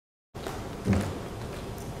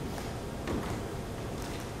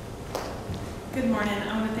Good morning.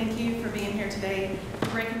 I want to thank you for being here today,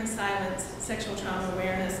 breaking the silence, sexual trauma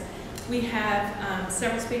awareness. We have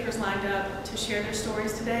several speakers lined up to share their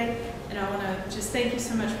stories today, and I want to just thank you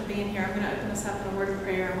so much for being here. I'm going to open us up in a word of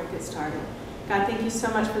prayer and we'll get started. God, thank you so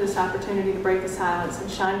much for this opportunity to break the silence and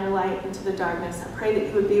shine your light into the darkness. I pray that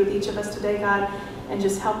you would be with each of us today, God, and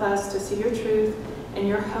just help us to see your truth and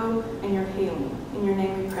your hope and your healing. In your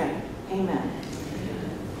name we pray. Amen.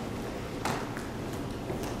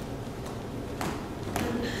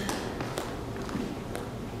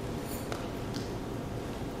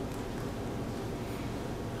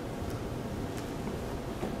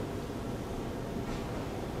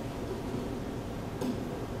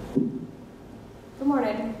 Good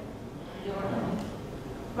morning.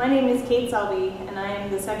 My name is Kate Selby, and I am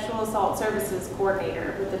the Sexual Assault Services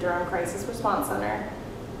Coordinator with the Durham Crisis Response Center.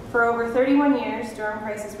 For over 31 years, Durham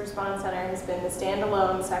Crisis Response Center has been the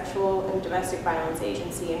standalone sexual and domestic violence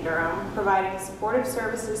agency in Durham, providing supportive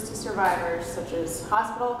services to survivors such as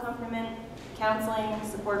hospital accompaniment, counseling,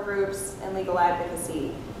 support groups, and legal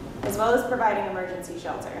advocacy, as well as providing emergency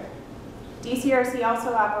shelter. DCRC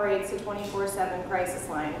also operates a 24/7 crisis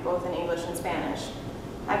line, both in English and Spanish.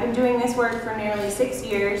 I've been doing this work for nearly 6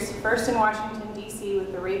 years, first in Washington, D.C.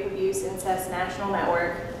 with the Rape, Abuse, Incest National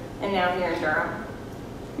Network, and now here in Durham.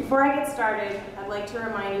 Before I get started, I'd like to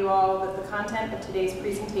remind you all that the content of today's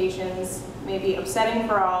presentations may be upsetting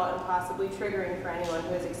for all and possibly triggering for anyone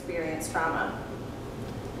who has experienced trauma.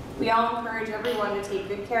 We all encourage everyone to take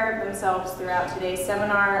good care of themselves throughout today's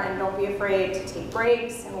seminar, and don't be afraid to take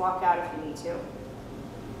breaks and walk out if you need to.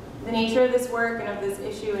 The nature of this work and of this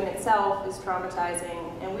issue in itself is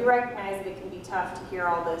traumatizing, and we recognize that it can be tough to hear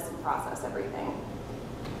all this and process everything.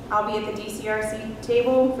 I'll be at the DCRC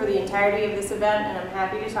table for the entirety of this event, and I'm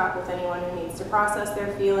happy to talk with anyone who needs to process their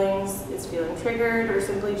feelings, is feeling triggered, or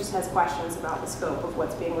simply just has questions about the scope of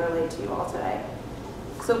what's being relayed to you all today.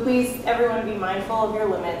 So please, everyone, be mindful of your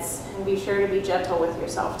limits and be sure to be gentle with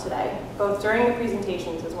yourself today, both during the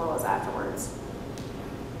presentations as well as afterwards.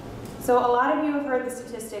 So a lot of you have heard the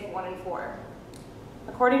statistic 1 in 4.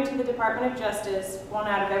 According to the Department of Justice, 1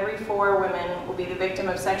 out of every 4 women will be the victim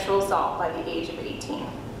of sexual assault by the age of 18.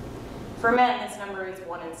 For men, this number is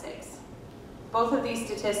 1 in 6. Both of these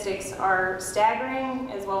statistics are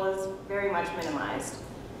staggering as well as very much minimized.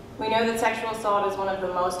 We know that sexual assault is one of the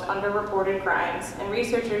most underreported crimes, and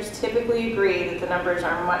researchers typically agree that the numbers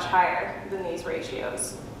are much higher than these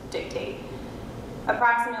ratios dictate.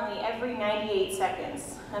 Approximately every 98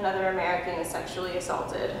 seconds, another American is sexually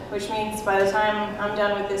assaulted, which means by the time I'm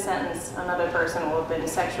done with this sentence, another person will have been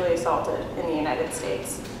sexually assaulted in the United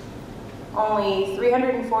States. Only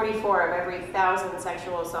 344 of every 1,000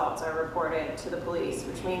 sexual assaults are reported to the police,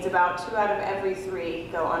 which means about 2 out of every 3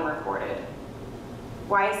 go unreported.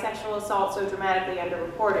 Why is sexual assault so dramatically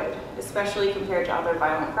underreported, especially compared to other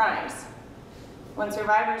violent crimes? When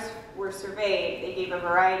survivors were surveyed, they gave a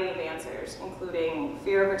variety of answers, including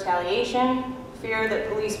fear of retaliation, fear that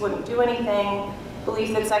police wouldn't do anything,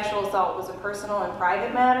 belief that sexual assault was a personal and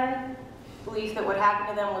private matter, belief that what happened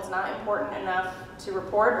to them was not important enough to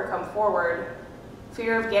report or come forward,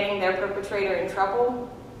 fear of getting their perpetrator in trouble,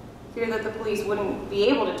 fear that the police wouldn't be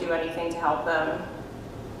able to do anything to help them,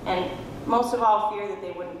 and most of all, fear that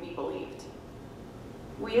they wouldn't be believed.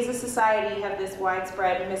 We as a society have this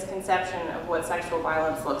widespread misconception of what sexual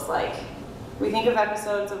violence looks like. We think of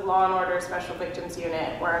episodes of Law & Order Special Victims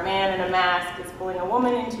Unit where a man in a mask is pulling a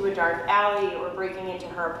woman into a dark alley or breaking into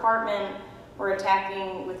her apartment or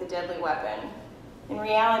attacking with a deadly weapon. In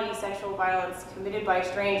reality, sexual violence committed by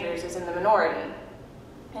strangers is in the minority,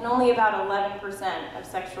 and only about 11% of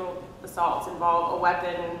sexual assaults involve a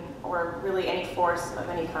weapon or really any force of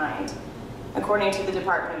any kind, according to the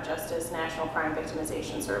Department of Justice National Crime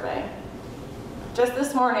Victimization Survey. Just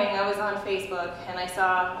this morning, I was on Facebook and I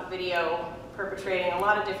saw a video perpetrating a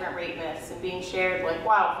lot of different rape myths and being shared like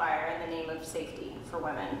wildfire in the name of safety for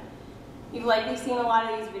women. You've likely seen a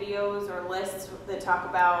lot of these videos or lists that talk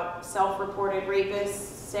about self-reported rapists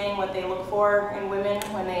saying what they look for in women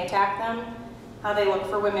when they attack them, how they look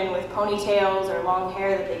for women with ponytails or long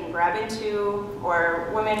hair that they can grab into, or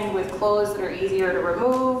women with clothes that are easier to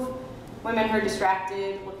remove, women who are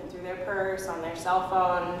distracted, looking through their purse, on their cell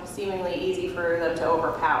phone, seemingly easy for them to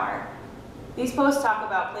overpower. These posts talk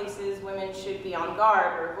about places women should be on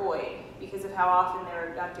guard or avoid because of how often they're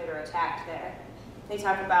abducted or attacked there. They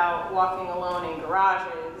talk about walking alone in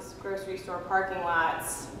garages, grocery store parking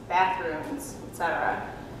lots, bathrooms, etc.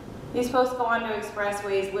 These posts go on to express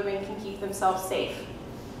ways women can keep themselves safe.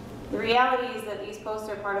 The reality is that these posts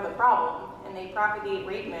are part of the problem, and they propagate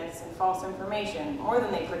rape myths and false information more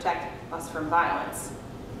than they protect us from violence.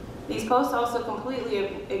 These posts also completely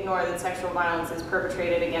ignore that sexual violence is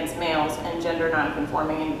perpetrated against males and gender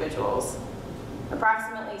nonconforming individuals.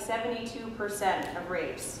 Approximately 72% of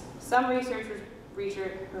rapes. Some researchers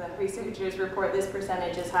report this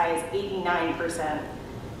percentage as high as 89%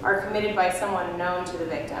 are committed by someone known to the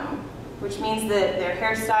victim, which means that their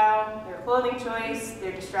hairstyle, their clothing choice,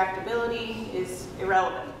 their distractibility is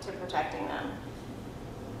irrelevant to protecting them.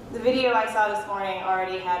 The video I saw this morning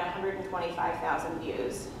already had 125,000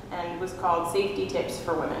 views and was called Safety Tips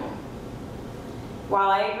for Women. While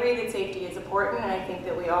I agree that safety is important, and I think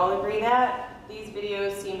that we all agree that, these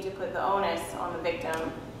videos seem to put the onus on the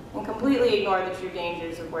victim and completely ignore the true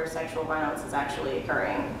dangers of where sexual violence is actually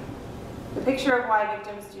occurring. The picture of why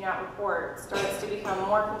victims do not report starts to become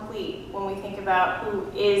more complete when we think about who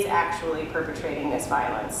is actually perpetrating this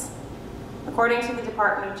violence. According to the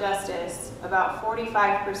Department of Justice, about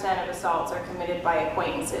 45% of assaults are committed by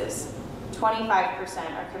acquaintances,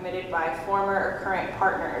 25% are committed by former or current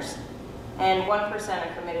partners, and 1%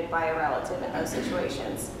 are committed by a relative in those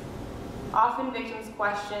situations. Often victims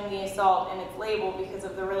question the assault and its label because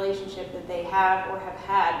of the relationship that they have or have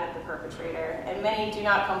had with the perpetrator, and many do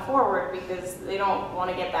not come forward because they don't want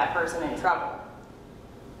to get that person in trouble.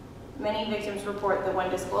 Many victims report that when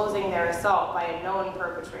disclosing their assault by a known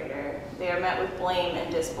perpetrator, they are met with blame and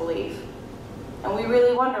disbelief. And we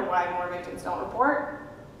really wonder why more victims don't report.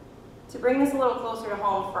 To bring this a little closer to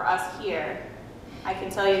home for us here, I can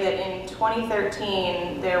tell you that in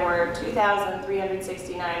 2013, there were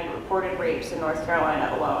 2,369 reported rapes in North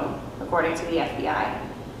Carolina alone, according to the FBI,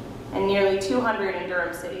 and nearly 200 in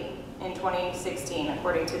Durham City in 2016,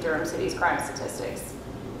 according to Durham City's crime statistics.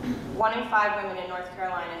 1 in 5 women in North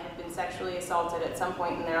Carolina have been sexually assaulted at some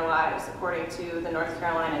point in their lives, according to the North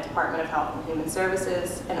Carolina Department of Health and Human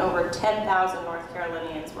Services, and over 10,000 North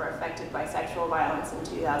Carolinians were affected by sexual violence in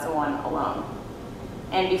 2001 alone.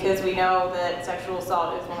 And because we know that sexual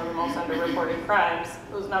assault is one of the most underreported crimes,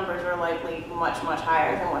 those numbers are likely much, much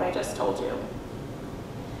higher than what I just told you.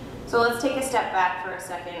 So let's take a step back for a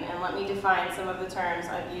second and let me define some of the terms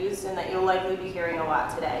I've used and that you'll likely be hearing a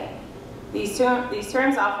lot today. These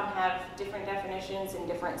terms often have different definitions in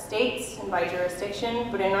different states and by jurisdiction,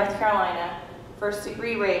 but in North Carolina,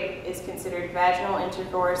 first-degree rape is considered vaginal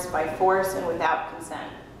intercourse by force and without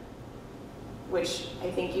consent, which I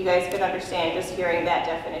think you guys could understand just hearing that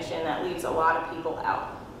definition. That leaves a lot of people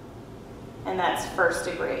out, and that's first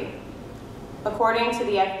degree. According to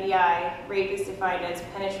the FBI, rape is defined as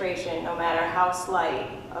penetration, no matter how slight,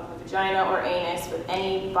 of the vagina or anus with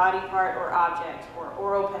any body part or object, or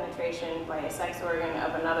oral penetration by a sex organ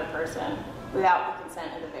of another person without the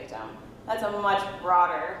consent of the victim. That's a much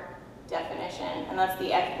broader definition, and that's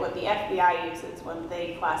what the FBI uses when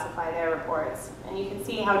they classify their reports. And you can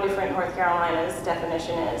see how different North Carolina's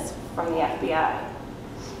definition is from the FBI.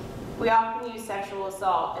 We often use sexual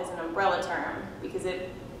assault as an umbrella term because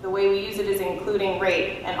the way we use it is including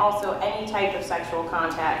rape and also any type of sexual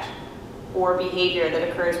contact or behavior that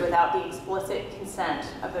occurs without the explicit consent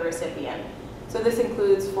of the recipient. So this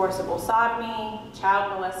includes forcible sodomy,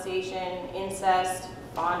 child molestation, incest,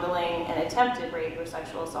 fondling, and attempted rape or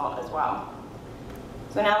sexual assault as well.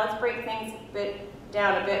 So now let's break things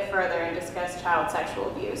down a bit further and discuss child sexual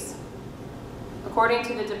abuse. According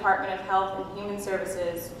to the Department of Health and Human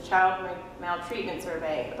Services Child Maltreatment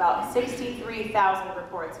Survey, about 63,000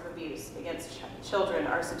 reports of abuse against children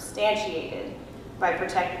are substantiated by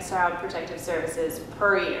Child Protective Services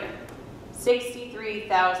per year.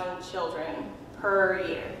 63,000 children per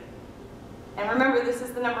year. And remember, this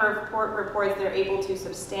is the number of reports they're able to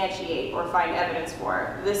substantiate or find evidence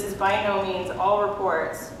for. This is by no means all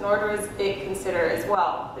reports, nor does it consider as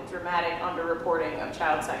well the dramatic underreporting of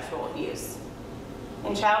child sexual abuse.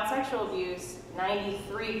 In child sexual abuse,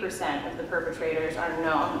 93% of the perpetrators are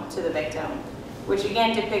known to the victim, which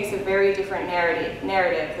again depicts a very different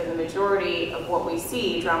narrative than the majority of what we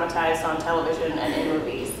see dramatized on television and in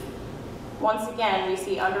movies. Once again, we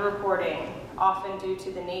see underreporting, often due to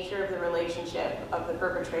the nature of the relationship of the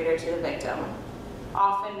perpetrator to the victim,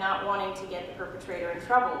 often not wanting to get the perpetrator in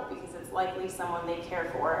trouble because it's likely someone they care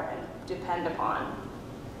for and depend upon.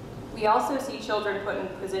 We also see children put in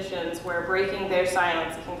positions where breaking their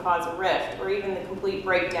silence can cause a rift or even the complete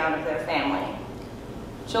breakdown of their family.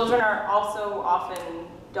 Children are also often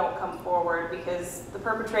don't come forward because the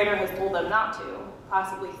perpetrator has told them not to,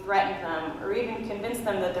 possibly threatened them, or even convinced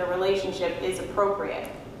them that their relationship is appropriate.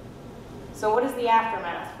 So what is the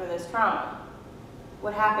aftermath for this trauma?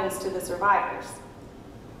 What happens to the survivors?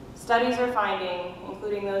 Studies are finding,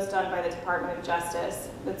 including those done by the Department of Justice,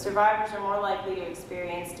 that survivors are more likely to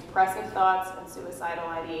experience depressive thoughts and suicidal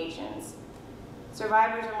ideations.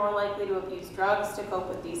 Survivors are more likely to abuse drugs to cope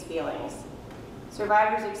with these feelings.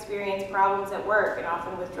 Survivors experience problems at work and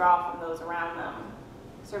often withdraw from those around them.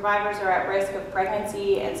 Survivors are at risk of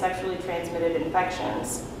pregnancy and sexually transmitted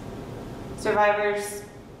infections. Survivors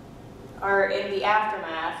are in the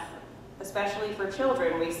aftermath, especially for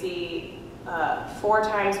children. We see 4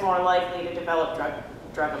 times more likely to develop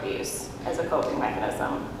drug abuse as a coping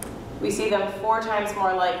mechanism. We see them 4 times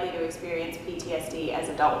more likely to experience PTSD as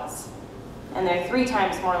adults. And they're 3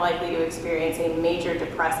 times more likely to experience a major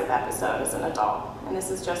depressive episode as an adult. And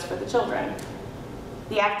this is just for the children.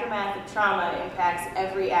 The aftermath of trauma impacts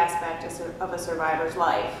every aspect of a survivor's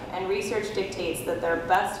life, and research dictates that their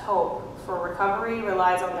best hope for recovery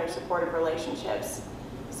relies on their supportive relationships.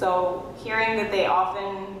 So hearing that they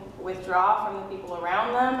often withdraw from the people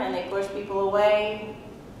around them and they push people away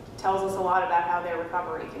tells us a lot about how their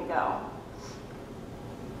recovery can go.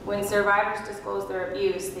 When survivors disclose their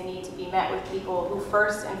abuse, they need to be met with people who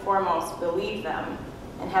first and foremost believe them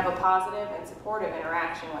and have a positive and supportive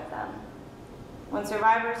interaction with them. When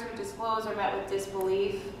survivors who disclose are met with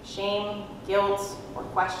disbelief, shame, guilt, or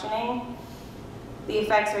questioning, the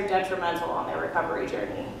effects are detrimental on their recovery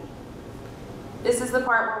journey. This is the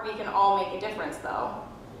part where we can all make a difference, though.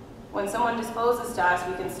 When someone discloses to us,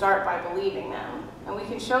 we can start by believing them, and we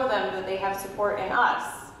can show them that they have support in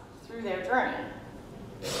us through their journey.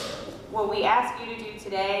 What we ask you to do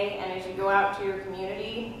today, and as you go out to your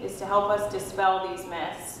community, is to help us dispel these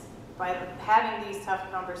myths by having these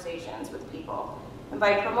tough conversations with people, and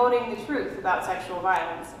by promoting the truth about sexual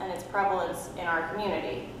violence and its prevalence in our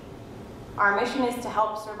community. Our mission is to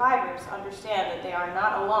help survivors understand that they are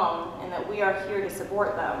not alone and that we are here to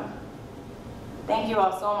support them. Thank you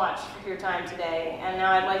all so much for your time today, and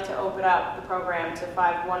now I'd like to open up the program to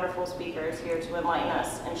 5 wonderful speakers here to enlighten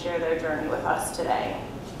us and share their journey with us today.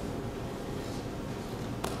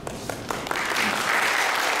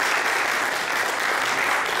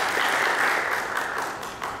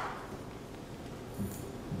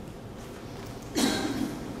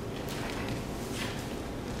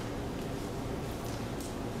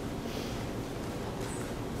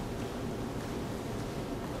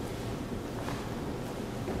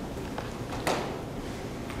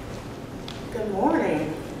 Good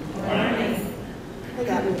morning. Good morning. They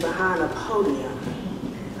got me behind a podium.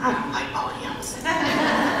 I don't like podiums.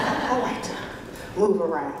 I like to move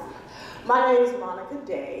around. My name is Monica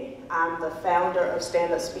Day. I'm the founder of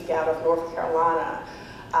Stand Up Speak Out of North Carolina.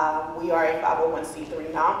 We are a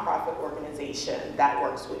 501c3 nonprofit organization that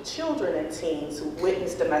works with children and teens who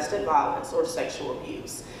witness domestic violence or sexual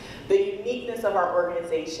abuse. The uniqueness of our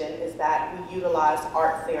organization is that we utilize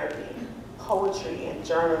art therapy, poetry and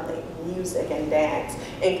journaling, music and dance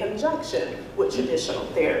in conjunction with traditional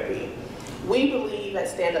therapy. We believe at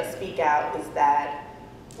Stand Up Speak Out is that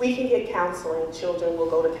we can get counseling, children will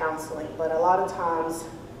go to counseling, but a lot of times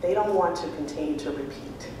they don't want to continue to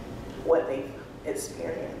repeat what they've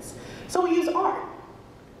experienced. So we use art,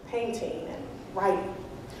 painting and writing.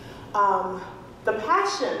 The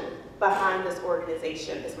passion behind this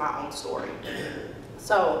organization is my own story.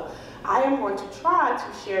 So I am going to try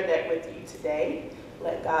to share that with you today.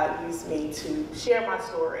 Let God use me to share my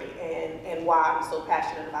story and why I'm so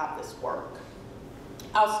passionate about this work.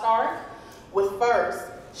 I'll start with first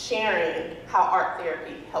sharing how art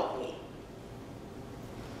therapy helped me.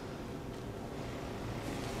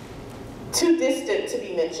 Too distant to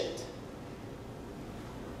be mentioned.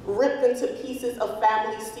 Ripped into pieces of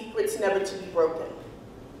family secrets never to be broken.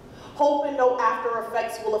 Hoping no after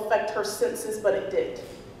effects will affect her senses, but it did.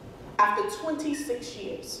 After 26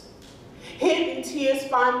 years, hidden tears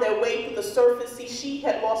find their way to the surface. See, she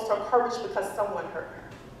had lost her courage because someone hurt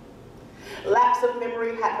her. Lapse of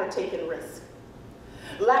memory had her taking risks.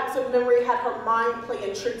 Lapse of memory had her mind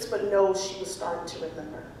playing tricks, but no, she was starting to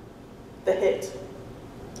remember. The hit.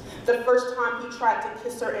 The first time he tried to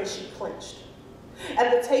kiss her and she clenched.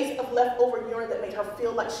 And the taste of leftover urine that made her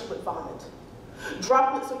feel like she would vomit.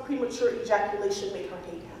 Droplets of premature ejaculation made her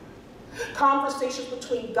hate him. Conversations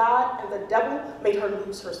between God and the devil made her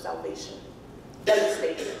lose her salvation.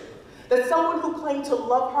 Devastated. That someone who claimed to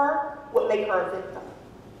love her would make her a victim.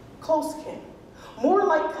 Close kin, more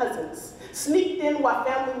like cousins, sneaked in while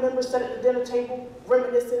family members sat at the dinner table,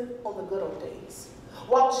 reminiscing on the good old days.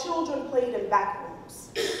 While children played in back rooms.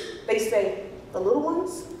 They say, the little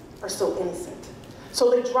ones are so innocent.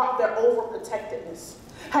 So they dropped their overprotectiveness.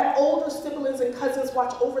 Had older siblings and cousins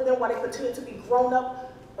watch over them while they pretended to be grown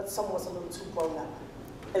up, but someone was a little too grown up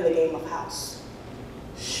in the game of house.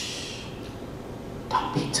 Shh,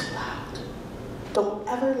 don't be too loud. Don't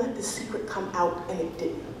ever let the secret come out, and it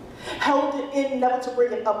didn't. Held it in, never to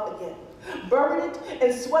bring it up again. buried it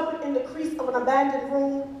and swept it in the crease of an abandoned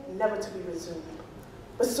room, never to be resumed.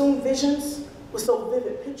 But soon visions were so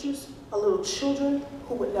vivid pictures of little children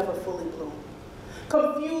who would never fully bloom.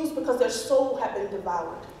 Confused because their soul had been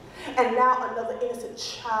devoured. And now another innocent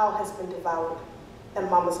child has been devoured, and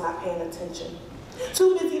mama's not paying attention.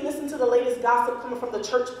 Too busy listening to the latest gossip coming from the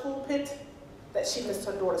church pulpit that she missed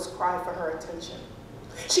her daughter's cry for her attention.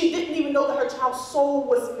 She didn't even know that her child's soul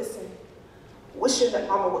was missing, wishing that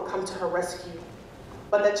mama would come to her rescue.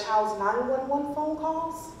 But the child's 911 phone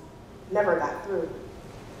calls never got through.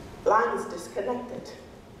 Line is disconnected.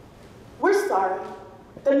 We're sorry.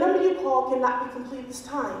 The number you called cannot be complete this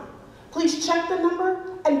time. Please check the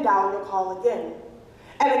number and dial your call again.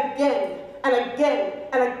 And again, and again,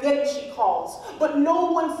 and again she calls. But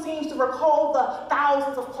no one seems to recall the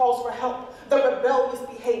thousands of calls for help, the rebellious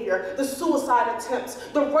behavior, the suicide attempts,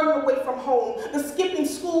 the running away from home, the skipping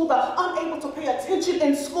school, the unable to pay attention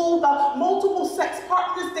in school, the multiple sex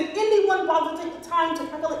partners. Did anyone bother to take the time to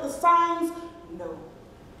calculate the signs? No.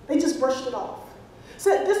 They just brushed it off.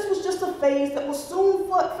 Said this was just a phase that will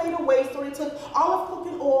soon fade away, so they took olive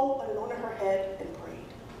cooking oil and anointed her head and prayed.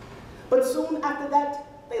 But soon after that,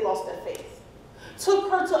 they lost their faith. Took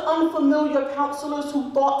her to unfamiliar counselors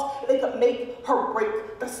who thought they could make her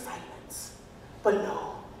break the silence. But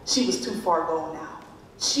no, she was too far gone now.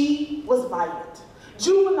 She was violent,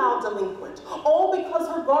 juvenile delinquent, all because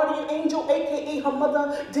her guardian angel, aka her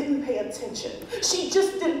mother, didn't pay attention. She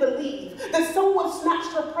just didn't believe that someone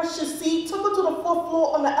snatched her precious seed, took her to the 4th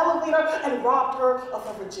floor on the elevator, and robbed her of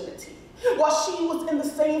her virginity, while she was in the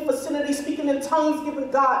same vicinity speaking in tongues,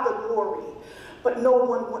 giving God the glory. But no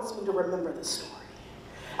one wants me to remember this story.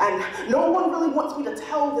 And no one really wants me to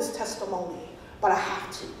tell this testimony, but I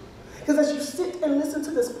have to. Because as you sit and listen to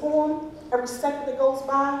this poem, every second that goes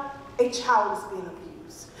by, a child is being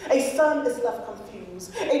abused. A son is left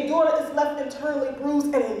confused. A daughter is left internally bruised,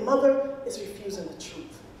 and a mother is refusing the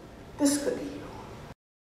truth. This could be you.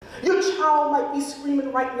 Your child might be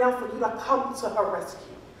screaming right now for you to come to her rescue.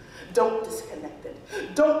 Don't disconnect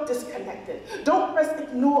it. Don't disconnect it. Don't press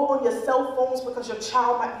ignore on your cell phones because your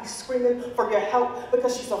child might be screaming for your help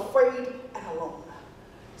because she's afraid and alone.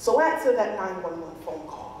 So answer that 911 phone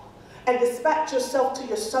call and dispatch yourself to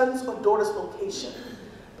your son's or daughter's location,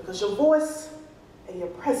 because your voice and your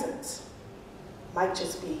presence might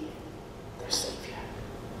just be their savior.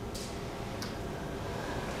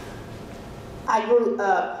 I grew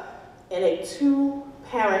up in a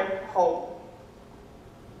 2-parent home.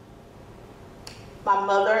 My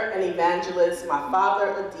mother, an evangelist, my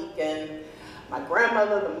father, a deacon, my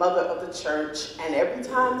grandmother, the mother of the church, and every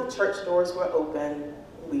time the church doors were open,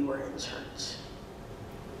 we were in church.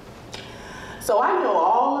 So I know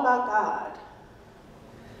all about God.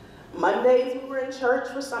 Mondays we were in church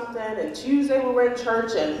for something, and Tuesday we were in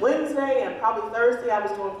church, and Wednesday and probably Thursday I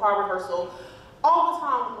was doing choir rehearsal. All the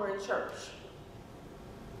time we were in church.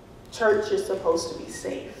 Church is supposed to be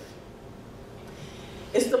safe.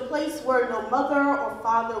 It's the place where no mother or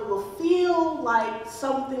father will feel like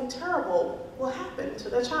something terrible will happen to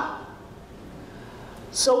their child.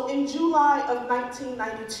 So in July of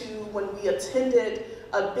 1992, when we attended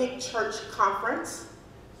a big church conference,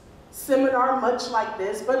 seminar much like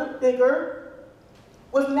this, but a bigger,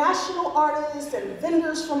 with national artists and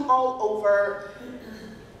vendors from all over,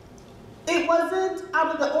 it wasn't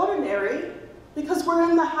out of the ordinary because we're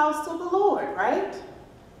in the house of the Lord, right?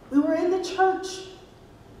 We were in the church.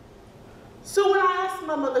 So when I asked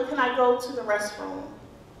my mother, can I go to the restroom?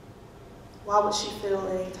 Why would she feel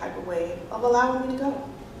any type of way of allowing me to go?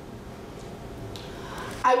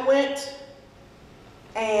 I went,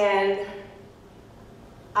 and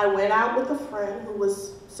I went out with a friend who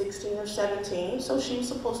was 16 or 17, so she was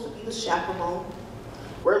supposed to be the chaperone.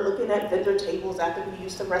 We're looking at vendor tables after we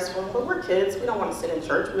used the restroom, but we're kids, we don't want to sit in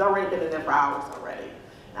church. We've already been in there for hours already.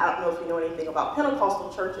 And I don't know if you know anything about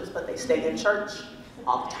Pentecostal churches, but they stay in church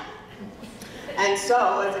all the time. And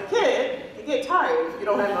so, as a kid, you get tired if you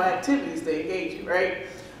don't have no activities to engage you, right?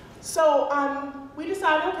 So we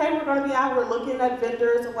decided, okay, we're going to be out, we're looking at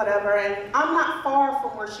vendors or whatever, and I'm not far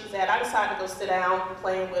from where she's at. I decided to go sit down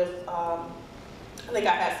playing with, I think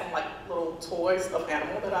I had some like little toys of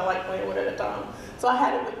animal that I like playing with at the time. So I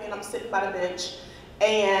had it with me, and I'm sitting by the bench,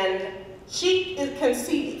 and she can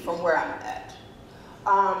see me from where I'm at.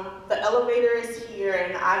 The elevator is here,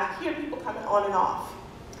 and I hear people coming on and off.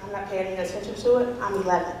 I'm not paying any attention to it. I'm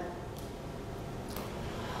 11.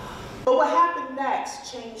 But what happened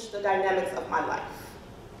next changed the dynamics of my life.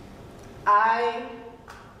 I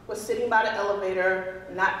was sitting by the elevator,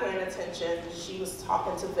 not paying attention. She was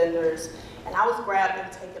talking to vendors, and I was grabbed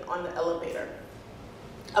and taken on the elevator.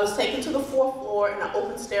 I was taken to the 4th floor in an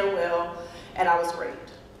open stairwell, and I was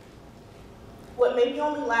raped. What maybe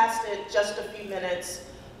only lasted just a few minutes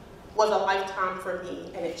was a lifetime for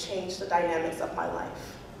me, and it changed the dynamics of my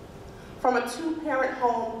life. From a 2-parent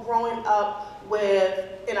home, growing up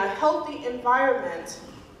in a healthy environment,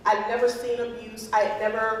 I'd never seen abuse, I had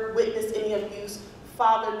never witnessed any abuse.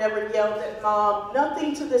 Father never yelled at mom,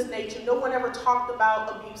 nothing to this nature. No one ever talked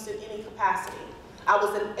about abuse in any capacity. I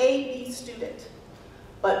was an A-B student,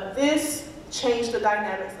 but this changed the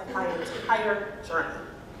dynamics of my entire journey.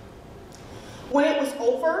 When it was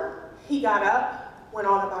over, he got up, went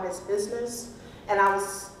on about his business, and I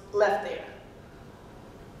was left there.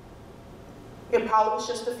 It probably was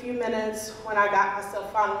just a few minutes when I got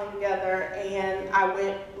myself finally together and I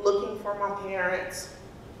went looking for my parents.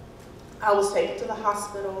 I was taken to the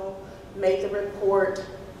hospital, made the report,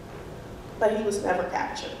 but he was never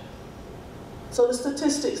captured. So the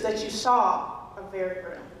statistics that you saw are very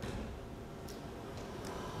real.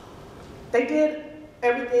 They did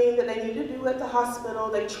everything that they needed to do at the hospital.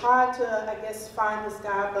 They tried to, I guess, find this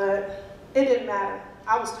guy, but it didn't matter.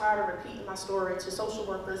 I was tired of repeating my story to social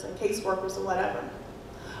workers and caseworkers and whatever.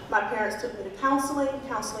 My parents took me to counseling.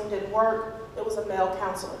 Counseling didn't work. It was a male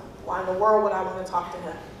counselor. Why in the world would I want to talk to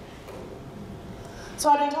him? So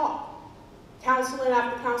I didn't talk. Counseling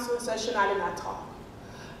after counseling session, I did not talk.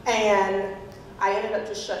 And I ended up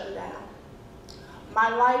just shutting down. My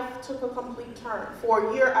life took a complete turn. For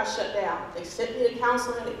a year, I shut down. They sent me to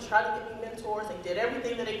counseling. They tried to get me mentors. They did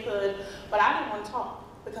everything that they could, but I didn't want to talk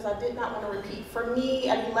because I did not want to repeat. For me,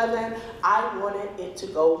 at 11, I wanted it to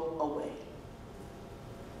go away.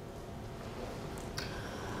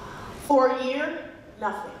 For a year,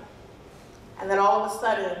 nothing. And then all of a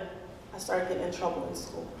sudden, I started getting in trouble in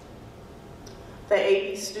school.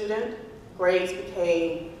 The AP student, grades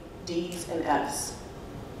became D's and F's.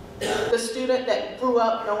 The student that grew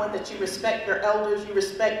up knowing that you respect your elders, you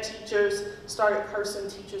respect teachers, started cursing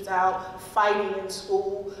teachers out, fighting in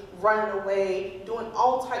school, running away, doing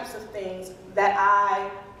all types of things that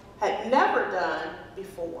I had never done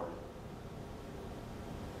before.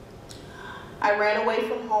 I ran away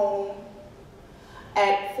from home.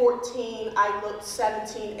 At 14, I looked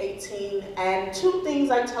 17, 18, and 2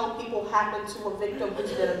 things I tell people happen to a victim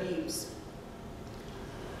who's been abused.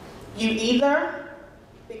 You either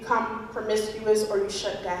become promiscuous or you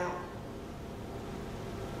shut down.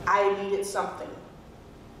 I needed something,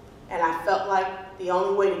 and I felt like the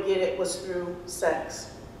only way to get it was through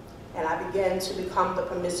sex. And I began to become the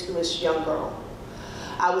promiscuous young girl.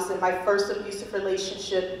 I was in my first abusive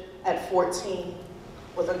relationship at 14.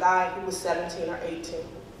 With a guy who was 17 or 18.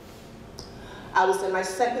 I was in my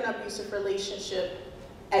second abusive relationship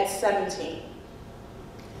at 17.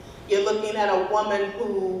 You're looking at a woman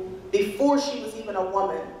who, before she was even a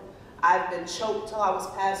woman, I've been choked till I was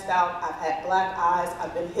passed out, I've had black eyes,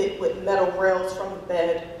 I've been hit with metal rails from the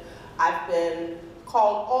bed, I've been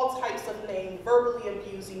called all types of names, verbally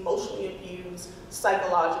abused, emotionally abused,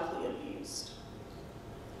 psychologically abused.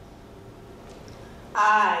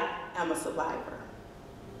 I am a survivor.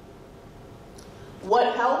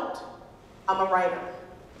 What helped? I'm a writer.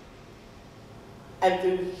 And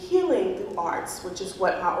through healing through arts, which is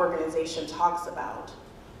what my organization talks about,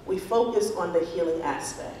 we focus on the healing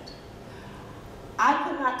aspect. I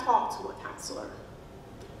could not talk to a counselor.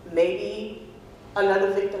 Maybe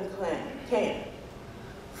another victim can.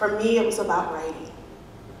 For me, it was about writing.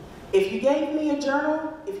 If you gave me a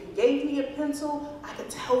journal, if you gave me a pencil, I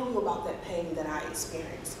could tell you about that pain that I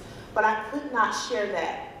experienced. But I could not share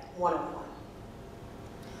that one-on-one.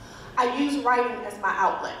 I used writing as my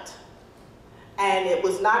outlet. And it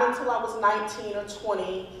was not until I was 19 or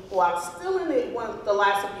 20, while I was still in the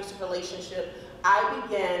last abusive relationship, I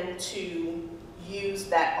began to use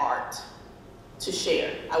that art to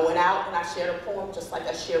share. I went out and I shared a poem just like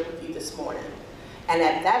I shared with you this morning. And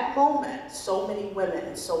at that moment, so many women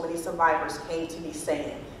and so many survivors came to me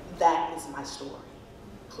saying, that is my story.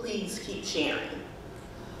 Please keep sharing.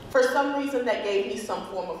 For some reason, that gave me some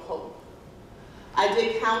form of hope. I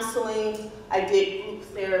did counseling, I did group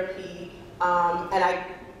therapy, and I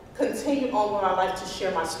continued on with my life to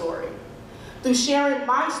share my story. Through sharing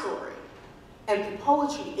my story and through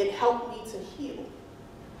poetry, it helped me to heal.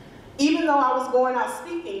 Even though I was going out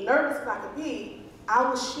speaking, nervous as I could be, I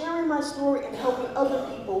was sharing my story and helping other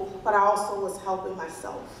people, but I also was helping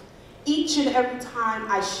myself. Each and every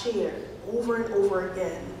time I shared, over and over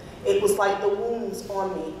again, it was like the wounds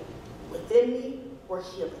on me, within me, were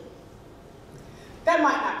healing. That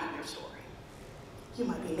might not be your story. You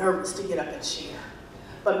might be nervous to get up and share,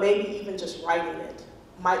 but maybe even just writing it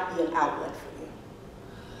might be an outlet for you.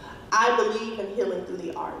 I believe in healing through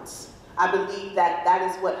the arts. I believe that that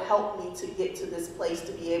is what helped me to get to this place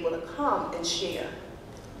to be able to come and share.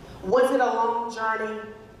 Was it a long journey?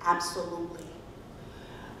 Absolutely.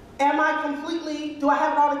 Am I completely, do I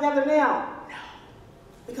have it all together now? No.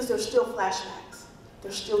 Because there's still flashbacks.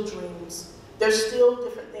 There's still dreams. There's still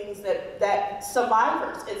different things that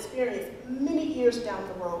survivors experience many years down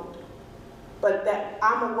the road. But that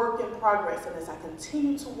I'm a work in progress, and as I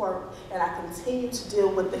continue to work and I continue to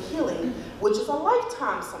deal with the healing, which is a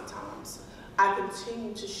lifetime sometimes, I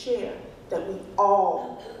continue to share that we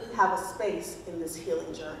all have a space in this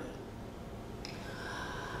healing journey.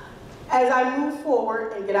 As I move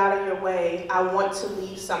forward and get out of your way, I want to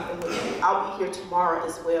leave something with you. I'll be here tomorrow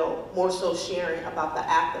as well, more so sharing about the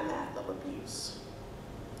aftermath of abuse.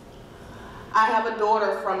 I have a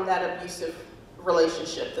daughter from that abusive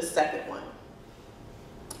relationship, the second one.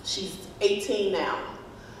 She's 18 now.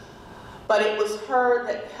 But it was her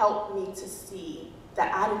that helped me to see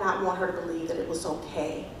that I did not want her to believe that it was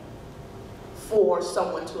okay for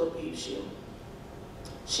someone to abuse you.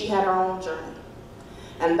 She had her own journey.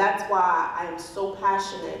 And that's why I am so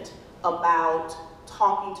passionate about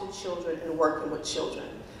talking to children and working with children.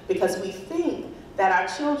 Because we think that our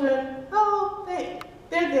children, oh,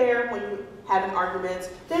 they're there when you're having arguments,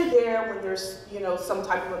 they're there when there's, some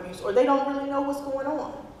type of abuse, or they don't really know what's going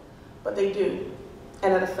on. But they do,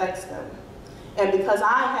 and it affects them. And because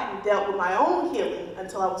I hadn't dealt with my own healing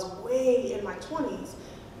until I was way in my 20s,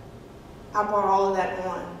 I brought all of that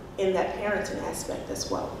on in that parenting aspect as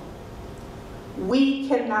well. We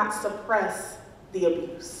cannot suppress the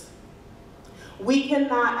abuse. We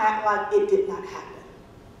cannot act like it did not happen.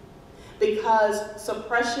 Because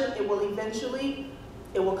suppression, it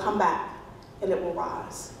will come back and it will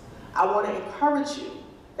rise. I want to encourage you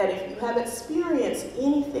that if you have experienced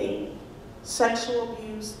anything, sexual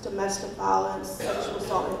abuse, domestic violence, sexual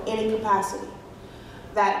assault in any capacity,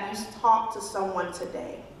 that you talk to someone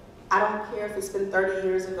today. I don't care if it's been 30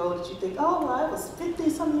 years ago that you think, oh, well, it was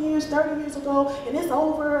 50-some years, 30 years ago, and it's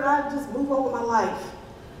over, I just move on with my life.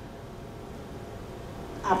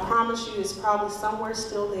 I promise you it's probably somewhere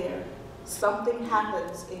still there. Something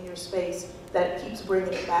happens in your space that keeps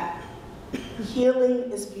bringing it back. Healing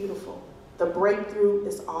is beautiful. The breakthrough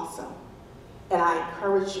is awesome. And I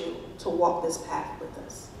encourage you to walk this path with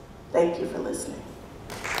us. Thank you for listening.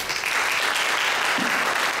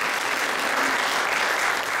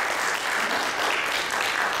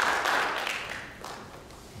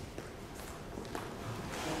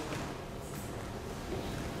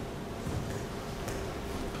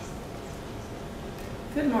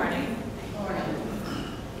 Good morning.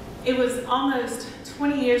 It was almost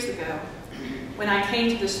 20 years ago when I came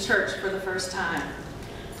to this church for the first time.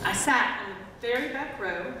 I sat in the very back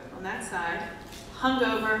row on that side,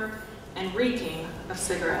 hungover and reeking of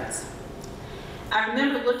cigarettes. I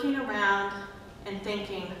remember looking around and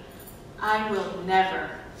thinking, I will never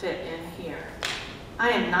fit in here. I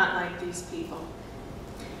am not like these people.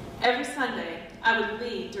 Every Sunday, I would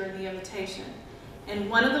lead during the invitation, and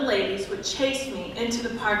one of the ladies would chase me into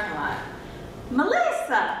the parking lot.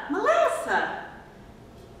 Melissa, Melissa!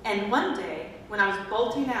 And one day, when I was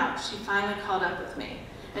bolting out, she finally called up with me.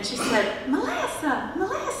 And she said, Melissa,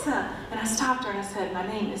 Melissa! And I stopped her and I said, my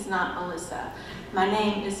name is not Melissa. My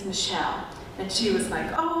name is Michelle. And she was like,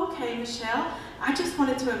 oh, okay, Michelle. I just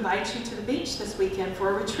wanted to invite you to the beach this weekend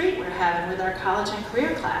for a retreat we're having with our college and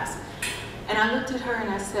career class. And I looked at her and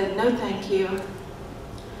I said, no, thank you.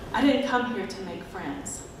 I didn't come here to make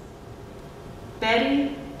friends.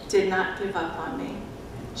 Betty did not give up on me.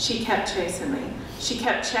 She kept chasing me. She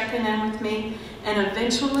kept checking in with me, and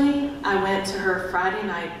eventually I went to her Friday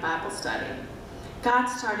night Bible study. God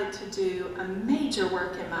started to do a major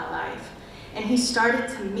work in my life, and He started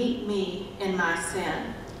to meet me in my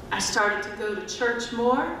sin. I started to go to church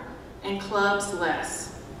more and clubs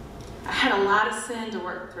less. I had a lot of sin to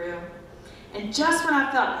work through, and just when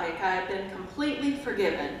I felt like I had been completely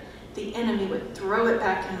forgiven, the enemy would throw it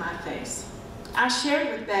back in my face. I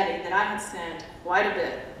shared with Betty that I had sinned quite a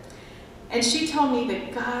bit, and she told me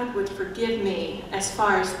that God would forgive me as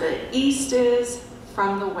far as the east is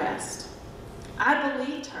from the west. I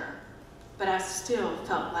believed her, but I still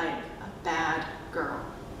felt like a bad girl.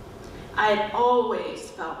 I had always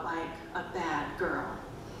felt like a bad girl,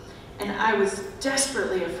 and I was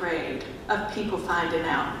desperately afraid of people finding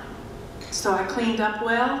out. So I cleaned up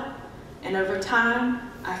well, and over time,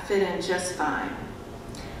 I fit in just fine.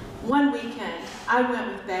 One weekend, I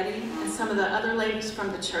went with Betty and some of the other ladies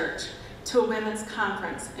from the church to a women's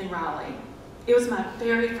conference in Raleigh. It was my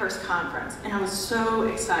very first conference, and I was so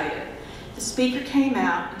excited. The speaker came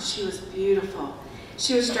out, and she was beautiful.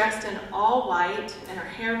 She was dressed in all white, and her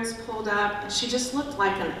hair was pulled up, and she just looked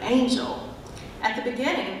like an angel. At the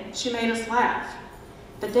beginning, she made us laugh.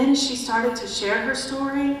 But then as she started to share her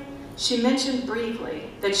story, she mentioned briefly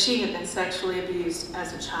that she had been sexually abused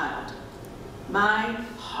as a child. My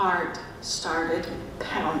heart started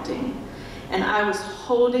pounding, and I was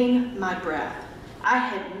holding my breath. I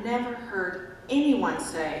had never heard anyone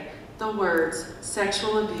say the words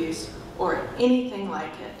sexual abuse or anything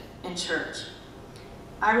like it in church.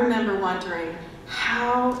 I remember wondering,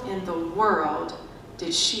 how in the world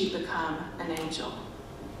did she become an angel?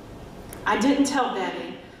 I didn't tell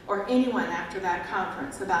Betty or anyone after that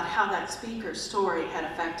conference about how that speaker's story had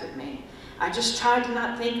affected me. I just tried to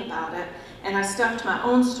not think about it, and I stuffed my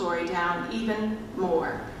own story down even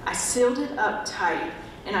more. I sealed it up tight,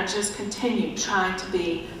 and I just continued trying to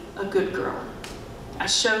be a good girl. I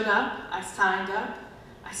showed up, I signed up,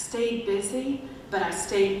 I stayed busy, but I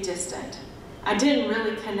stayed distant. I didn't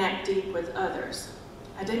really connect deep with others.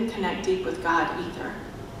 I didn't connect deep with God either.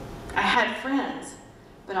 I had friends,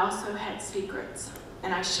 but also had secrets,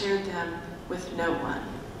 and I shared them with no one.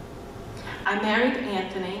 I married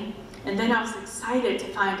Anthony, and then I was excited to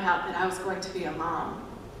find out that I was going to be a mom.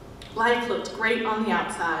 Life looked great on the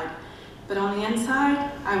outside, but on the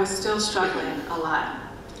inside, I was still struggling a lot.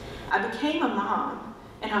 I became a mom,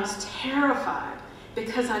 and I was terrified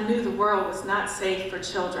because I knew the world was not safe for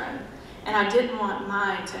children, and I didn't want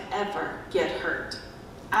mine to ever get hurt.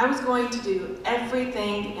 I was going to do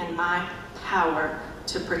everything in my power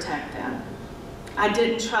to protect them. I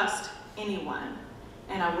didn't trust anyone,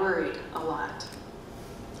 and I worried a lot.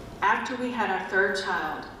 After we had our third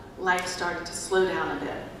child, life started to slow down a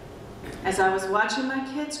bit. As I was watching my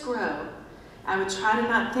kids grow, I would try to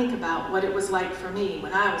not think about what it was like for me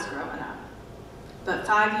when I was growing up. But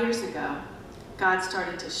 5 years ago, God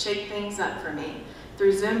started to shake things up for me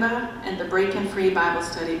through Zumba and the Breaking Free Bible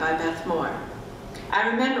Study by Beth Moore. I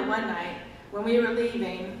remember one night when we were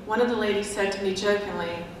leaving, one of the ladies said to me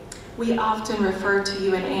jokingly, "We often refer to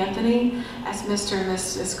you and Anthony as Mr. and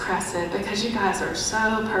Mrs. Cresset because you guys are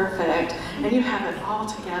so perfect and you have it all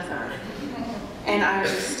together." And I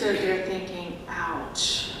just stood there thinking,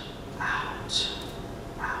 ouch, ouch,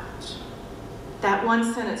 ouch. That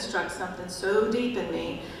one sentence struck something so deep in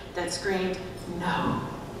me that screamed, no,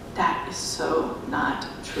 that is so not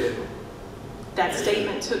true. That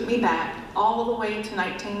statement took me back all the way to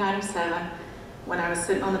 1997 when I was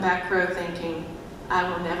sitting on the back row thinking, I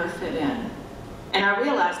will never fit in. And I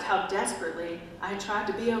realized how desperately I tried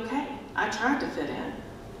to be okay. I tried to fit in.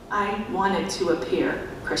 I wanted to appear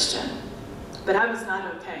Christian, but I was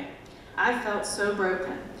not okay. I felt so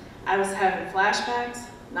broken. I was having flashbacks,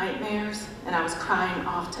 nightmares, and I was crying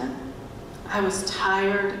often. I was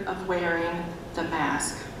tired of wearing the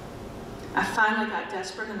mask. I finally got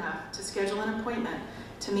desperate enough to schedule an appointment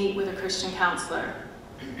to meet with a Christian counselor.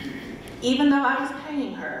 Even though I was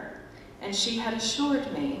paying her, and she had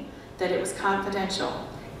assured me that it was confidential,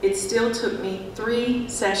 it still took me 3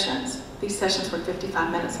 sessions. These sessions were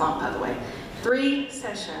 55 minutes long, by the way. 3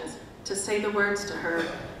 sessions to say the words to her,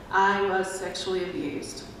 I was sexually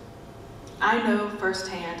abused. I know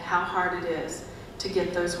firsthand how hard it is to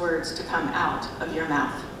get those words to come out of your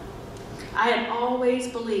mouth. I had always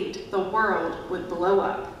believed the world would blow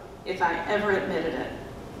up if I ever admitted it.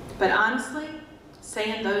 But honestly,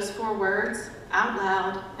 saying those 4 words out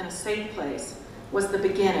loud in a safe place was the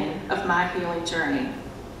beginning of my healing journey.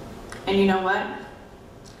 And you know what?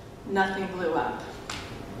 Nothing blew up.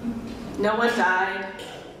 No one died.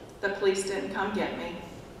 The police didn't come get me.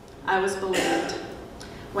 I was believed.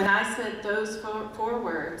 When I said those 4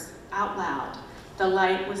 words out loud, the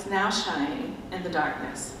light was now shining in the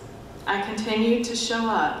darkness. I continued to show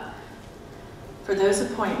up for those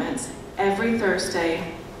appointments every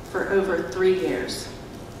Thursday for over 3 years.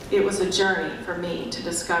 It was a journey for me to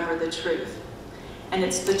discover the truth. And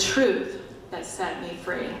it's the truth that set me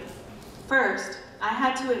free. First, I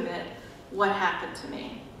had to admit what happened to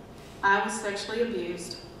me. I was sexually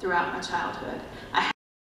abused throughout my childhood. I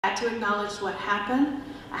had to acknowledge what happened.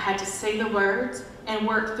 I had to say the words and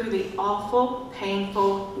work through the awful,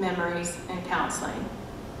 painful memories in counseling.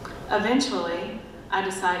 Eventually, I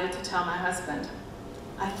decided to tell my husband.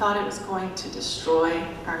 I thought it was going to destroy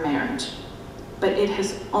our marriage, but it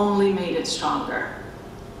has only made it stronger.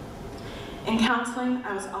 In counseling,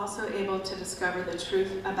 I was also able to discover the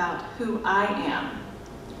truth about who I am.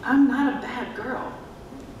 I'm not a bad girl.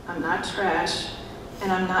 I'm not trash, and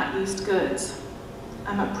I'm not used goods.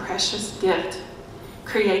 I'm a precious gift,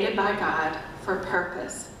 created by God for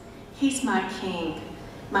purpose. He's my king,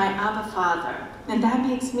 my Abba Father, and that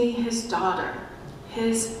makes me his daughter,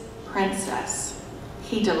 his princess.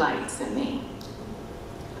 He delights in me.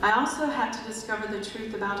 I also had to discover the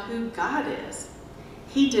truth about who God is.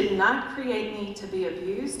 He did not create me to be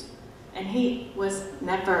abused, and he was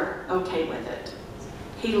never okay with it.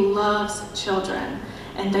 He loves children,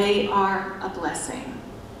 and they are a blessing.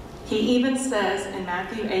 He even says in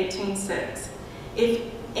Matthew 18:6, if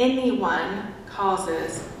anyone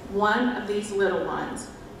causes one of these little ones,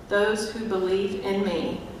 those who believe in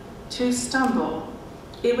me, to stumble,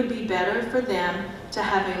 it would be better for them to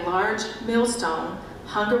have a large millstone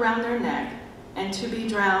hung around their neck and to be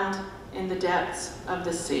drowned in the depths of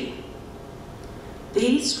the sea.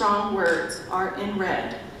 These strong words are in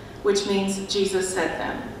red, which means Jesus said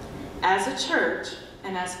them. As a church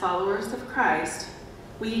and as followers of Christ,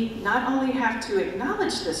 we not only have to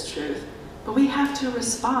acknowledge this truth, but we have to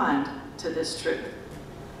respond to this truth.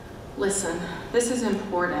 Listen, this is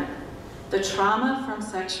important. The trauma from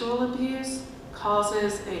sexual abuse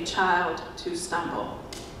causes a child to stumble.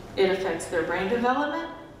 It affects their brain development,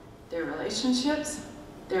 their relationships,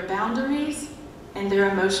 their boundaries, and their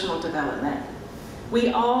emotional development. We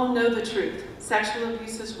all know the truth. Sexual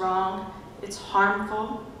abuse is wrong, it's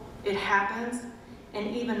harmful, it happens,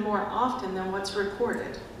 and even more often than what's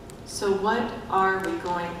reported. So what are we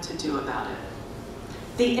going to do about it?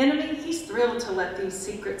 The enemy, he's thrilled to let these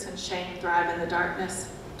secrets and shame thrive in the darkness.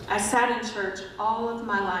 I sat in church all of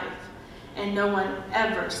my life, and no one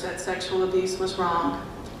ever said sexual abuse was wrong.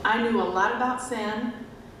 I knew a lot about sin,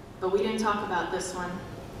 but we didn't talk about this one.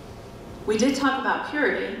 We did talk about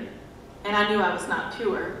purity, and I knew I was not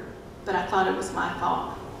pure, but I thought it was my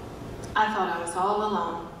fault. I thought I was all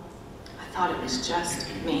alone. I thought it was just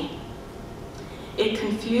me. It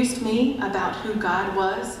confused me about who God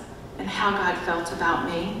was and how God felt about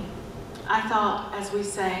me. I thought, as we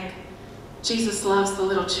sang, Jesus loves the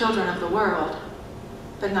little children of the world,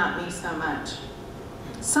 but not me so much.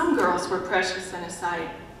 Some girls were precious in his sight,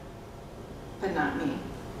 but not me.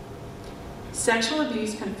 Sexual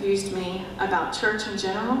abuse confused me about church in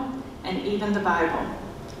general and even the Bible.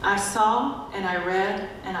 I saw and I read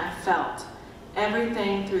and I felt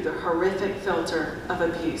everything through the horrific filter of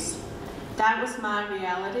abuse. That was my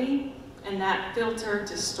reality, and that filter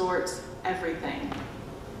distorts everything.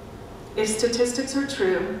 If statistics are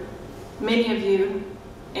true, many of you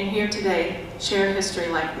in here today share history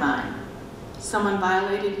like mine. Someone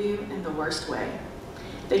violated you in the worst way.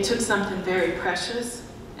 They took something very precious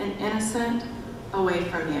and innocent away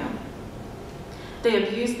from you. They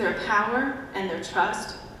abused their power and their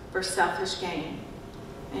trust for selfish gain,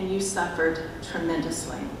 and you suffered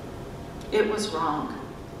tremendously. It was wrong,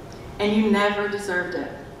 and you never deserved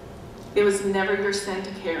it. It was never your sin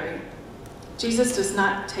to carry. Jesus does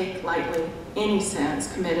not take lightly any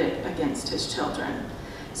sins committed against his children.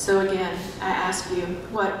 So again, I ask you,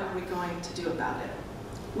 what are we going to do about it?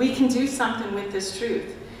 We can do something with this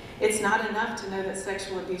truth. It's not enough to know that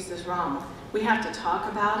sexual abuse is wrong. We have to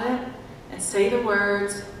talk about it and say the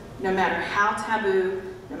words, no matter how taboo,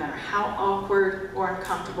 no matter how awkward or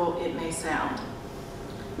uncomfortable it may sound.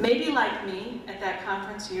 Maybe like me at that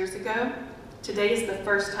conference years ago, today is the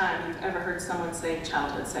first time you've ever heard someone say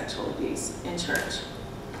childhood sexual abuse in church.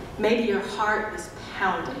 Maybe your heart is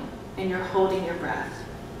pounding and you're holding your breath.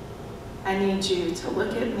 I need you to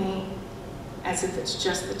look at me as if it's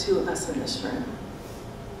just the two of us in this room.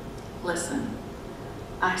 Listen,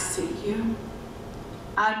 I see you.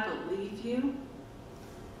 I believe you.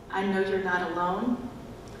 I know you're not alone.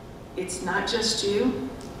 It's not just you,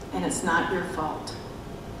 and it's not your fault.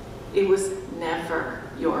 It was never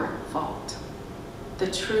your fault.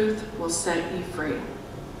 The truth will set you free.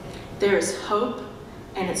 There is hope,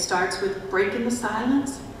 and it starts with breaking the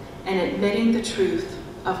silence and admitting the truth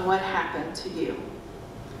of what happened to you.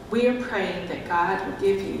 We are praying that God will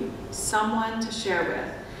give you someone to share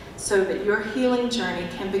with so that your healing journey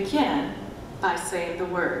can begin by saying the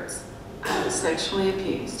words, I was sexually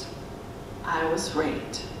abused, I was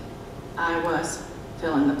raped, I was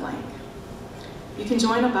fill in the blank. You can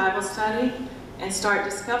join a Bible study and start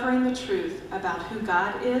discovering the truth about who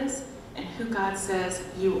God is and who God says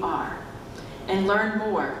you are, and learn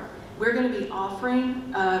more. We're going to be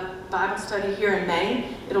offering a Bible study here in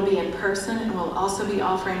May. It'll be in person, and we'll also be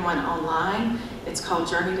offering one online. It's called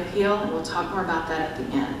Journey to Heal, and we'll talk more about that at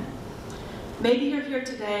the end. Maybe you're here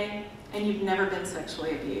today and you've never been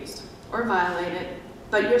sexually abused or violated,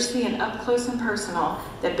 but you're seeing up close and personal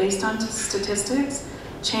that based on statistics,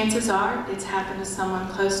 chances are it's happened to someone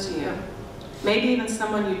close to you, maybe even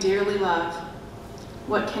someone you dearly love.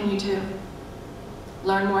 What can you do?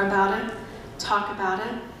 Learn more about it, talk about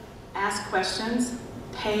it, ask questions,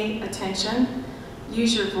 pay attention,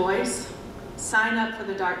 use your voice, sign up for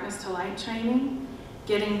the Darkness to Light training,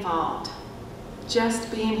 get involved.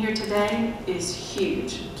 Just being here today is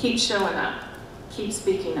huge. Keep showing up. Keep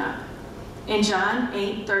speaking up. In John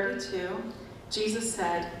 8:32, Jesus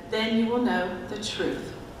said, "Then you will know the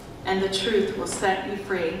truth, and the truth will set you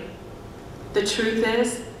free." The truth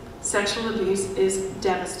is, sexual abuse is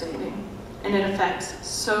devastating, and it affects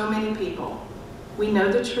so many people. We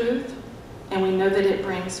know the truth, and we know that it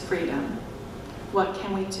brings freedom. What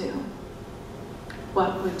can we do?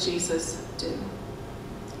 What would Jesus do?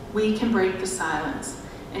 We can break the silence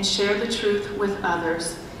and share the truth with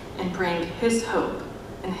others and bring his hope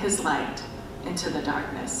and his light into the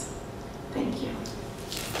darkness. Thank you.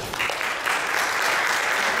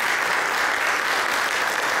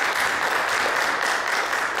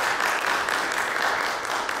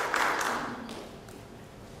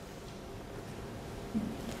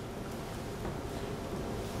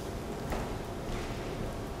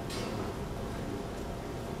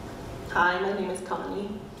 Hi, my name is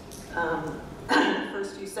Connie. The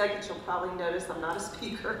first few seconds you'll probably notice I'm not a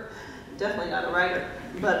speaker, definitely not a writer,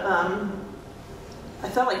 but I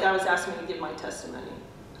felt like God was asking me to give my testimony.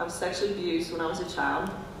 I was sexually abused when I was a child,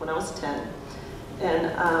 when I was 10,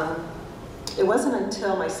 and it wasn't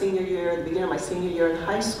until my senior year, the beginning of my senior year in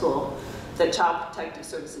high school, that Child Protective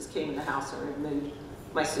Services came in the house and removed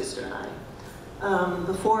my sister and I.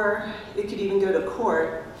 Before it could even go to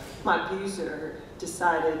court, my abuser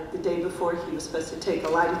decided the day before he was supposed to take a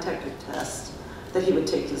lie detector test that he would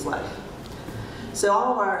take his life. So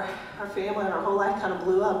all of our family and our whole life kind of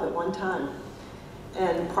blew up at one time.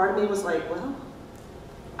 And part of me was like, well,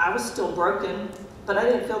 I was still broken, but I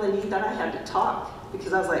didn't feel the need that I had to talk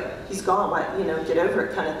because I was like, he's gone, get over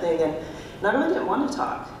it kind of thing. And I really didn't want to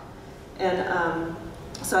talk. And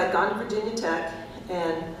so I'd gone to Virginia Tech,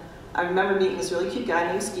 and I remember meeting this really cute guy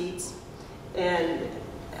named Skeets, and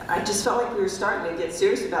I just felt like we were starting to get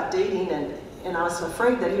serious about dating, and I was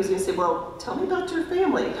afraid that he was going to say, well, tell me about your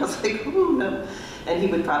family. I was like, oh, no. And he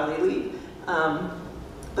would probably leave.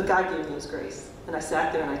 But God gave me his grace. And I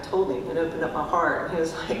sat there and I told him and opened up my heart. And he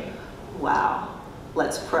was like, wow,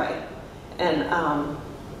 let's pray. And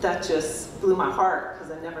that just blew my heart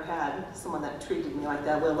because I never had someone that treated me like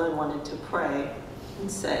that, let alone wanted to pray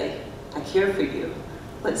and say, I care for you.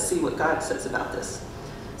 Let's see what God says about this.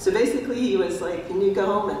 So basically he was like, can you go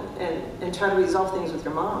home and try to resolve things with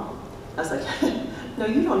your mom? I was like, no,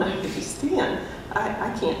 you don't understand.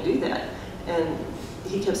 I can't do that. And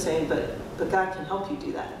he kept saying, but God can help you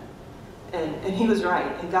do that. And he was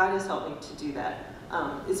right, and God has helped me to do that.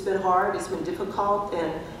 It's been hard, it's been difficult,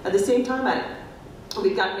 and at the same time,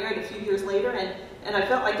 we got married a few years later, and I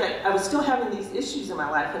felt like I was still having these issues in my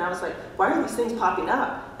life, and I was like, why are these things popping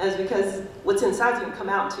up? And it's because what's inside is going to come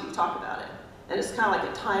out until you talk about it. And it's kind of like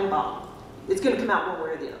a time bomb. It's going to come out one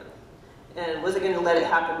way or the other. And was I going to let it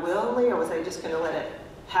happen willingly, or was I just going to let it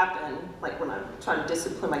happen, like when I'm trying to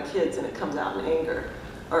discipline my kids and it comes out in anger,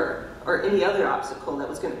 or any other obstacle that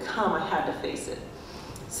was going to come, I had to face it.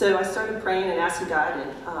 So I started praying and asking God,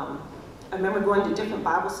 and I remember going to different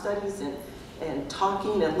Bible studies and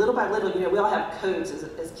talking, and little by little, we all have codes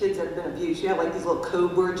as kids that have been abused. You have like these little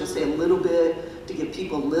code words, just say a little bit to give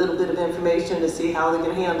people a little bit of information to see how they're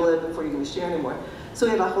going to handle it before you're going to share anymore. So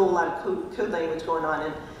we have a whole lot of code language going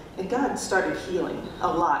on, and God started healing a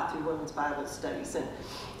lot through women's Bible studies, and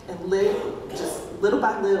just little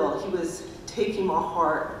by little, he was taking my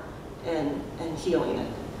heart and healing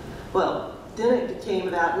it. Well, then it became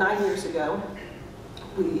about 9 years ago,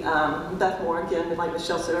 Beth Morgan, like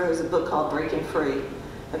Michelle said earlier, there's a book called Breaking Free.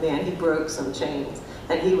 And man, he broke some chains,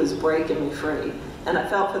 and he was breaking me free. And I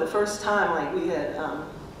felt for the first time like we had,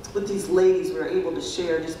 with these ladies, we were able to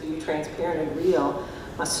share, just be transparent and real,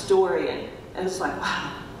 my story, and it's like,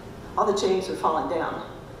 wow, all the chains are falling down.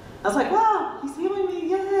 I was like, wow, he's healing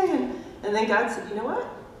me, yay! And then God said, you know what?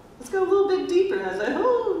 Let's go a little bit deeper. And I was like,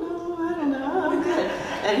 oh, no, I don't know, I'm good.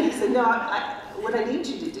 And he said, no, what I need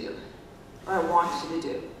you to do, or I want you to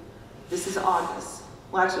do, this is August.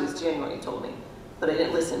 Well, actually, it was January, he told me, but I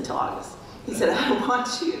didn't listen until August. He said, I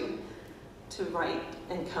want you to write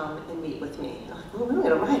and come and meet with me. I'm like, well, I'm going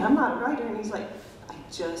to write. I'm not a writer. And he's like, I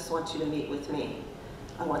just want you to meet with me.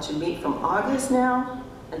 I want you to meet from August now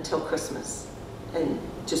until Christmas. And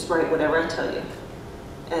just write whatever I tell you.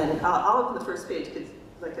 And I'll open the first page because,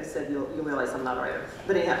 like I said, you'll realize I'm not a writer.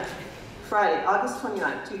 But anyhow, Friday, August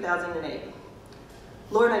 29, 2008.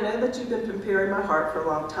 Lord, I know that you've been preparing my heart for a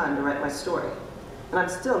long time to write my story. And I'm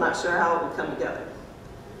still not sure how it will come together.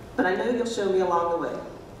 But I know you'll show me along the way.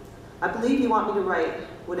 I believe you want me to write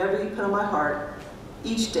whatever you put on my heart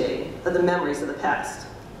each day of the memories of the past.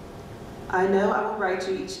 I know I will write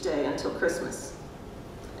you each day until Christmas.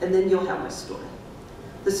 And then you'll have my story.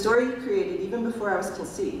 The story you created even before I was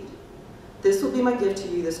conceived. This will be my gift to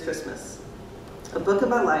you this Christmas. A book of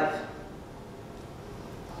my life,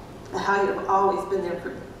 and how you have always been there for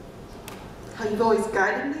me. How you've always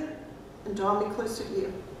guided me and drawn me closer to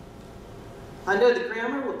you. I know the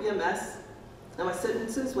grammar will be a mess, and my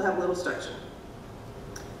sentences will have little structure.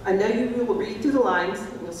 I know you will read through the lines,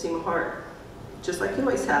 and you'll see my heart, just like you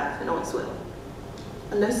always have and always will.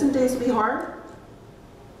 I know some days will be hard,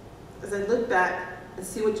 as I look back and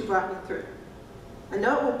see what you brought me through. I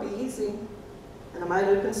know it won't be easy, and I might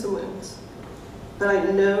open some wounds, but I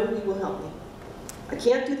know you will help me. I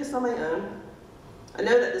can't do this on my own. I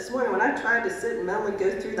know that this morning when I tried to sit and mentally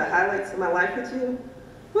go through the highlights of my life with you,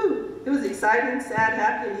 it was exciting, sad,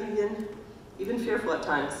 happy, and even fearful at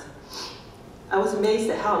times. I was amazed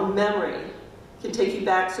at how memory can take you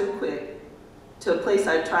back so quick to a place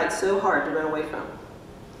I tried so hard to run away from.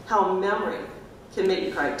 How memory can make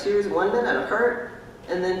you cry tears one minute of hurt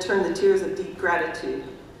and then turn the tears of deep gratitude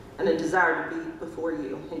and a desire to be before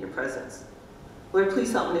you in your presence. Lord,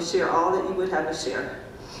 please help me to share all that you would have me share.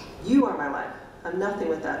 You are my life. I'm nothing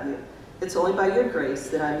without you. It's only by your grace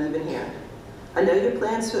that I'm even here. I know your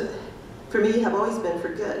plans for me have always been for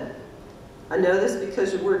good. I know this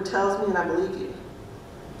because your word tells me and I believe you.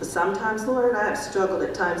 But sometimes, Lord, I have struggled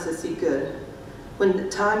at times to see good, when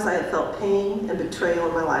at times I have felt pain and betrayal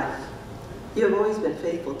in my life. You have always been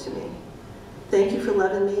faithful to me. Thank you for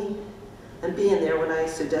loving me and being there when I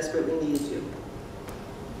so desperately needed you.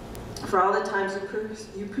 For all the times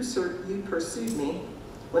you pursued me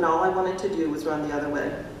when all I wanted to do was run the other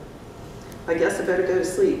way. I guess I better go to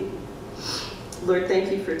sleep. Lord,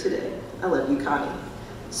 thank you for today. I love you, Connie.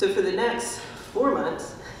 So for the next 4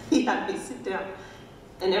 months, he had me sit down.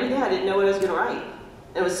 And every day I didn't know what I was going to write.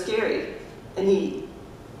 It was scary. And he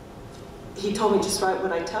told me, just write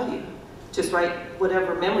what I tell you. Just write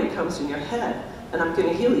whatever memory comes in your head, and I'm going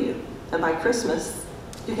to heal you. And by Christmas,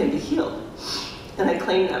 you're going to be healed. And I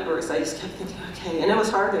claimed that verse. I just kept thinking, okay. And it was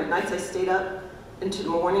hard. There were nights I stayed up into the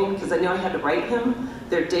morning because I knew I had to write him.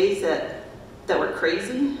 There are days that were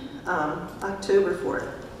crazy. October 4th.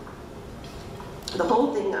 The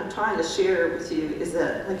whole thing I'm trying to share with you is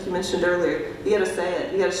that, like you mentioned earlier, you got to say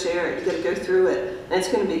it, you got to share it, you got to go through it, and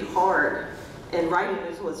it's going to be hard. And writing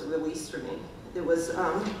was released for me. It was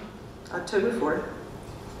October 4th,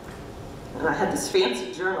 and I had this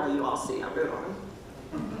fancy journal you all see I wrote on.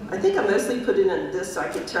 I think I mostly put it in this so I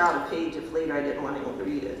could tear out a page if later I didn't want anyone to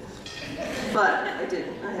read it. But I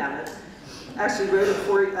didn't, I haven't. I actually wrote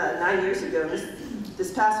it 9 years ago.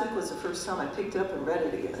 This past week was the first time I picked it up and read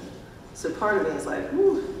it again. So part of me is like,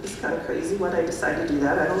 ooh, it's kind of crazy why I decided to do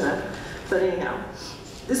that, I don't know. But anyhow,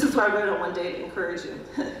 this is what I wrote on one day to encourage you.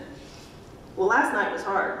 Well, last night was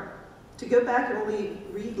hard. To go back and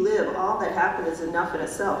relive all that happened is enough in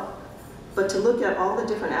itself. But to look at all the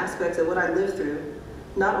different aspects of what I lived through,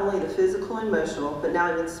 not only the physical and emotional, but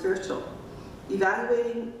now even spiritual.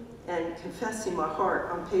 Evaluating and confessing my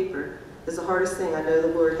heart on paper is the hardest thing I know the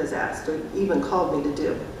Lord has asked or even called me to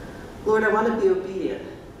do. Lord, I want to be obedient,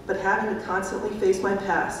 but having to constantly face my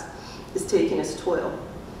past is taking its toll.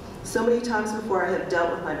 So many times before I have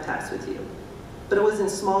dealt with my past with you, but it was in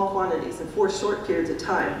small quantities and for short periods of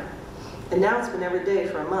time. And now it's been every day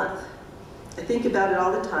for a month. I think about it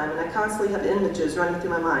all the time, and I constantly have images running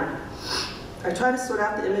through my mind. I try to sort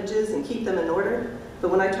out the images and keep them in order,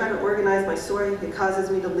 but when I try to organize my story, it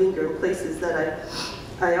causes me to linger in places that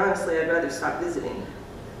I honestly, I'd rather stop visiting.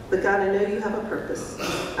 But God, I know you have a purpose,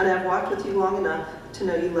 and I've walked with you long enough to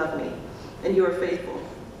know you love me, and you are faithful.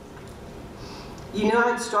 You knew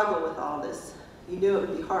I'd struggle with all this. You knew it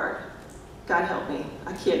would be hard. God, help me.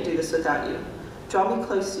 I can't do this without you. Draw me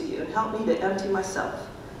close to you and help me to empty myself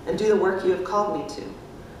and do the work you have called me to.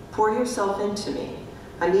 Pour yourself into me.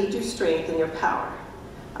 I need your strength and your power.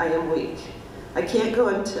 I am weak. I can't go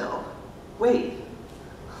until. Wait.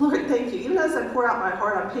 Lord, thank you. Even as I pour out my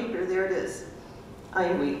heart on paper, there it is. I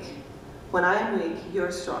am weak. When I am weak,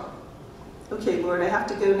 you're strong. Okay, Lord, I have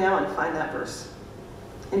to go now and find that verse.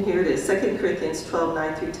 And here it is, 2 Corinthians 12,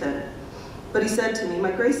 9 through 10. But he said to me,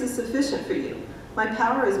 my grace is sufficient for you. My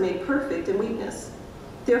power is made perfect in weakness.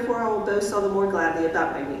 Therefore I will boast all the more gladly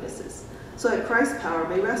about my weaknesses, so that Christ's power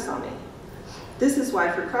may rest on me. This is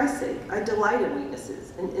why, for Christ's sake, I delight in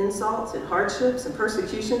weaknesses, in insults, in hardships, and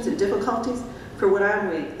persecutions, and difficulties. For when I am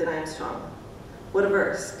weak, then I am strong. What a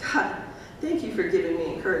verse. God, thank you for giving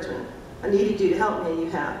me encouragement. I needed you to help me, and you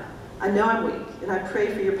have. I know I'm weak, and I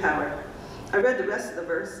pray for your power. I read the rest of the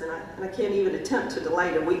verse, and I can't even attempt to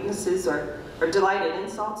delight in weaknesses or delight in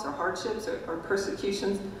insults or hardships or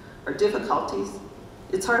persecutions or difficulties.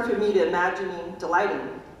 It's hard for me to imagine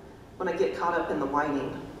delighting when I get caught up in the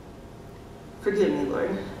whining. Forgive me,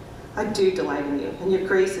 Lord. I do delight in you, and your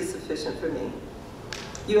grace is sufficient for me.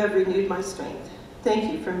 You have renewed my strength.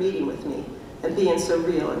 Thank you for meeting with me and being so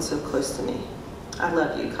real and so close to me. I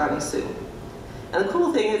love you, Connie Sue. And the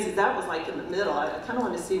cool thing is that was like in the middle. I kind of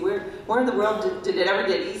wanted to see where in the world did it ever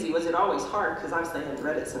get easy? Was it always hard? Because obviously I hadn't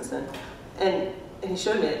read it since then. And he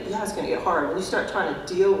showed me that, yeah, it's going to get hard. When you start trying to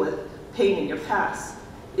deal with pain in your past,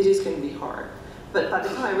 it is going to be hard. But by the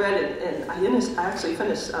time I read it, and I actually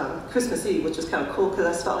finished Christmas Eve, which was kind of cool because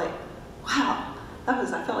I felt like, wow, I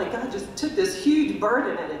felt like God just took this huge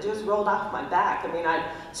burden and it just rolled off my back. I mean, I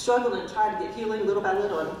struggled and tried to get healing little by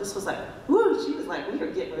little, and this was like, whoo, she was like, we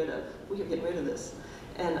are getting rid of this.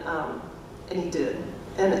 And he did.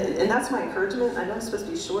 And that's my encouragement. I know I'm supposed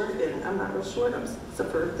to be short, and I'm not real short,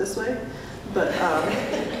 except for this way. But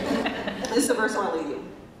this is the verse I want to leave you.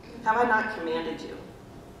 Have I not commanded you?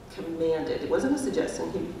 Commanded. It wasn't a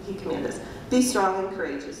suggestion, he commanded us. Be strong and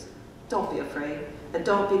courageous. Don't be afraid, and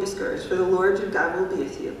don't be discouraged, for the Lord your God will be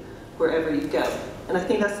with you wherever you go. And I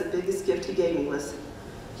think that's the biggest gift he gave me, was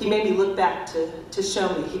he made me look back to show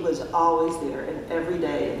me he was always there in every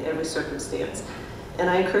day, in every circumstance. And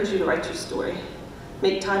I encourage you to write your story.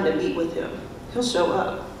 Make time to meet with him. He'll show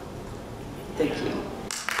up. Thank you.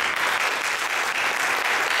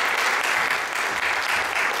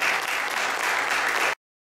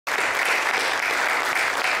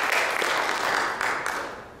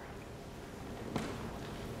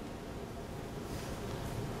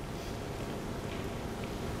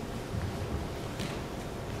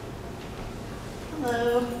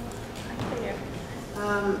 Hello.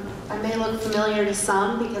 I may look familiar to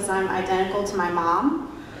some because I'm identical to my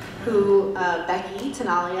mom, who, Becky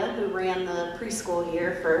Tenalia, who ran the preschool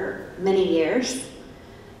here for many years.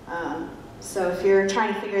 So if you're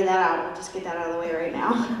trying to figure that out, we'll just get that out of the way right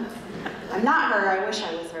now. I'm not her, I wish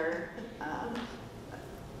I was her.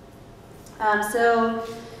 So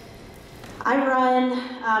I run,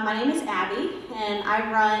 my name is Abby, and I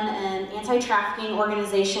run an anti-trafficking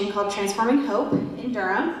organization called Transforming Hope in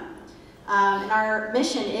Durham. And our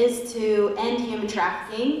mission is to end human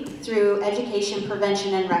trafficking through education,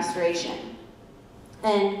 prevention, and restoration.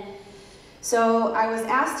 And so I was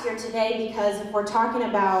asked here today because if we're talking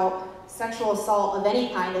about sexual assault of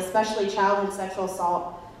any kind, especially childhood sexual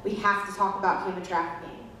assault, we have to talk about human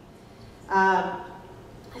trafficking. I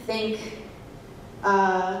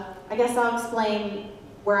guess I'll explain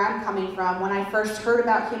where I'm coming from. When I first heard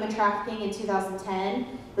about human trafficking in 2010,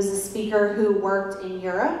 was a speaker who worked in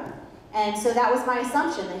Europe. And so that was my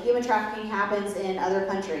assumption, that human trafficking happens in other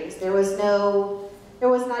countries. There was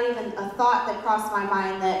not even a thought that crossed my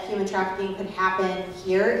mind that human trafficking could happen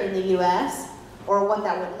here in the US, or what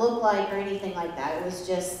that would look like or anything like that. It was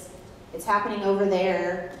just, it's happening over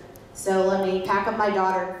there. So let me pack up my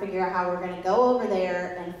daughter and figure out how we're gonna go over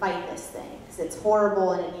there and fight this thing, because it's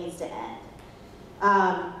horrible and it needs to end.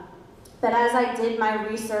 But as I did my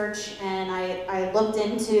research and I looked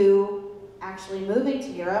into actually moving to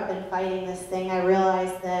Europe and fighting this thing, I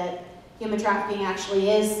realized that human trafficking actually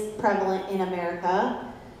is prevalent in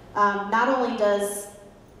America. Not only does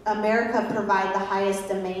America provide the highest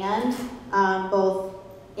demand, both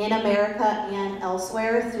in America and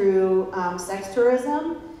elsewhere through sex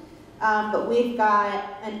tourism, but we've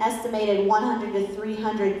got an estimated 100,000 to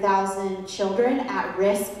 300,000 children at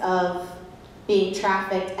risk of being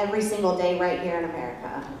trafficked every single day right here in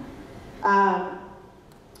America.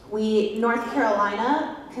 North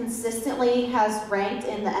Carolina consistently has ranked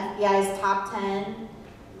in the FBI's top 10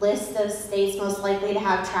 list of states most likely to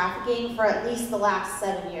have trafficking for at least the last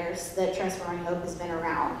 7 years that Transforming Hope has been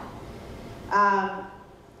around.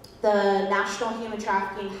 The National Human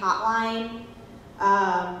Trafficking Hotline,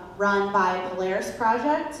 run by Polaris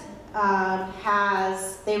Project,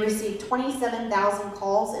 they received 27,000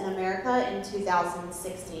 calls in America in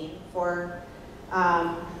 2016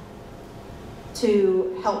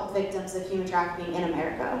 to help victims of human trafficking in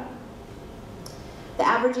America. The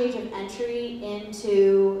average age of entry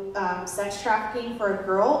into sex trafficking for a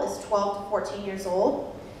girl is 12 to 14 years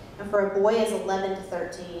old, and for a boy is 11 to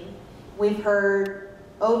 13. We've heard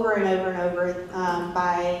over and over and over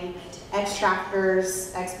by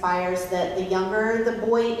ex-traffickers, ex-buyers, that the younger the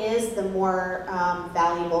boy is, the more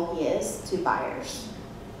valuable he is to buyers.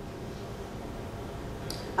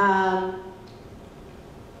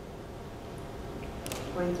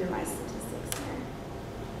 Going through my statistics here.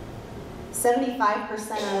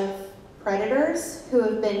 75% of predators who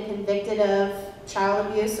have been convicted of child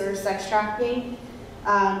abuse or sex trafficking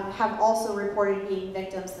have also reported being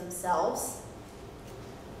victims themselves.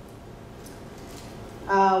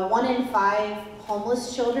 1 in 5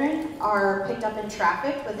 homeless children are picked up and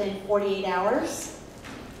trafficked within 48 hours.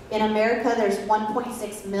 In America, there's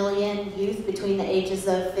 1.6 million youth between the ages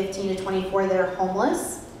of 15 to 24 that are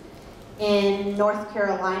homeless. In North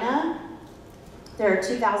Carolina, there are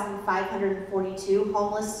 2,542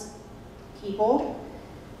 homeless people.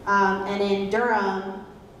 And in Durham,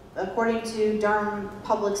 according to Durham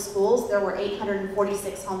Public Schools, there were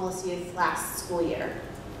 846 homeless youth last school year.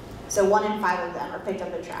 So 1 in 5 of them are picked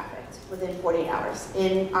up and trafficked within 48 hours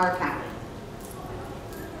in our county.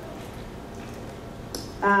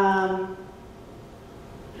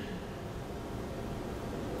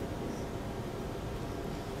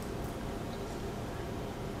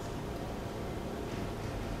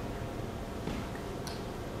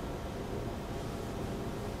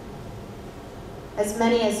 As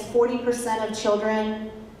many as 40% of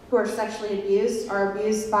children who are sexually abused are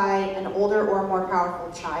abused by an older or more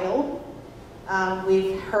powerful child.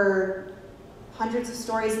 We've heard hundreds of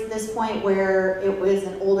stories at this point where it was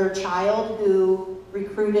an older child who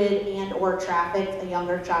recruited and or trafficked a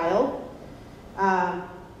younger child.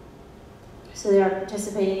 So they are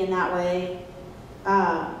participating in that way.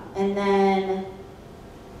 And then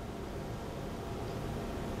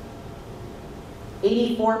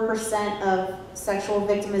 84% of sexual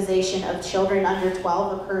victimization of children under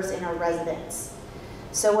 12 occurs in a residence.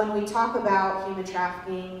 So when we talk about human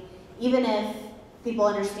trafficking, even if people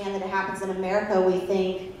understand that it happens in America, we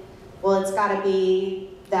think, well, it's got to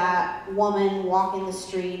be that woman walking the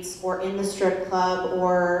streets or in the strip club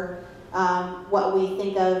or what we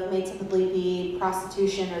think of may typically be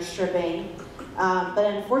prostitution or stripping. But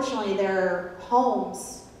unfortunately, there are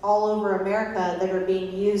homes all over America that are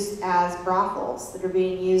being used as brothels, that are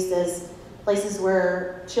being used as places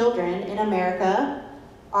where children in America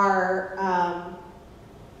are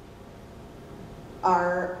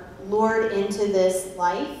lured into this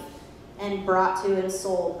life and brought to and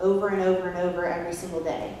sold over and over and over every single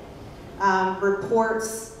day.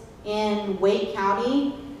 Reports in Wake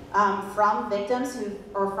County from victims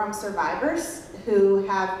or from survivors who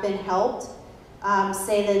have been helped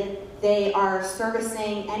say that they are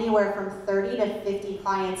servicing anywhere from 30 to 50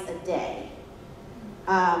 clients a day.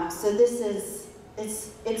 So this is, it's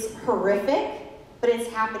horrific, but it's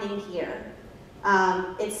happening here.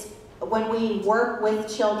 It's when we work with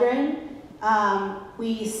children,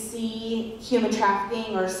 we see human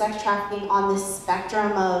trafficking or sex trafficking on this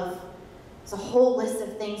spectrum of, it's a whole list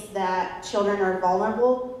of things that children are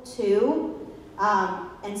vulnerable to.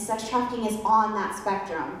 And sex trafficking is on that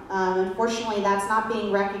spectrum. Unfortunately, that's not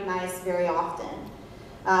being recognized very often.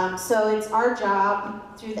 So it's our job,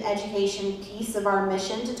 through the education piece of our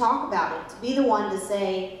mission, to talk about it, to be the one to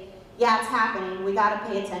say, yeah, it's happening, we gotta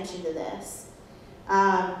pay attention to this.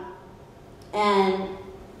 And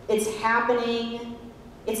it's happening,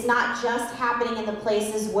 it's not just happening in the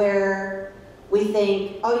places where we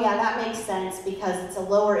think, oh yeah, that makes sense because it's a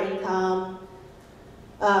lower income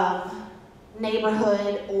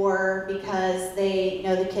neighborhood, or because they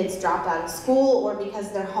know the kids dropped out of school, or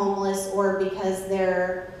because they're homeless, or because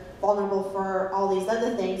they're vulnerable for all these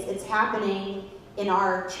other things. It's happening in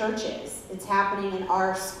our churches. It's happening in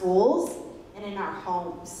our schools and in our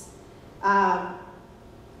homes. I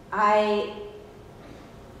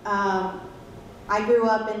grew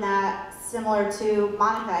up in that, similar to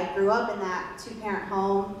Monica, I grew up in that two-parent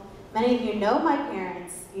home. Many of you know my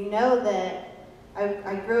parents. You know that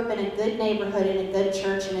I grew up in a good neighborhood, in a good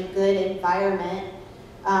church, in a good environment.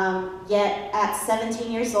 Yet at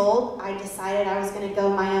 17 years old, I decided I was going to go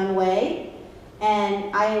my own way.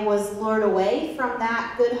 And I was lured away from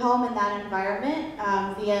that good home and that environment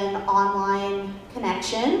via an online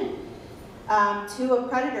connection to a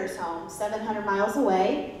predator's home 700 miles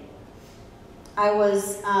away. I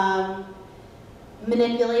was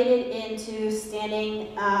manipulated into standing,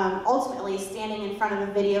 ultimately standing in front of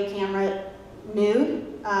a video camera nude,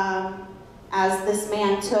 as this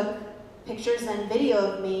man took pictures and video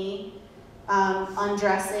of me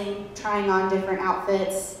undressing, trying on different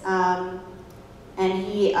outfits, and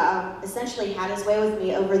he essentially had his way with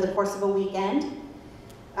me over the course of a weekend.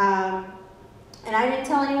 And I didn't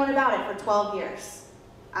tell anyone about it for 12 years.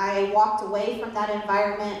 I walked away from that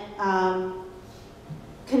environment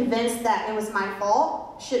convinced that it was my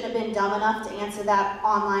fault, shouldn't have been dumb enough to answer that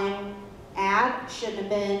online ad, shouldn't have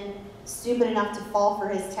been stupid enough to fall for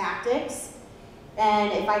his tactics.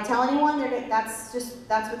 And if I tell anyone, that's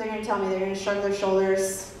what they're going to tell me. They're going to shrug their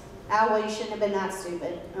shoulders. Oh, well, you shouldn't have been that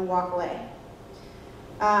stupid, and walk away.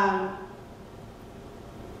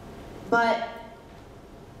 But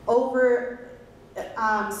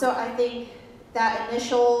so I think that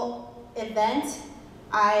initial event,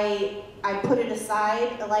 I put it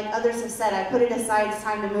aside. Like others have said, I put it aside. It's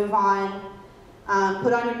time to move on.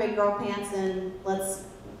 Put on your big girl pants and let's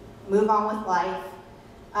move on with life.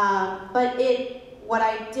 But what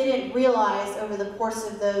I didn't realize over the course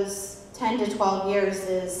of those 10 to 12 years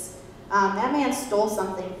is that man stole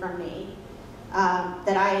something from me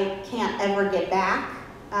that I can't ever get back,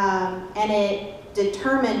 and it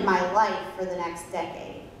determined my life for the next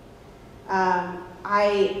decade.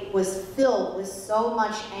 I was filled with so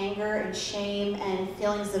much anger and shame and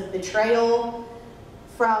feelings of betrayal,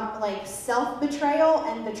 from like self-betrayal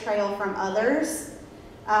and betrayal from others,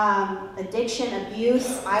 addiction,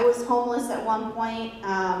 abuse. I was homeless at one point,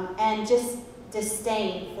 and just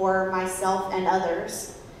disdain for myself and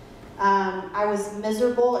others. I was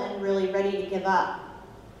miserable and really ready to give up.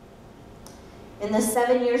 In the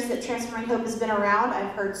 7 years that Transforming Hope has been around,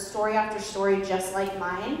 I've heard story after story just like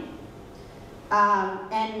mine.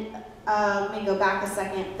 Let me go back a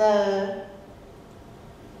second.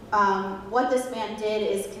 What this man did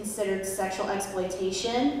is considered sexual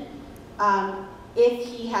exploitation. If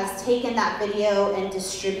he has taken that video and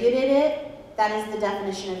distributed it, that is the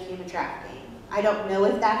definition of human trafficking. I don't know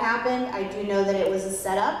if that happened. I do know that it was a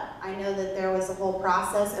setup. I know that there was a whole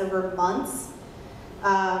process over months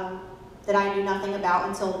that I knew nothing about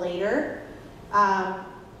until later.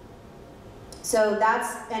 So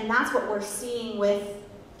that's what we're seeing with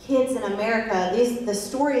kids in America. The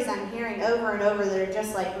stories I'm hearing over and over that are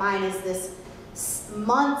just like mine is this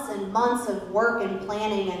months and months of work and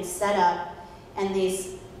planning and setup, and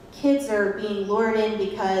these kids are being lured in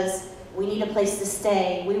because we need a place to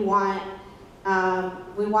stay. We want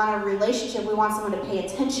a relationship. We want someone to pay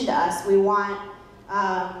attention to us.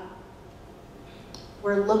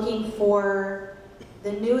 We're looking for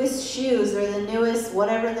the newest shoes or the newest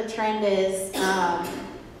whatever the trend is.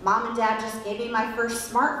 Mom and Dad just gave me my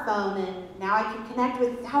first smartphone, and now I can connect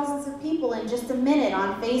with thousands of people in just a minute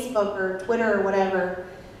on Facebook or Twitter or whatever.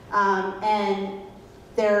 And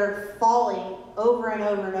they're falling over and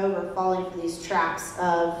over and over, falling for these traps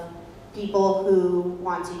of people who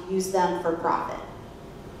want to use them for profit.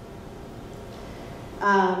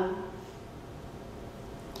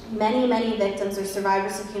 Many victims or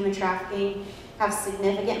survivors of human trafficking have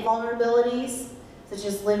significant vulnerabilities, such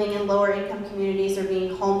as living in lower income communities or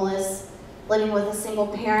being homeless, living with a single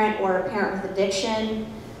parent or a parent with addiction,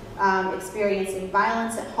 experiencing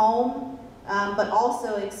violence at home, but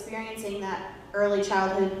also experiencing that early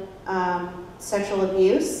childhood sexual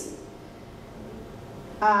abuse.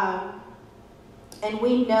 And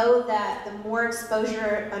we know that the more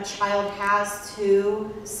exposure a child has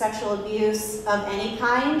to sexual abuse of any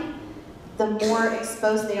kind, the more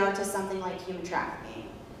exposed they are to something like human trafficking.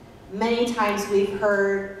 Many times we've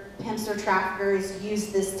heard pimps or traffickers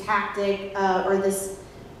use this tactic or this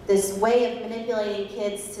way of manipulating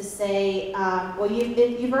kids to say, well,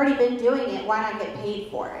 you've already been doing it, why not get paid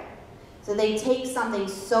for it? So they take something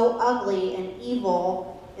so ugly and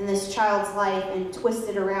evil in this child's life and twist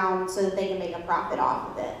it around so that they can make a profit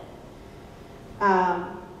off of it.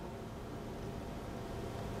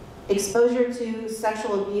 Exposure to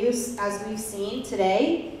sexual abuse, as we've seen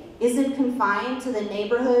today, isn't confined to the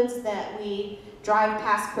neighborhoods that we drive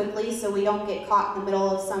past quickly so we don't get caught in the middle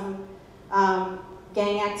of some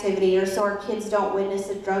gang activity, or so our kids don't witness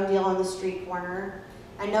a drug deal on the street corner.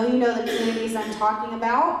 I know you know the communities I'm talking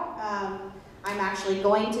about. I'm actually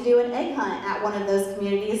going to do an egg hunt at one of those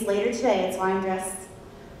communities later today. That's why I'm dressed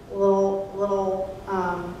a little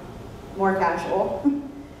more casual.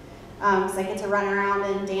 So I get to run around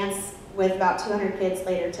and dance with about 200 kids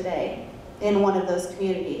later today in one of those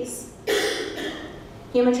communities.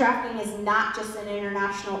 Human trafficking is not just an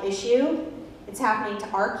international issue. It's happening to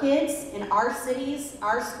our kids in our cities,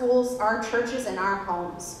 our schools, our churches, and our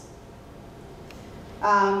homes.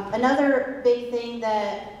 Another big thing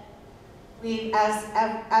that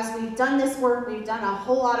as we've done this work, we've done a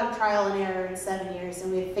whole lot of trial and error in 7 years,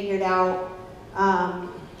 and we've figured out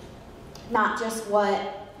not just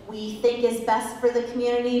what we think is best for the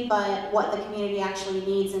community, but what the community actually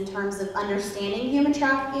needs in terms of understanding human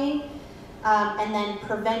trafficking, and then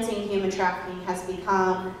preventing human trafficking has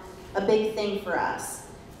become a big thing for us.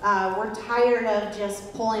 We're tired of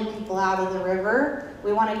just pulling people out of the river.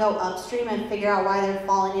 We want to go upstream and figure out why they're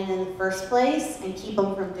falling in the first place and keep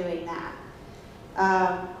them from doing that.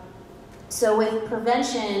 So with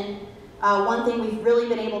prevention, one thing we've really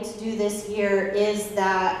been able to do this year is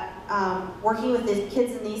that working with the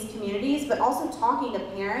kids in these communities, but also talking to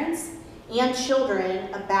parents and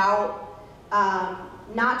children about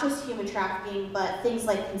not just human trafficking, but things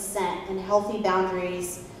like consent and healthy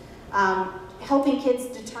boundaries, helping kids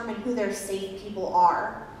determine who their safe people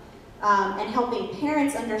are, and helping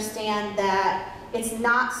parents understand that it's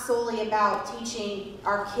not solely about teaching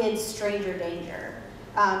our kids stranger danger,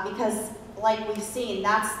 because like we've seen,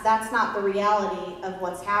 that's not the reality of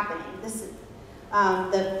what's happening.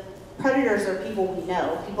 The predators are people we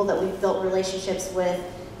know, people that we've built relationships with,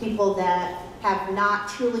 people that have not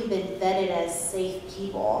truly been vetted as safe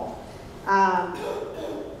people.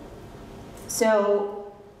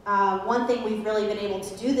 One thing we've really been able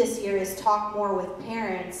to do this year is talk more with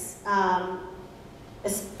parents.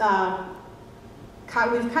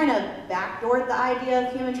 We've kind of backdoored the idea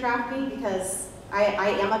of human trafficking because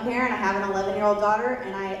I am a parent, I have an 11-year-old daughter,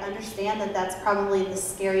 and I understand that that's probably the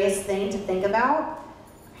scariest thing to think about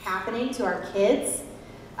happening to our kids.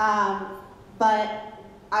 But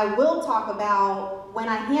I will talk about when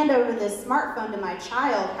I hand over this smartphone to my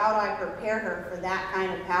child, how do I prepare her for that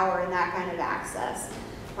kind of power and that kind of access?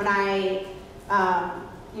 When I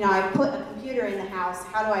put a computer in the house,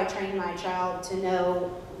 how do I train my child to know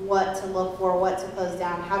what to look for, what to close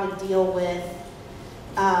down, how to deal with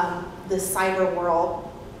the cyber world?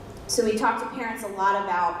 So we talk to parents a lot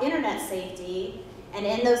about internet safety, and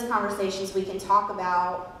in those conversations we can talk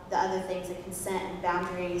about the other things like consent and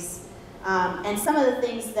boundaries, and some of the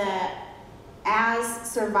things that as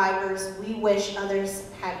survivors we wish others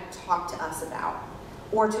had talked to us about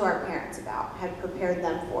or to our parents about, had prepared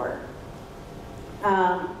them for.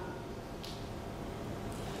 I'm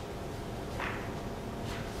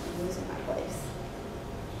losing my place.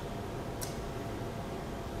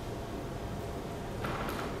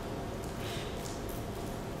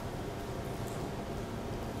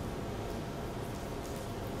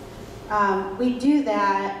 We do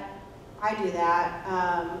that, I do that,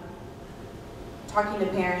 talking to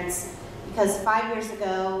parents, because 5 years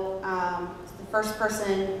ago, the first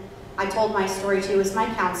person I told my story to was my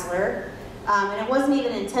counselor, and it wasn't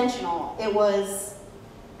even intentional. It was,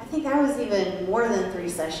 I think I was even more than 3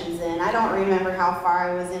 sessions in. I don't remember how far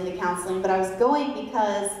I was into counseling, but I was going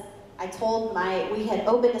because we had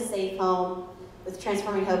opened a safe home with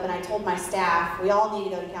Transforming Hope, and I told my staff, we all need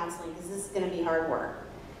to go to counseling because this is going to be hard work.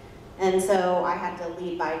 And so I had to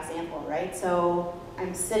lead by example, right? So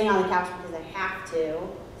I'm sitting on the couch because I have to,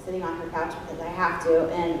 sitting on her couch because I have to,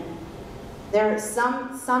 and there's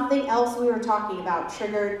something else we were talking about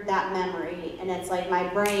triggered that memory, and it's like my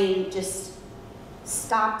brain just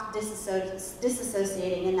stopped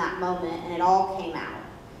disassociating in that moment, and it all came out.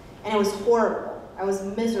 And it was horrible. I was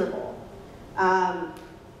miserable.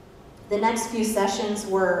 The next few sessions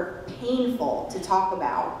were painful to talk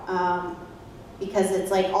about, because it's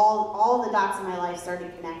like all the dots in my life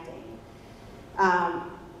started connecting.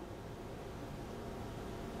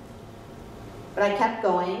 But I kept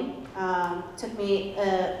going. Took me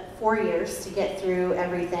 4 years to get through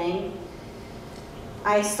everything.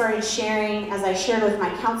 I started sharing, as I shared with my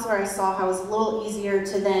counselor, I saw how it was a little easier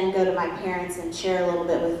to then go to my parents and share a little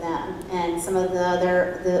bit with them. And some of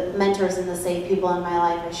the mentors and the safe people in my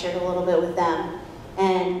life, I shared a little bit with them.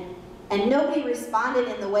 And nobody responded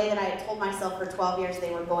in the way that I had told myself for 12 years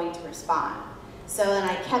they were going to respond. So then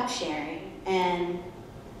I kept sharing, and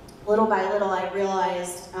little by little I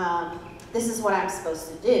realized this is what I'm supposed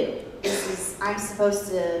to do.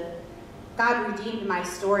 God redeemed my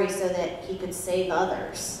story so that he could save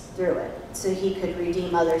others through it, so he could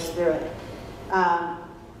redeem others through it.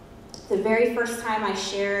 The very first time I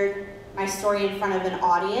shared my story in front of an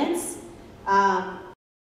audience, I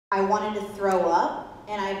wanted to throw up.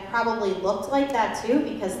 And I probably looked like that too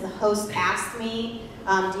because the host asked me,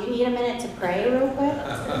 do you need a minute to pray real quick?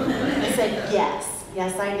 I said, yes,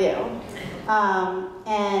 I do.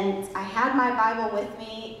 And I had my Bible with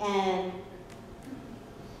me, and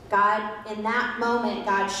God, in that moment,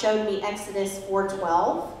 God showed me Exodus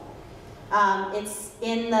 4:12. It's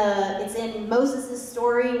in Moses'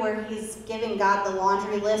 story where he's giving God the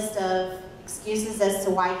laundry list of excuses as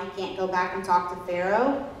to why he can't go back and talk to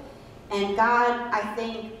Pharaoh. And God, I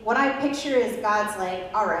think, what I picture is God's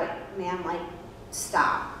like, all right, man, like,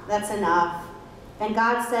 stop. That's enough. And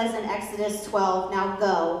God says in Exodus 12, now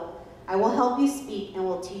go. I will help you speak and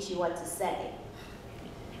will teach you what to say.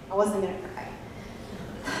 I wasn't going to cry.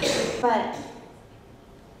 But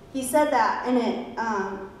he said that, and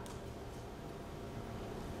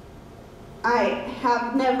I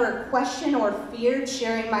have never questioned or feared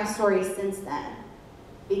sharing my story since then,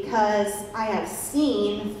 because I have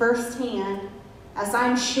seen firsthand, as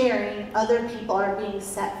I'm sharing, other people are being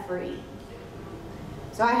set free.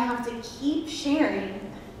 So I have to keep sharing,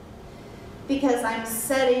 because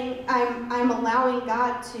I'm allowing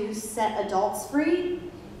God to set adults free,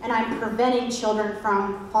 and I'm preventing children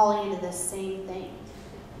from falling into the same thing.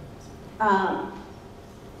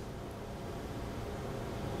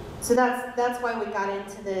 So that's why we got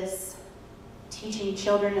into this, teaching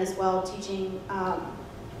children as well, teaching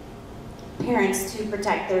parents to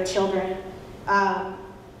protect their children.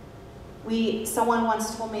 Someone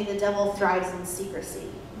once told me the devil thrives in secrecy.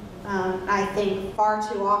 I think far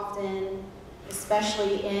too often,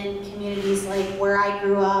 especially in communities like where I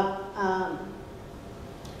grew up,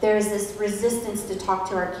 there's this resistance to talk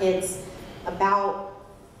to our kids about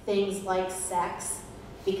things like sex,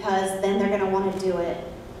 because then they're going to want to do it.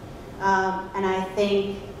 And I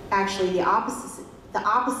think actually the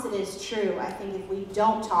opposite is true. I think if we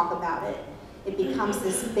don't talk about it, it becomes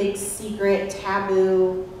this big secret,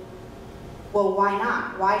 taboo. Well, why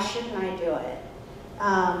not? Why shouldn't I do it?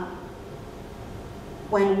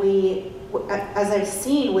 As I've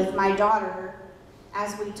seen with my daughter,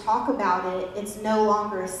 as we talk about it, it's no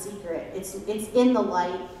longer a secret. It's in the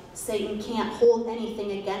light. Satan can't hold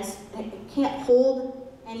anything against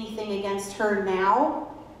her now,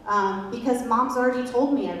 because mom's already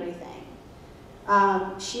told me everything.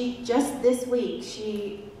 She just this week,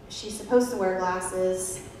 she's supposed to wear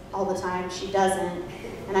glasses all the time. She doesn't,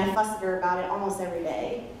 and I fuss at her about it almost every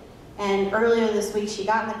day. And earlier this week, she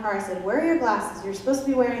got in the car. I said, "Where are your glasses? You're supposed to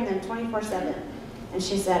be wearing them 24/7." And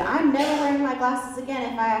she said, "I'm never wearing my glasses again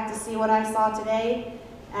if I have to see what I saw today."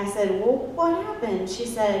 And I said, "Well, what happened?" She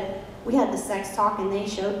said, "We had the sex talk and they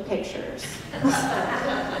showed pictures."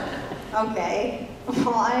 Okay,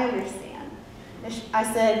 well, I understand. I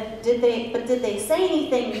said, did they say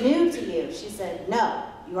anything new to you? She said, "No,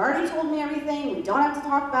 you already told me everything. We don't have to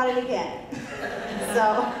talk about it again."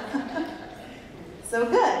 So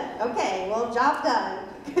good. Okay, well, job done.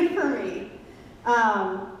 Good for me.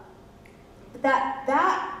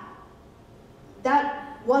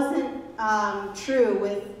 That wasn't true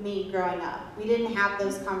with me growing up. We didn't have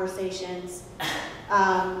those conversations.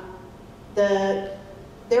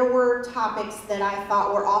 There were topics that I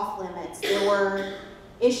thought were off limits. There were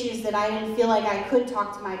issues that I didn't feel like I could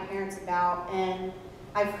talk to my parents about, and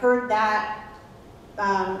I've heard that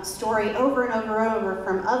story over and over and over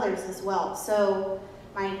from others as well. So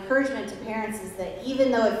my encouragement to parents is that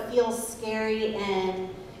even though it feels scary and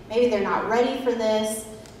maybe they're not ready for this,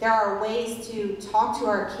 there are ways to talk to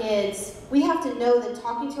our kids. We have to know that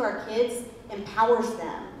talking to our kids empowers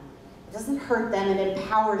them. It doesn't hurt them, it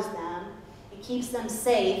empowers them. It keeps them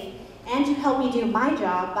safe, and you help me do my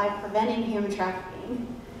job by preventing human trafficking.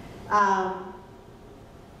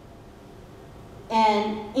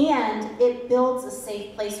 And it builds a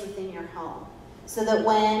safe place within your home, so that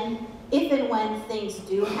if and when things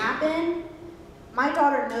do happen, my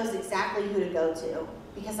daughter knows exactly who to go to,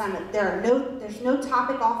 because there's no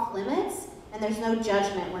topic off limits, and there's no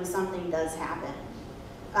judgment when something does happen.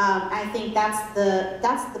 I think that's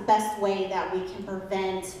the best way that we can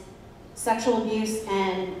prevent sexual abuse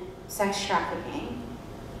and sex trafficking.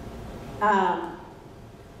 I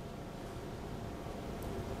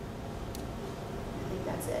think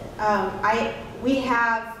that's it.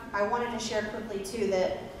 I wanted to share quickly too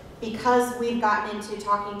that because we've gotten into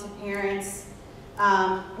talking to parents,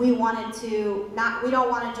 we don't want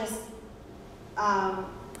to just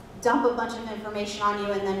dump a bunch of information on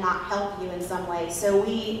you and then not help you in some way. So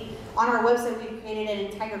on our website, we've created an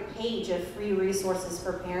entire page of free resources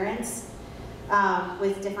for parents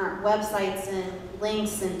with different websites and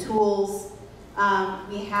links and tools.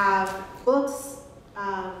 We have books.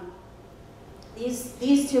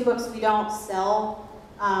 These two books we don't sell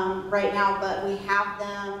right now, but we have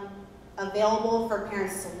them available for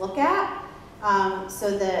parents to look at,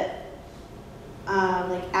 so that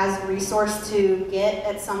like as a resource to get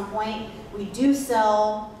at some point. We do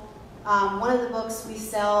sell, one of the books we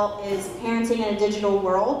sell is Parenting in a Digital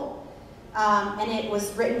World, and it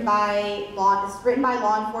was written by law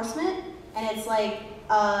enforcement, and it's like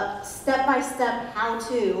a step-by-step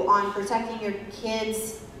how-to on protecting your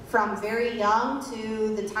kids from very young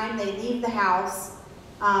to the time they leave the house,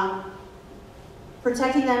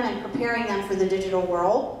 protecting them and preparing them for the digital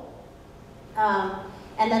world.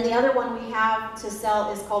 And then the other one we have to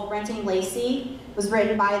sell is called Renting Lacey. It was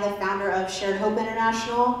written by the founder of Shared Hope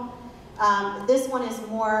International. This one is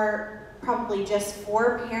more probably just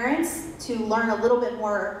for parents to learn a little bit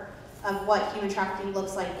more of what human trafficking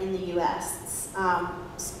looks like in the US. It's,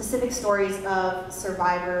 specific stories of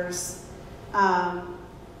survivors,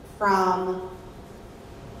 from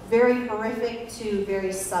very horrific to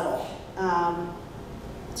very subtle,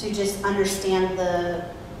 to just understand the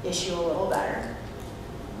issue a little better.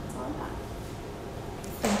 That's all I got.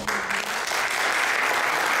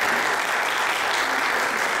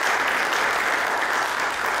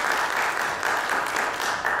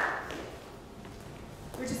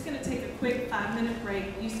 We're just going to take a quick 5-minute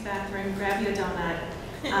break, use the bathroom, grab you a donut,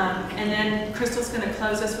 and then Crystal's going to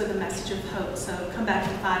close us with a message of hope. So come back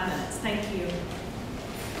in 5 minutes. Thank you.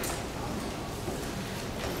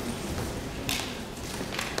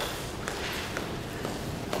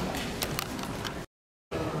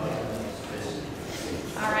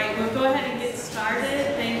 we'll go ahead and get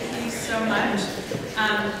started. Thank you so much.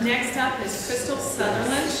 Next up is Crystal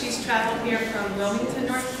Sutherland. She's traveled here from Wilmington,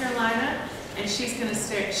 North Carolina, and she's going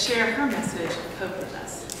to share her message of hope with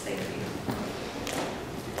us. Thank you.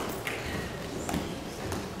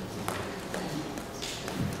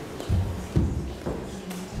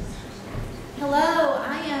 Hello,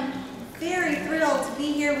 I am very thrilled to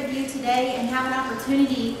be here with you today and have an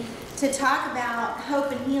opportunity to talk about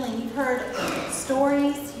hope and healing. You've heard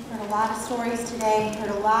stories, you've heard a lot of stories today, you've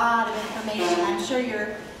heard a lot of information. I'm sure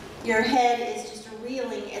your head is just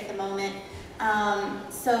reeling at the moment.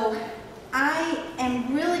 So I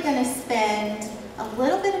am really going to spend a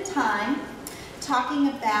little bit of time talking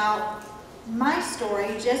about my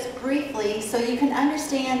story just briefly so you can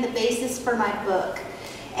understand the basis for my book.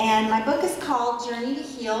 And my book is called Journey to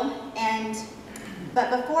Heal, but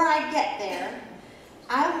before I get there,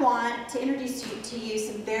 I want to introduce to you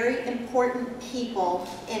some very important people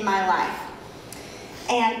in my life,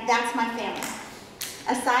 and that's my family.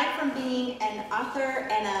 Aside from being an author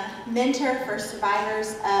and a mentor for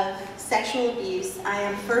survivors of sexual abuse, I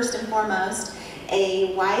am first and foremost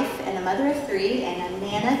a wife and a mother of 3 and a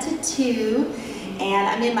nana to 2, and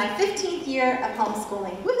I'm in my 15th year of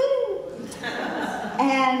homeschooling. Woohoo!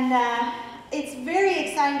 And it's very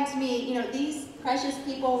exciting to me. You know, these precious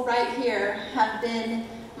people right here have been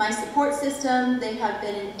my support system. They have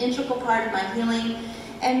been an integral part of my healing.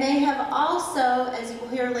 And they have also, as you will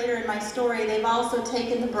hear later in my story, they've also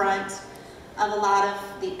taken the brunt of a lot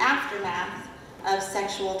of the aftermath of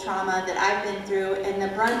sexual trauma that I've been through. And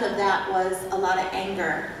the brunt of that was a lot of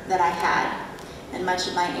anger that I had. And much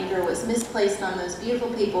of my anger was misplaced on those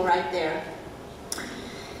beautiful people right there.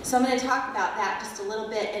 So I'm going to talk about that just a little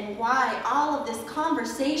bit and why all of this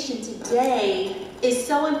conversation today is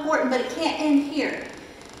so important, but it can't end here.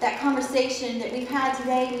 That conversation that we've had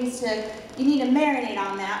today you need to marinate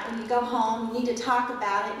on that when you go home. You need to talk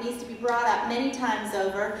about it. It needs to be brought up many times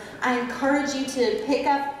over. I encourage you to pick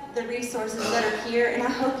up the resources that are here, and I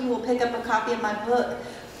hope you will pick up a copy of my book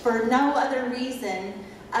for no other reason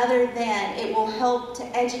other than it will help to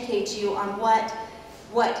educate you on what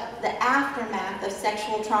the aftermath of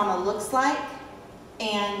sexual trauma looks like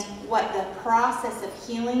and what the process of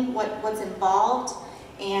healing, what's involved,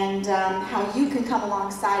 and how you can come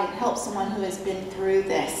alongside and help someone who has been through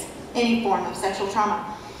this, any form of sexual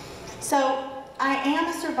trauma. So I am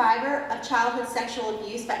a survivor of childhood sexual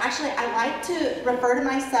abuse, but actually I like to refer to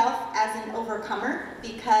myself as an overcomer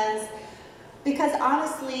because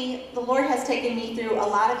honestly, the Lord has taken me through a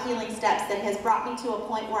lot of healing steps that has brought me to a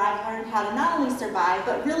point where I've learned how to not only survive,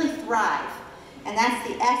 but really thrive. And that's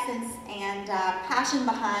the essence and passion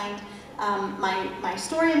behind my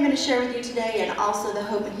story I'm going to share with you today, and also the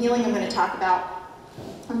hope and healing I'm going to talk about.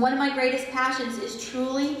 And one of my greatest passions is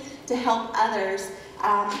truly to help others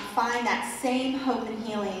find that same hope and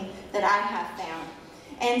healing that I have found.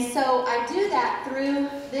 And so I do that through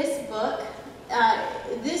this book.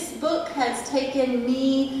 This book has taken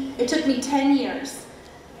me, it took me 10 years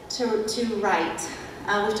to write.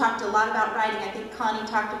 We've talked a lot about writing. I think Connie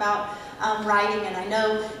talked about writing, and I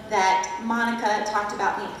know that Monica talked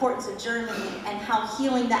about the importance of journaling and how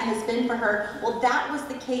healing that has been for her. Well, that was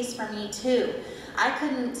the case for me too.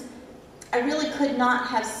 I really could not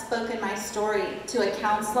have spoken my story to a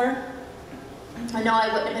counselor. I know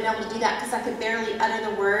I wouldn't have been able to do that because I could barely utter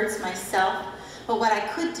the words myself. But what I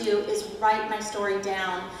could do is write my story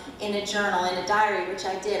down in a journal, in a diary, which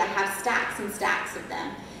I did. I have stacks and stacks of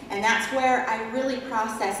them. And that's where I really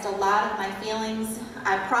processed a lot of my feelings.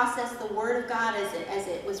 I processed the Word of God as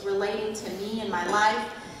it was relating to me in my life.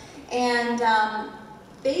 And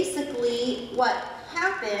basically what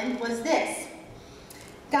happened was this.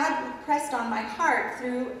 God pressed on my heart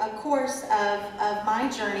through a course of my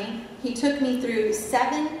journey. He took me through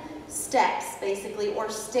 7 steps, basically, or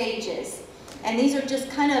stages. And these are just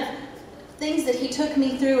kind of things that he took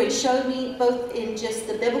me through and showed me, both in just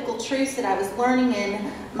the biblical truths that I was learning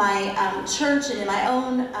in my church and in my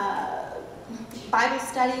own Bible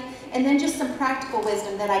study, and then just some practical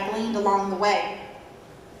wisdom that I gleaned along the way.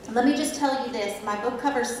 Let me just tell you this. My book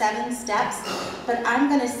covers 7 steps, but I'm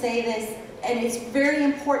going to say this, and it's very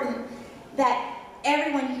important that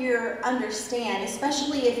everyone here understand,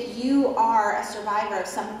 especially if you are a survivor of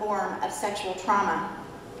some form of sexual trauma.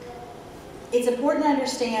 It's important to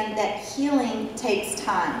understand that healing takes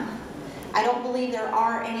time. I don't believe there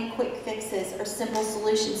are any quick fixes or simple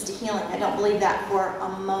solutions to healing. I don't believe that for a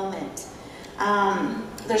moment.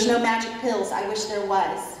 There's no magic pills. I wish there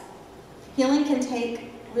was. Healing can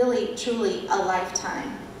take really, truly a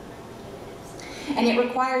lifetime. And it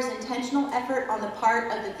requires intentional effort on the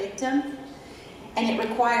part of the victim, and it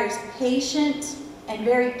requires patient and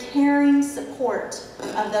very caring support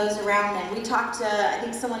of those around them. We talked to, I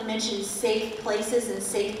think someone mentioned safe places and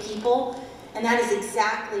safe people, and that is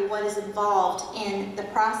exactly what is involved in the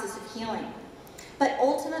process of healing. But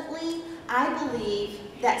ultimately, I believe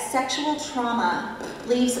that sexual trauma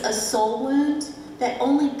leaves a soul wound that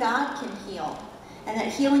only God can heal, and that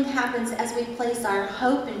healing happens as we place our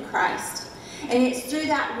hope in Christ. And it's through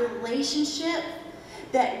that relationship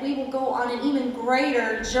that we will go on an even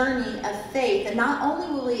greater journey of faith. And not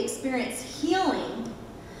only will we experience healing,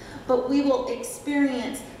 but we will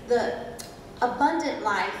experience the abundant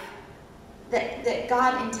life that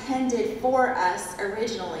God intended for us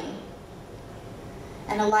originally.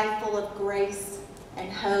 And a life full of grace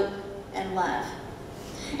and hope and love.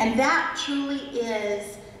 And that truly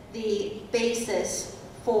is the basis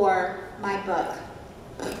for my book.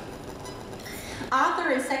 Author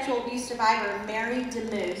and sexual abuse survivor Mary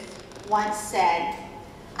DeMuth once said,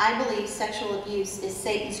 "I believe sexual abuse is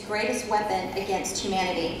Satan's greatest weapon against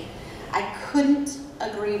humanity." I couldn't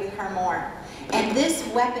agree with her more. And this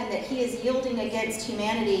weapon that he is yielding against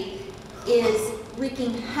humanity is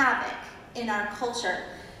wreaking havoc in our culture.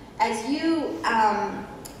 As you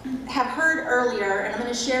have heard earlier, and I'm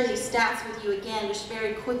going to share these stats with you again just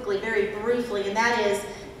very quickly, very briefly, and that is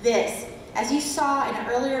this. As you saw in an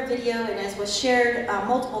earlier video and as was shared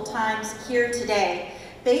multiple times here today,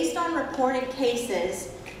 based on reported cases,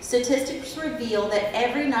 statistics reveal that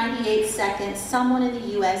every 98 seconds someone in the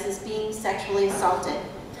U.S. is being sexually assaulted.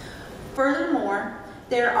 Furthermore,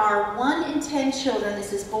 there are 1 in 10 children,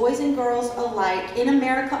 this is boys and girls alike, in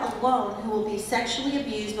America alone who will be sexually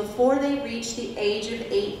abused before they reach the age of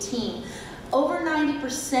 18. Over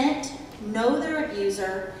 90% know their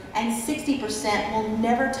abuser, and 60% will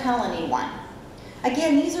never tell anyone.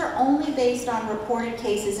 Again, these are only based on reported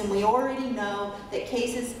cases, and we already know that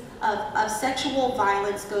cases of sexual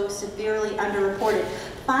violence go severely underreported.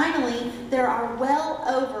 Finally, there are well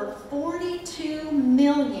over 42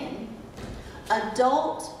 million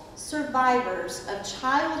adult survivors of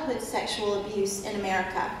childhood sexual abuse in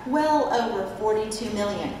America. Well over 42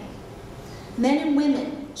 million. Men and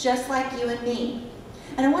women, just like you and me.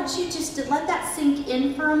 And I want you just to let that sink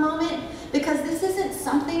in for a moment, because this isn't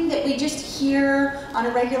something that we just hear on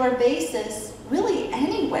a regular basis, really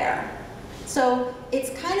anywhere. So it's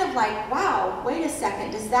kind of like, wow, wait a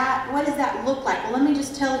second, what does that look like? Well, let me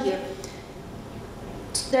just tell you.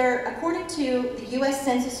 According to the U.S.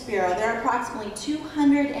 Census Bureau, there are approximately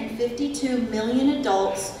 252 million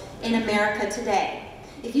adults in America today.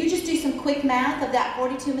 If you just do some quick math of that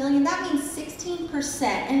 42 million, that means 16%,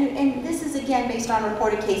 and this is again based on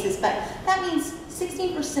reported cases, but that means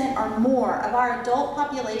 16% or more of our adult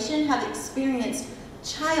population have experienced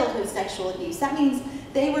childhood sexual abuse. That means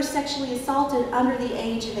they were sexually assaulted under the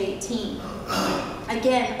age of 18.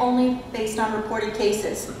 Again, only based on reported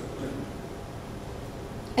cases.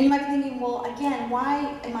 And you might be thinking, well, again,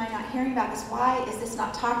 why am I not hearing about this? Why is this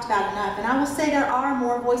not talked about enough? And I will say there are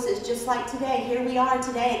more voices, just like today. Here we are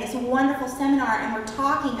today, this wonderful seminar, and we're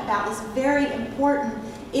talking about this very important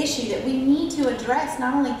issue that we need to address,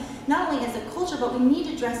 not only as a culture, but we need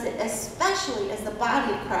to address it especially as the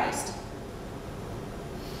body of Christ.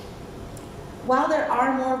 While there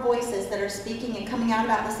are more voices that are speaking and coming out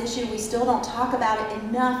about this issue, we still don't talk about it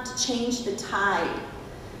enough to change the tide.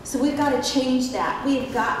 So we've got to change that.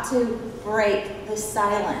 We've got to break the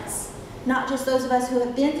silence. Not just those of us who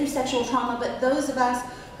have been through sexual trauma, but those of us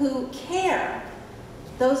who care.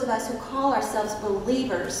 Those of us who call ourselves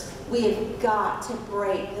believers. We have got to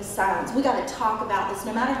break the silence. We've got to talk about this.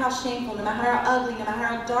 No matter how shameful, no matter how ugly, no matter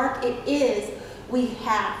how dark it is, we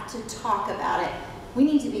have to talk about it. We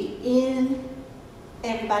need to be in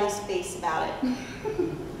everybody's face about it.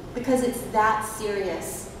 Because it's that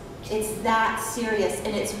serious. It's that serious,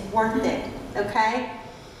 and it's worth it, okay?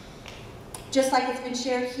 Just like it's been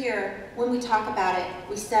shared here, when we talk about it,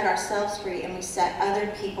 we set ourselves free and we set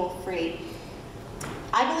other people free.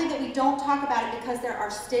 I believe that we don't talk about it because there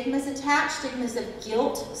are stigmas attached, stigmas of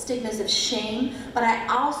guilt, stigmas of shame, but I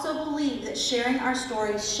also believe that sharing our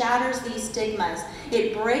stories shatters these stigmas.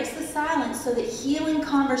 It breaks the silence so that healing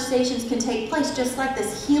conversations can take place, just like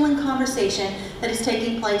this healing conversation that is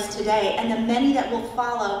taking place today, and the many that will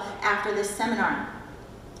follow after this seminar.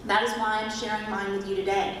 That is why I'm sharing mine with you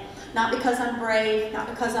today. Not because I'm brave, not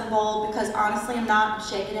because I'm bold, because honestly I'm not. I'm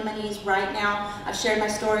shaking in my knees right now. I've shared my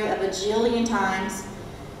story a bajillion times,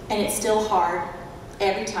 and it's still hard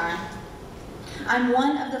every time. I'm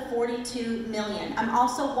one of the 42 million. I'm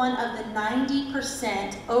also one of the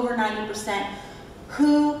 90%, over 90%,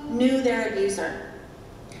 who knew their abuser.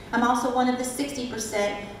 I'm also one of the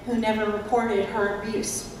 60% who never reported her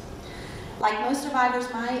abuse. Like most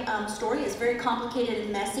survivors, my story is very complicated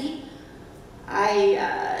and messy.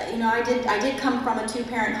 I did come from a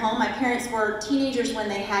two-parent home. My parents were teenagers when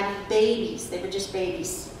they had babies. They were just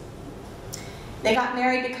babies. They got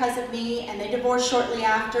married because of me, and they divorced shortly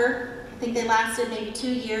after. I think they lasted maybe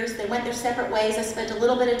 2 years. They went their separate ways. I spent a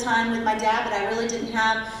little bit of time with my dad, but I really didn't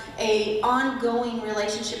have an ongoing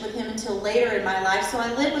relationship with him until later in my life. So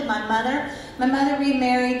I lived with my mother. My mother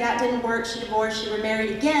remarried. That didn't work. She divorced. She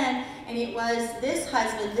remarried again. And it was this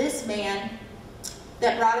husband, this man,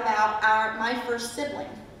 that brought about my first sibling.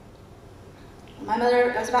 My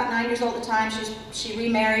mother, I was about 9 years old at the time. She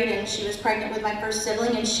remarried, and she was pregnant with my first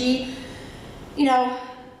sibling. And she,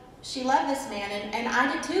 she loved this man, and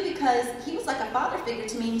I did too, because he was like a father figure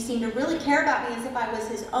to me. He seemed to really care about me as if I was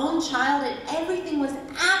his own child, and everything was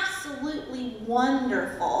absolutely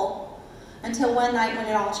wonderful until one night when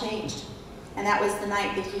it all changed. And that was the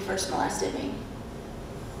night that he first molested me.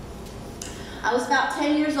 I was about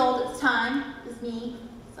 10 years old at the time. It was me,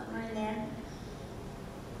 somewhere in there.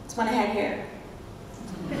 It's when I had hair.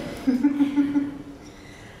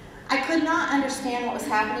 I could not understand what was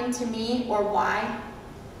happening to me or why.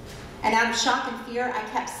 And out of shock and fear, I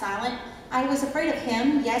kept silent. I was afraid of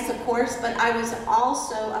him, yes, of course, but I was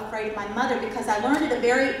also afraid of my mother, because I learned at a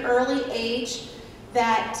very early age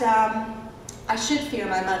that I should fear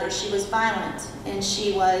my mother. She was violent, and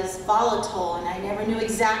she was volatile, and I never knew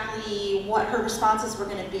exactly what her responses were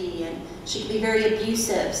going to be, and she could be very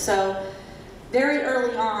abusive. So very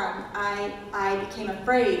early on, I became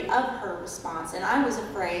afraid of her response, and I was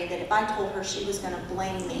afraid that if I told her, she was going to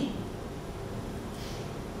blame me.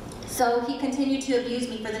 So he continued to abuse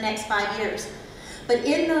me for the next 5 years. But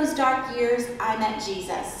in those dark years, I met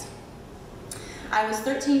Jesus. I was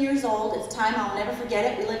 13 years old at the time. I'll never forget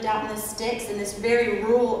it. We lived out in the sticks in this very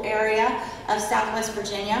rural area of Southwest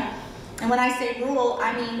Virginia. And when I say rural,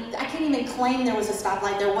 I mean, I can't even claim there was a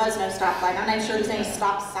stoplight. There was no stoplight. I'm not even sure there's any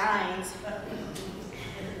stop signs.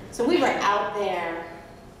 So we were out there.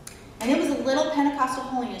 And it was a little Pentecostal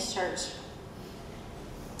holiness church.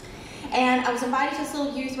 And I was invited to this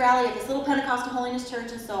little youth rally at this little Pentecostal holiness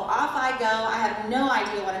church, and so off I go. I have no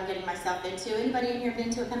idea what I'm getting myself into. Anybody in here been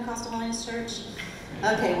to a Pentecostal holiness church?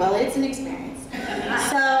 Okay, well, it's an experience.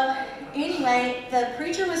 So anyway, the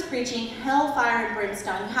preacher was preaching hellfire and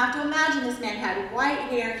brimstone. You have to imagine this man had white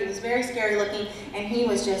hair. He was very scary looking, and he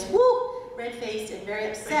was just, red-faced and very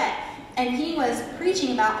upset. And he was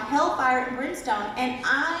preaching about hellfire and brimstone, and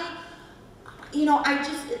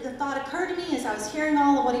the thought occurred to me as I was hearing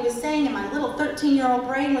all of what he was saying, and my little 13-year-old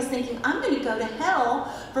brain was thinking, I'm going to go to hell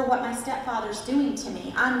for what my stepfather's doing to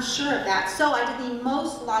me. I'm sure of that. So I did the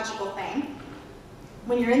most logical thing.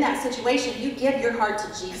 When you're in that situation, you give your heart to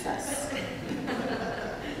Jesus.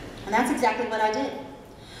 And that's exactly what I did.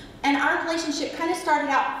 And our relationship kind of started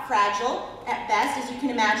out fragile at best. As you can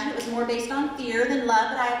imagine, it was more based on fear than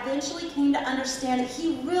love, but I eventually came to understand that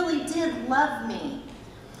he really did love me.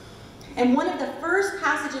 And one of the first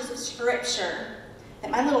passages of Scripture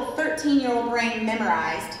that my little 13-year-old brain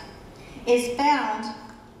memorized is found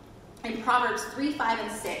in Proverbs 3, 5,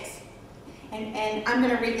 and 6. And I'm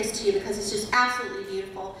going to read this to you because it's just absolutely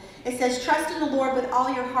beautiful. It says, "Trust in the Lord with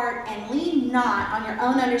all your heart and lean not on your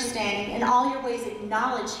own understanding. In all your ways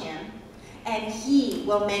acknowledge him, and he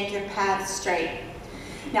will make your paths straight."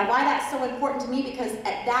 Now, why that's so important to me, because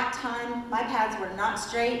at that time, my paths were not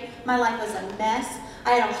straight. My life was a mess.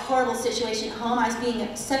 I had a horrible situation at home. I was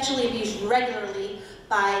being sexually abused regularly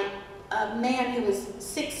by a man who was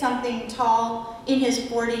 6-something tall, in his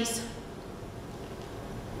 40s.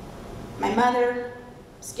 My mother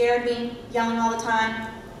scared me, yelling all the time,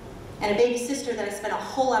 and a baby sister that I spent a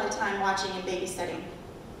whole lot of time watching and babysitting.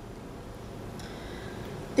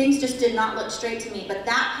 Things just did not look straight to me, but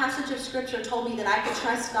that passage of Scripture told me that I could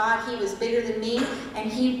trust God. He was bigger than me, and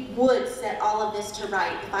he would set all of this to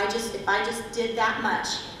right if I just did that much,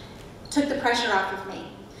 took the pressure off of me.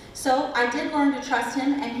 So I did learn to trust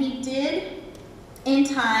him, and he did, in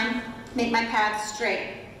time, make my path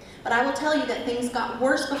straight. But I will tell you that things got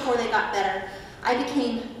worse before they got better. I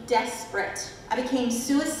became desperate. I became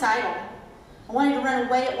suicidal. I wanted to run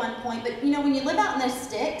away at one point, but when you live out in the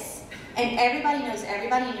sticks, and everybody knows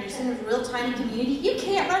everybody, and you're just in a real tiny community, you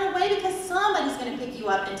can't run away because somebody's going to pick you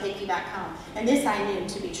up and take you back home. And this I knew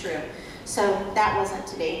to be true. So that wasn't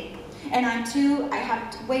to be. And I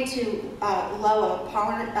have way too low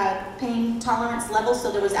a pain tolerance level,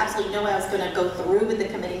 so there was absolutely no way I was going to go through with the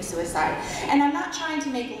committing suicide. And I'm not trying to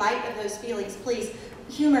make light of those feelings, please.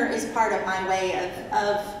 Humor is part of my way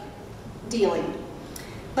of dealing.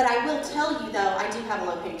 But I will tell you, though, I do have a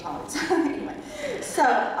low pain tolerance. Anyway, so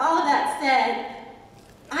all of that said,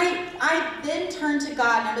 I then turned to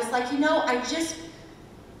God and I was like,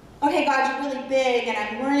 okay, God, you're really big, and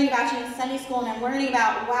I'm learning about you in Sunday school, and I'm learning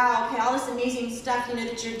about, wow, okay, all this amazing stuff,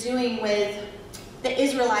 that you're doing with the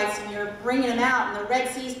Israelites, and you're bringing them out, and the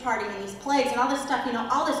Red Sea's parting, and these plagues, and all this stuff,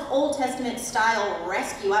 all this Old Testament style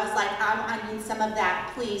rescue. I was like, I need some of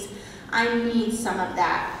that, please. I need some of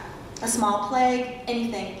that. A small plague,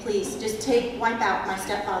 anything, please. Just wipe out my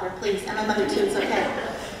stepfather, please, and my mother too, it's okay.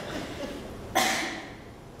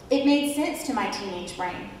 It made sense to my teenage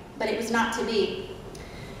brain, but it was not to be.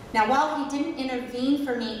 Now, while he didn't intervene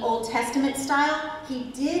for me Old Testament style,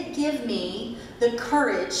 he did give me the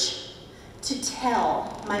courage to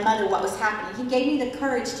tell my mother what was happening. He gave me the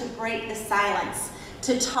courage to break the silence,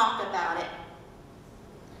 to talk about it.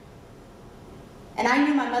 And I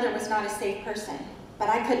knew my mother was not a safe person, but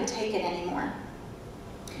I couldn't take it anymore.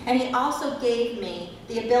 And he also gave me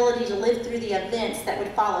the ability to live through the events that would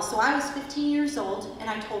follow. So I was 15 years old, and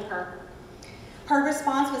I told her. Her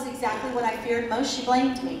response was exactly what I feared most. She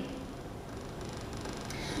blamed me.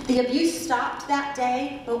 The abuse stopped that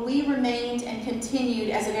day, but we remained and continued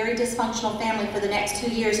as a very dysfunctional family for the next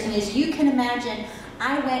 2 years. And as you can imagine,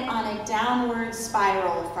 I went on a downward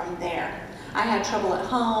spiral from there. I had trouble at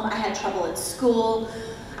home. I had trouble at school.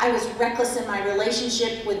 I was reckless in my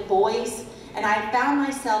relationship with boys. And I found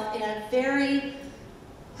myself in a very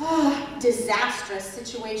disastrous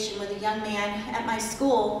situation with a young man at my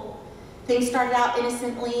school. Things started out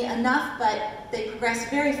innocently enough, but they progressed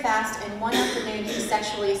very fast, and one afternoon he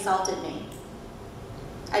sexually assaulted me.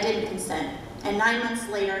 I didn't consent, and 9 months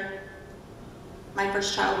later, my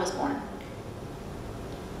first child was born.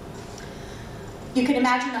 You can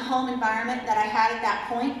imagine the home environment that I had at that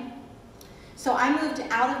point. So I moved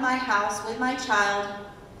out of my house with my child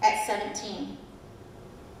at 17.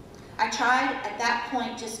 I tried at that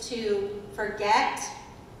point just to forget,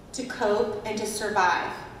 to cope, and to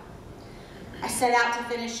survive. I set out to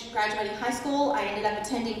finish graduating high school. I ended up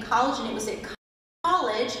attending college, and it was at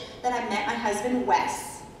college that I met my husband,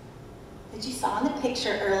 Wes, that you saw in the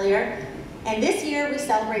picture earlier. And this year we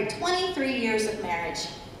celebrate 23 years of marriage.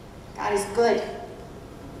 God is good.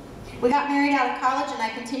 We got married out of college, and I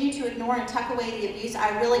continued to ignore and tuck away the abuse.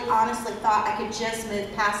 I really honestly thought I could just move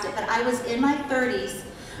past it, but I was in my 30s,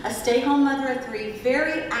 a stay-home mother of 3,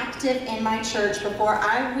 very active in my church before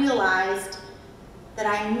I realized that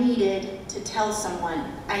I needed to tell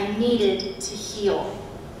someone. I needed to heal.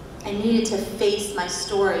 I needed to face my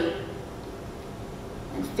story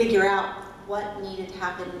and figure out what needed to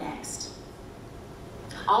happen next.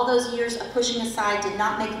 All those years of pushing aside did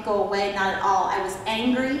not make it go away, not at all. I was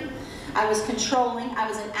angry. I was controlling. I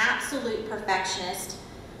was an absolute perfectionist.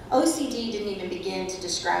 OCD didn't even begin to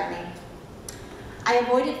describe me. I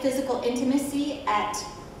avoided physical intimacy at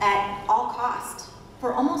all cost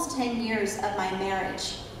for almost 10 years of my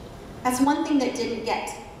marriage. That's one thing that didn't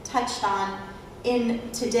get touched on in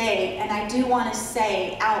today, and I do want to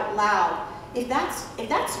say out loud, if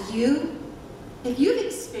that's you, if you've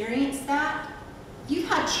experienced that, if you've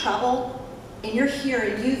had trouble and you're here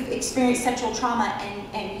and you've experienced sexual trauma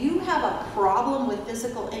and you have a problem with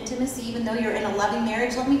physical intimacy even though you're in a loving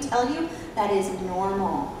marriage, let me tell you, that is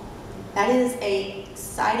normal. That is a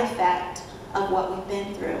side effect of what we've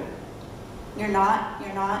been through. You're not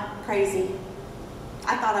crazy.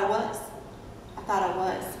 I thought I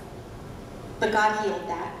was. But God healed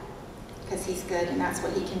that because He's good, and that's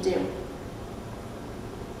what He can do.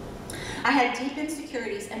 I had deep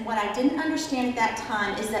insecurities, and what I didn't understand at that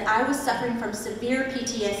time is that I was suffering from severe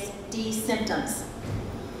PTSD symptoms.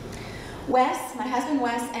 Wes, my husband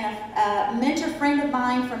Wes, and a mentor friend of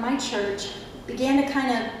mine from my church began to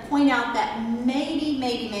kind of point out that maybe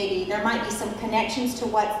there might be some connections to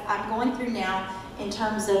what I'm going through now in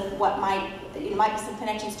terms of what might be some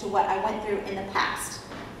connections to what I went through in the past,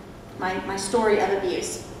 my story of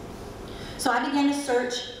abuse. So I began to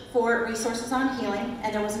search for resources on healing,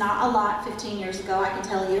 and there was not a lot 15 years ago, I can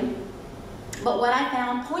tell you. But what I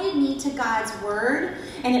found pointed me to God's Word,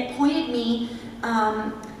 and it pointed me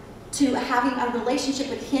to having a relationship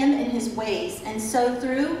with Him and His ways. And so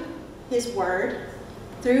through His Word,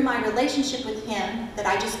 through my relationship with Him that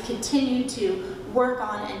I just continued to work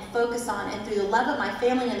on and focus on, and through the love of my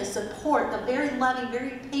family and the support, the very loving,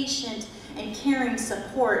 very patient and caring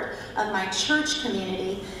support of my church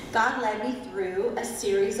community, God led me through a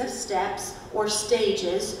series of steps or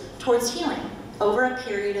stages towards healing over a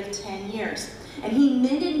period of 10 years. And He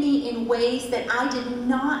mended me in ways that I did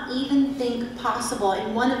not even think possible.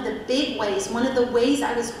 And one of the big ways, one of the ways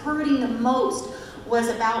I was hurting the most was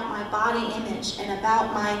about my body image and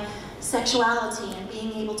about my sexuality and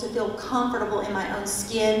being able to feel comfortable in my own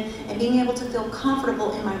skin and being able to feel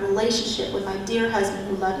comfortable in my relationship with my dear husband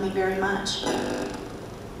who loved me very much.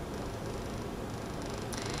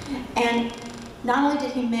 And not only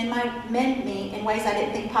did he mend me in ways I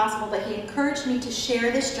didn't think possible, but he encouraged me to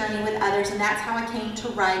share this journey with others, and that's how I came to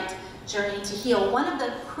write Journey to Heal. One of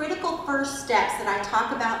the critical first steps that I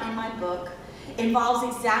talk about in my book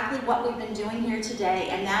involves exactly what we've been doing here today,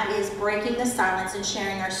 and that is breaking the silence and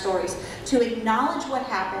sharing our stories. To acknowledge what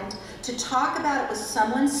happened, to talk about it with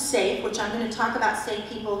someone safe, which I'm going to talk about safe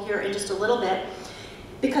people here in just a little bit,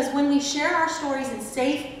 because when we share our stories in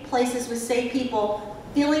safe places with safe people,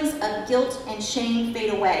 feelings of guilt and shame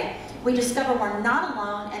fade away. We discover we're not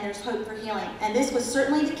alone and there's hope for healing. And this was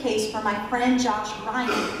certainly the case for my friend Josh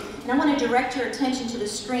Ryan. And I want to direct your attention to the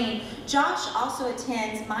screen. Josh also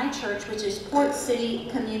attends my church, which is Port City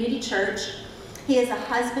Community Church. He is a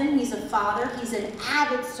husband, he's a father, he's an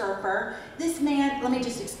avid surfer. This man, let me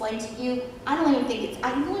just explain to you, I don't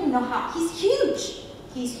even know how, he's huge.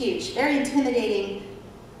 He's huge, very intimidating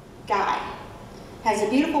guy. Has a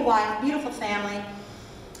beautiful wife, beautiful family.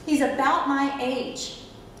 He's about my age,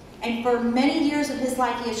 and for many years of his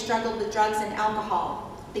life he has struggled with drugs and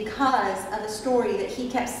alcohol because of a story that he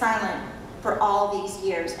kept silent for all these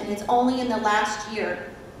years. And it's only in the last year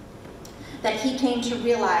that he came to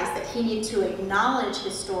realize that he needed to acknowledge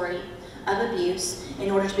his story of abuse in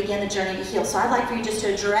order to begin the journey to heal. So I'd like for you just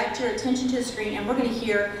to direct your attention to the screen, and we're going to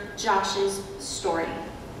hear Josh's story.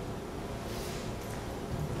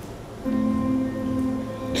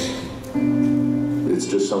 It's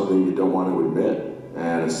just something you don't want to admit,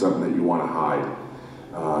 and it's something that you want to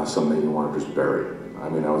hide, something you want to just bury. I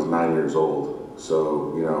mean, I was 9 years old,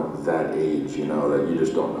 so, you know, that age, you know, that you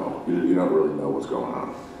just don't know. You don't really know what's going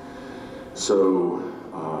on. So,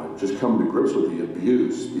 just coming to grips with the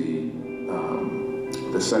abuse, the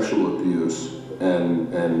sexual abuse,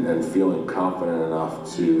 and feeling confident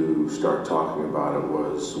enough to start talking about it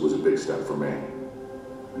was a big step for me.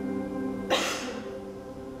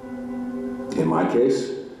 In my case,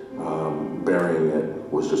 burying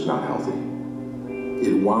it was just not healthy.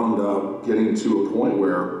 It wound up getting to a point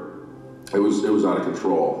where it was out of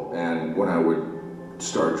control, and when I would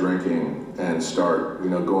start drinking and start, you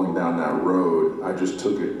know, going down that road, I just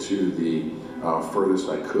took it to the furthest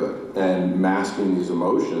I could. And masking these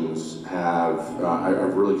emotions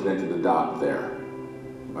I've really connected the dot there.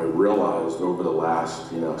 I realized over the last,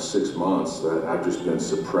 6 months that I've just been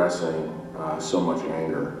suppressing so much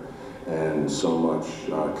anger and so much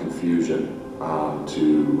confusion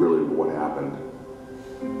to really what happened.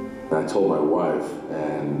 And I told my wife,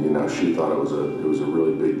 and she thought it was a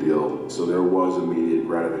really big deal. So there was immediate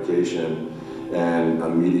gratification and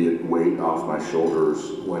immediate weight off my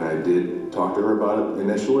shoulders when I did talk to her about it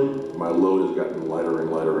initially. My load has gotten lighter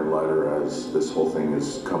and lighter and lighter as this whole thing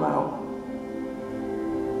has come out.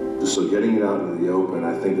 So getting it out into the open,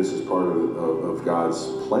 I think this is part of God's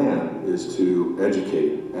plan, is to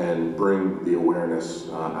educate and bring the awareness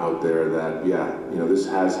out there that, this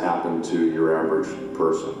has happened to your average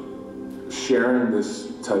person. Sharing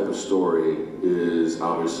this type of story is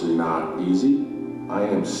obviously not easy. I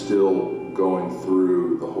am still going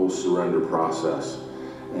through the whole surrender process,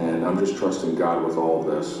 and I'm just trusting God with all of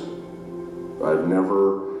this. I've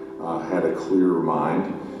never had a clearer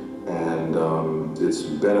mind, and it's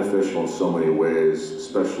beneficial in so many ways,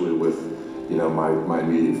 especially with my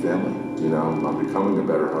immediate family. I'm becoming a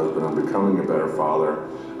better husband, I'm becoming a better father,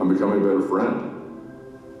 I'm becoming a better friend.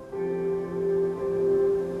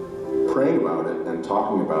 Praying about it and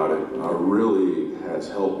talking about it really has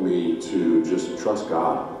helped me to just trust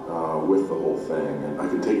God with the whole thing. And I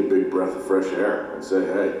can take a big breath of fresh air and say,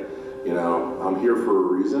 hey, I'm here for a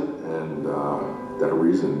reason, and that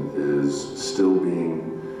reason is still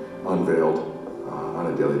being unveiled on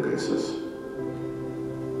a daily basis.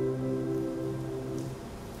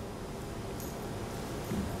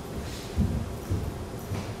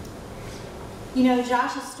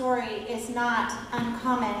 Josh's story is not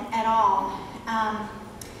uncommon at all.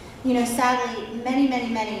 Sadly,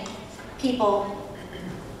 many people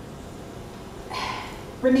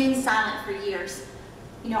remain silent for years.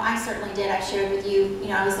 I certainly did. I shared with you,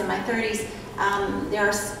 I was in my 30s. There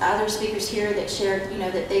are other speakers here that shared,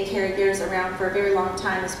 that they carried theirs around for a very long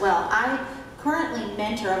time as well. I currently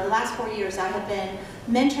mentor, over the last 4 years, I have been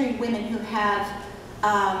mentoring women who have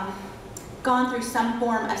gone through some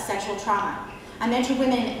form of sexual trauma. I mentor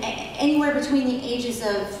women anywhere between the ages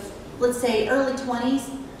of, let's say, early 20s,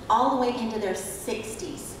 all the way into their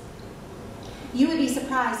 60s. You would be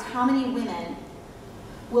surprised how many women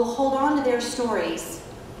will hold on to their stories,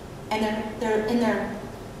 and they're in their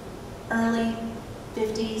early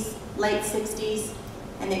 50s, late 60s,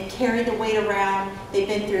 and they've carried the weight around. They've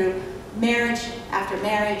been through marriage after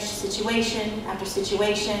marriage, situation after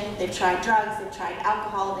situation. They've tried drugs, they've tried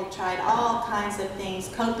alcohol, they've tried all kinds of things,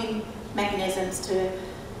 coping mechanisms to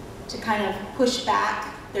kind of push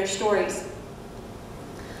back their stories.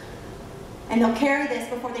 And they'll carry this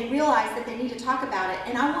before they realize that they need to talk about it.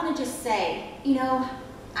 And I want to just say, you know,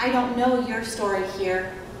 I don't know your story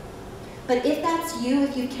here, but if that's you,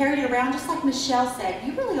 if you carried it around, just like Michelle said,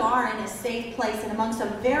 you really are in a safe place and among some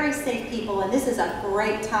very safe people, and this is a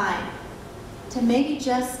great time to maybe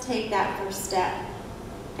just take that first step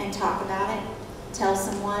and talk about it. Tell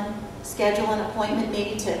someone, schedule an appointment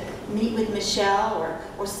maybe to meet with Michelle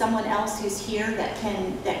or someone else who's here that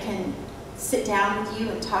can sit down with you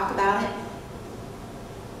and talk about it.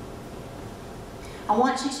 I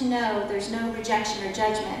want you to know there's no rejection or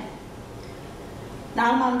judgment.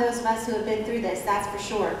 Not among those of us who have been through this, that's for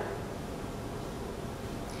sure.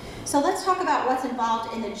 So let's talk about what's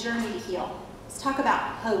involved in the journey to heal. Let's talk about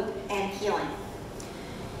hope and healing.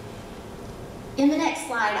 In the next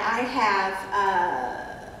slide, I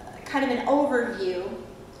have kind of an overview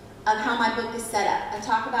of how my book is set up. I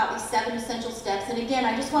talk about these 7 essential steps. And again,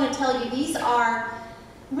 I just want to tell you, these are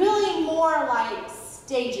really more like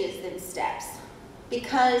stages than steps,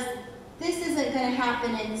 because this isn't going to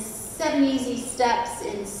happen in 7 easy steps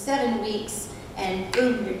in 7 weeks and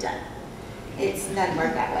boom, you're done. It doesn't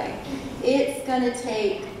work that way. It's going to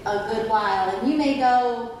take a good while, and you may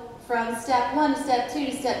go from step 1 to step 2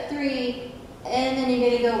 to step 3, and then you're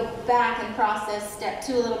going to go back and process step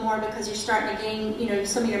 2 a little more because you're starting to gain, you know,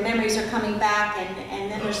 some of your memories are coming back, and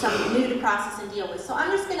then there's something new to process and deal with. So I'm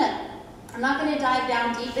not going to dive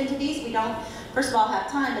down deep into these. We don't, first of all, have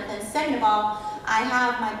time, but then second of all, I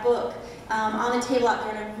have my book on the table out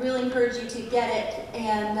there, and I really encourage you to get it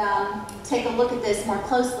and take a look at this more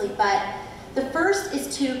closely. But the first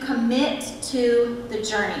is to commit to the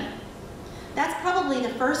journey. That's probably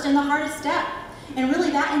the first and the hardest step. And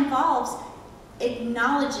really that involves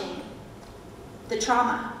acknowledging the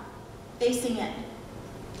trauma, facing it,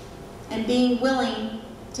 and being willing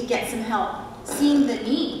to get some help, seeing the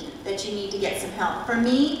need that you need to get some help. For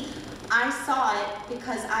me, I saw it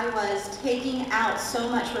because I was taking out so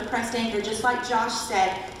much repressed anger. Just like Josh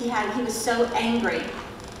said, he was so angry.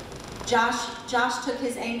 Josh took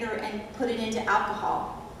his anger and put it into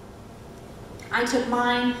alcohol. I took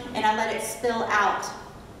mine and I let it spill out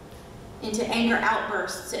into anger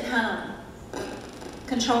outbursts at home,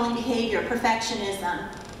 controlling behavior, perfectionism,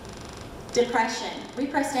 depression.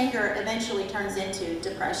 Repressed anger eventually turns into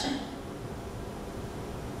depression.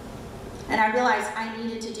 And I realized I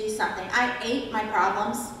needed to do something. I ate my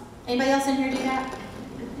problems. Anybody else in here do that?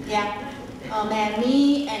 Yeah. Oh man,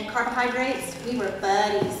 me and carbohydrates, we were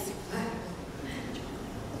buddies.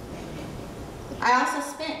 I also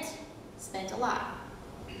spent a lot,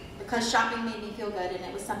 because shopping made me feel good and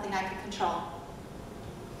it was something I could control.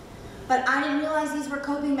 But I didn't realize these were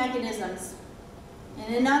coping mechanisms,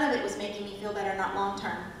 and none of it was making me feel better, not long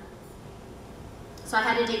term. So I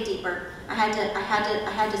had to dig deeper. I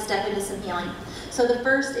had to step into some healing. So the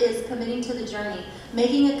first is committing to the journey,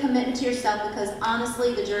 making a commitment to yourself, because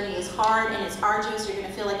honestly, the journey is hard and it's arduous. You're going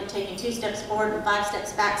to feel like you're taking 2 steps forward and 5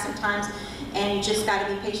 steps back sometimes, and you just got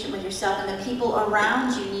to be patient with yourself. And the people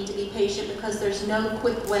around you need to be patient, because there's no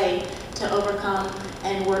quick way to overcome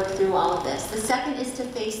and work through all of this. The second is to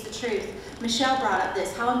face the truth. Michelle brought up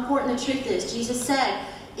this, how important the truth is. Jesus said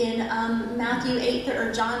in Matthew 8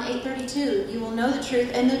 or John 8:32, you will know the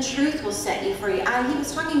truth, and the truth will set you free. He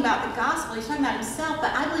was talking about the gospel, he's talking about himself,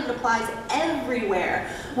 but I believe it applies everywhere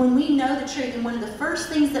when we know the truth. And one of the first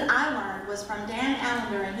things that I learned was from Dan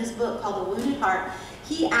Allender in his book called The Wounded Heart.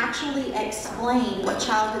 He actually explained what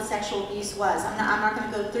childhood sexual abuse was. I'm not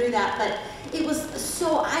going to go through that, but it was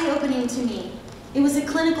so eye-opening to me. It was a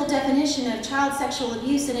clinical definition of child sexual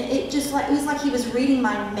abuse, and it was like he was reading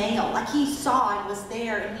my mail. Like he saw and was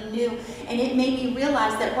there and he knew, and it made me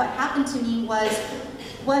realize that what happened to me was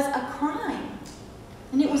a crime,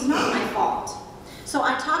 and it was not my fault. So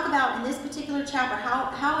I talk about in this particular chapter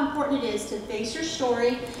how important it is to face your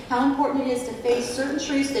story, how important it is to face certain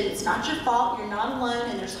truths, that it's not your fault, you're not alone,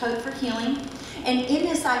 and there's hope for healing. And in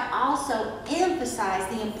this, I also emphasize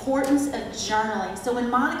the importance of journaling. So when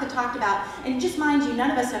Monica talked about, and just mind you, none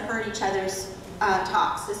of us have heard each other's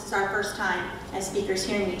talks. This is our first time as speakers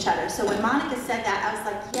hearing each other. So when Monica said that, I was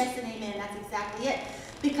like, yes and amen, that's exactly it.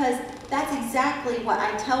 Because that's exactly what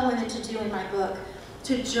I tell women to do in my book,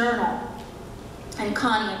 to journal. And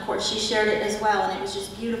Connie, of course, she shared it as well, and it was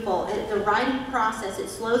just beautiful. The writing process, it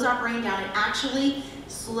slows our brain down. It actually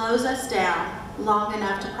slows us down long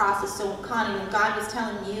enough to process. So Connie, when God was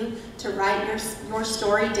telling you to write your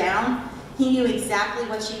story down, he knew exactly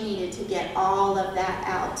what you needed to get all of that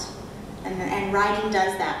out. And writing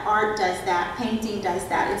does that, art does that, painting does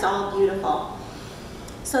that. It's all beautiful.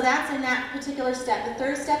 So that's in that particular step. The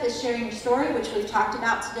third step is sharing your story, which we've talked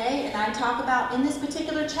about today. And I talk about, in this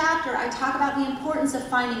particular chapter, I talk about the importance of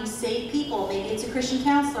finding safe people. Maybe it's a Christian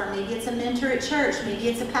counselor, maybe it's a mentor at church, maybe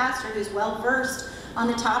it's a pastor who's well versed on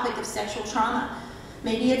the topic of sexual trauma.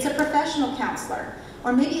 Maybe it's a professional counselor.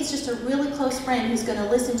 Or maybe it's just a really close friend who's going to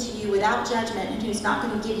listen to you without judgment and who's not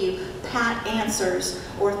going to give you pat answers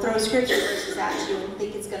or throw scripture verses at you and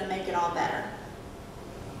think it's going to make it all better.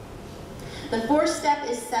 The fourth step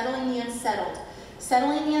is settling the unsettled.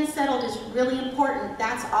 Settling the unsettled is really important.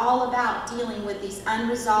 That's all about dealing with these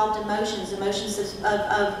unresolved emotions, emotions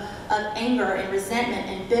of anger and resentment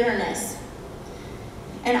and bitterness.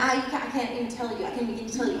 And I can't even tell you, I can't begin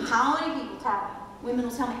to tell you how many people tell me, women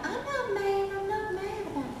will tell me, I'm not mad about it.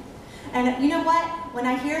 And you know what? When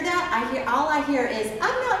I hear that, all I hear is, I've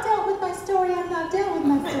not dealt with my story, I've not dealt with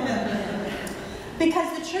my story.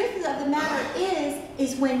 Because the truth of the matter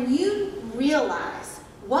is when you realize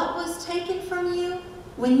what was taken from you,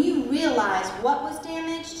 when you realize what was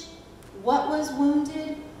damaged, what was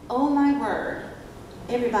wounded, oh my word,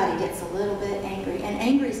 everybody gets a little bit angry. And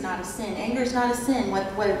angry is not a sin. Anger is not a sin.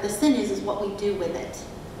 What the sin is what we do with it.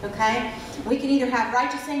 Okay? We can either have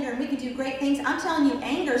righteous anger and we can do great things. I'm telling you,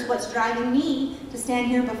 anger is what's driving me to stand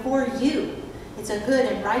here before you. It's a good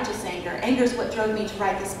and righteous anger. Anger is what drove me to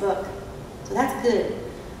write this book. So that's good.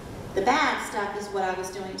 The bad stuff is what I was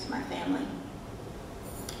doing to my family.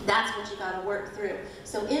 That's what you got to work through.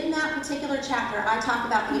 So in that particular chapter, I talk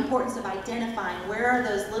about the importance of identifying where are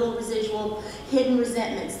those little residual hidden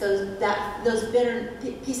resentments, those bitter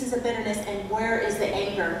pieces of bitterness, and where is the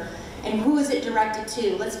anger, and who is it directed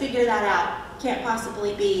to? Let's figure that out. Can't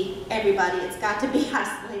possibly be everybody. It's got to be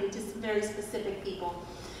isolated to some very specific people.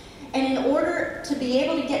 And in order to be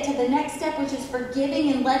able to get to the next step, which is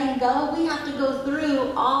forgiving and letting go, we have to go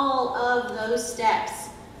through all of those steps.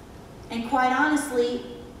 And quite honestly,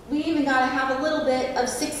 we even got to have a little bit of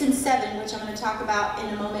 6 and 7, which I'm going to talk about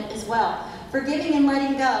in a moment as well. Forgiving and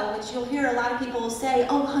letting go, which you'll hear a lot of people say,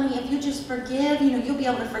 oh honey, if you just forgive, you'll be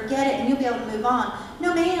able to forget it and you'll be able to move on.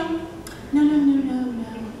 No ma'am. No.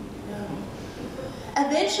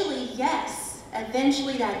 Eventually, yes.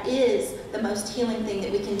 Eventually that is the most healing thing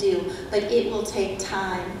that we can do, but it will take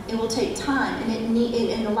time. It will take time,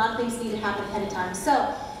 and a lot of things need to happen ahead of time.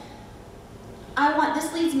 So,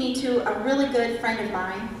 this leads me to a really good friend of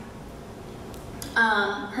mine.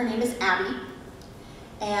 Her name is Abby,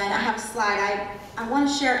 and I have a slide. I want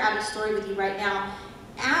to share Abby's story with you right now.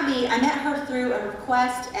 Abby, I met her through a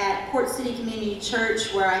request at Port City Community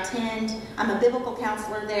Church where I attend. I'm a biblical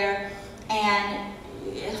counselor there, and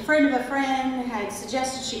a friend of a friend had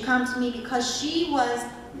suggested she come to me because she was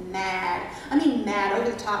mad. I mean mad, over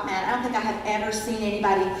the top mad. I don't think I have ever seen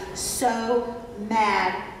anybody so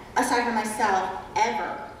mad, aside from myself,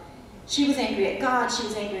 ever. She was angry at God, she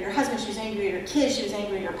was angry at her husband, she was angry at her kids, she was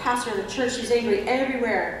angry at her pastor of the church, she was angry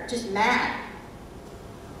everywhere, just mad.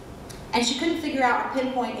 And she couldn't figure out or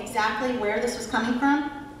pinpoint exactly where this was coming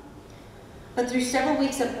from. But through several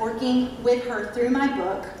weeks of working with her through my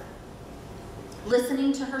book,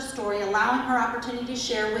 listening to her story, allowing her opportunity to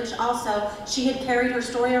share, which also she had carried her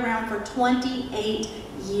story around for 28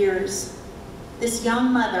 years. This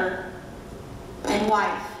young mother and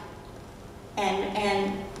wife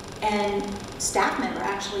and staff member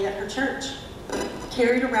actually at her church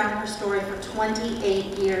carried around her story for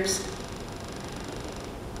 28 years.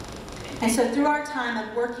 And so through our time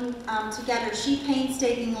of working together, she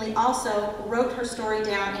painstakingly also wrote her story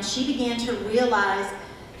down, and she began to realize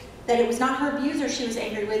that it was not her abuser she was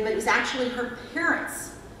angry with, but it was actually her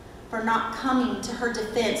parents for not coming to her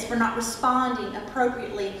defense, for not responding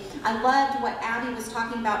appropriately. I loved what Abby was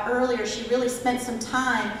talking about earlier. She really spent some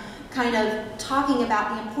time kind of talking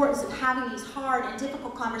about the importance of having these hard and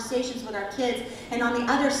difficult conversations with our kids. And on the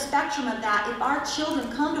other spectrum of that, if our children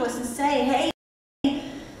come to us and say, hey,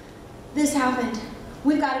 this happened,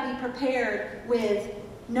 we've got to be prepared with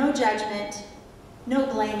no judgment, no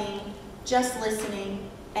blaming, just listening,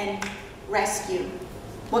 and rescue.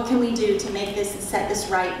 What can we do to make this and set this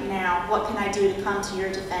right now? What can I do to come to your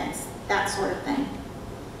defense? That sort of thing.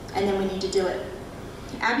 And then we need to do it.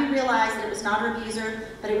 Abby realized that it was not her abuser,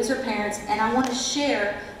 but it was her parents, and I want to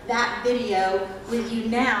share that video with you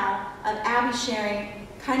now of Abby sharing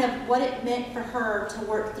kind of what it meant for her to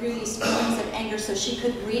work through these feelings of anger so she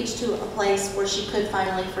could reach to a place where she could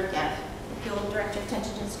finally forgive. If you'll direct your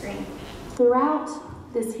attention to the screen. Throughout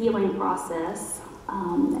this healing process,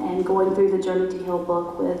 and going through the Journey to Heal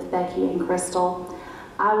book with Becky and Crystal,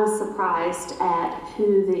 I was surprised at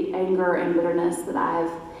who the anger and bitterness that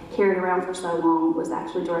I've carried around for so long was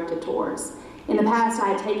actually directed towards. In the past, I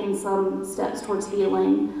had taken some steps towards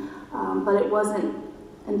healing, but it wasn't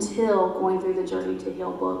until going through the Journey to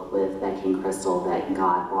Heal book with Becky and Crystal that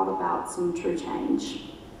God brought about some true change.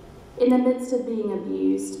 In the midst of being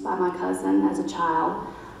abused by my cousin as a child,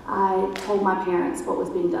 I told my parents what was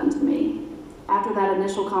being done to me. After that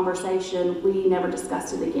initial conversation, we never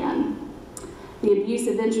discussed it again. The abuse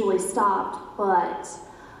eventually stopped, but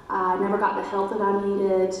I never got the help that I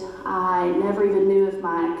needed. I never even knew if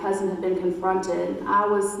my cousin had been confronted. I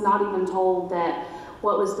was not even told that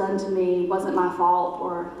what was done to me wasn't my fault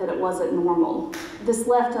or that it wasn't normal. This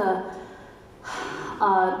left a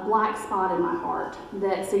black spot in my heart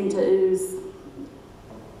that seemed to ooze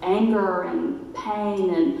anger and pain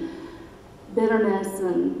and bitterness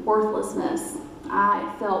and worthlessness.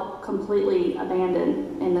 I felt completely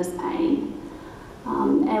abandoned in this pain.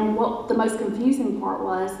 And what the most confusing part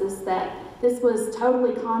was is that this was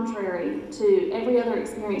totally contrary to every other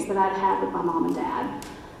experience that I'd had with my mom and dad.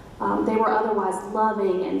 They were otherwise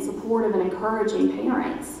loving and supportive and encouraging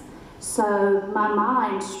parents. So my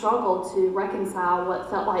mind struggled to reconcile what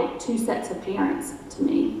felt like two sets of parents to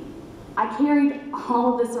me. I carried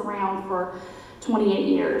all of this around for 28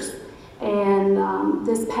 years, and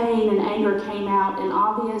this pain and anger came out in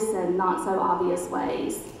obvious and not so obvious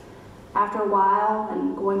ways. After a while,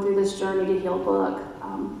 and going through this Journey to Heal book,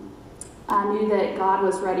 I knew that God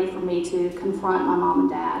was ready for me to confront my mom and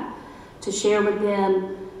dad, to share with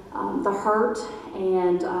them the hurt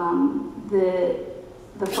and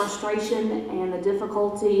the frustration and the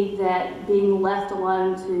difficulty that being left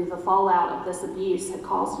alone to the fallout of this abuse had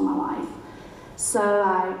caused in my life. So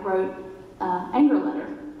I wrote an anger letter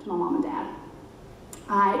to my mom and dad.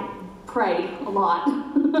 I prayed a lot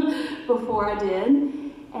before I did,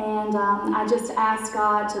 and I just asked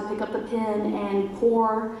God to pick up the pen and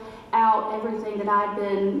pour out everything that I'd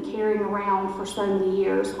been carrying around for so many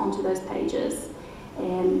years onto those pages.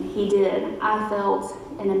 And He did. I felt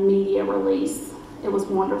an immediate release. It was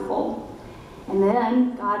wonderful. And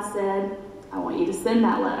then God said, I want you to send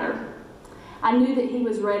that letter. I knew that He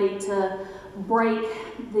was ready to break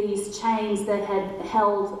these chains that had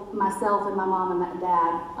held myself and my mom and my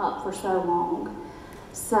dad up for so long.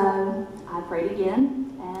 So I prayed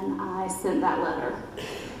again, and I sent that letter.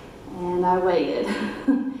 And I waited.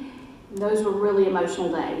 Those were really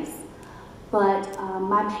emotional days. But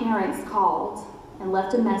my parents called and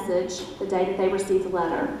left a message the day that they received the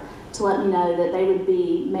letter to let me know that they would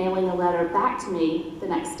be mailing a letter back to me the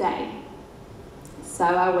next day. So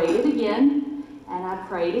I waited again, and I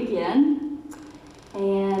prayed again,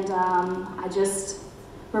 and I just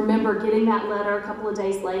remember getting that letter a couple of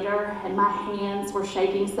days later, and my hands were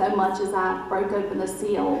shaking so much as I broke open the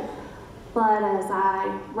seal. But as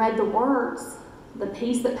I read the words, the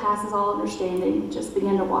peace that passes all understanding just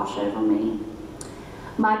began to wash over me.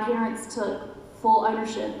 My parents took full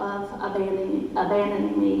ownership of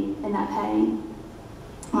abandoning me in that pain.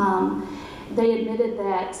 They admitted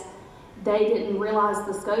that they didn't realize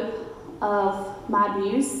the scope of my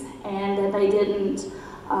abuse, and that they didn't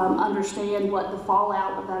understand what the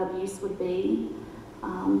fallout of that abuse would be.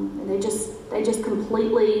 And they just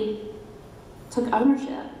completely took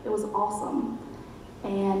ownership. It was awesome.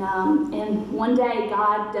 And in one day,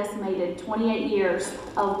 God decimated 28 years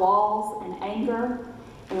of walls and anger,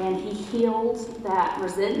 and He healed that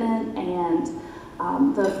resentment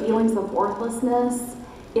and the feelings of worthlessness.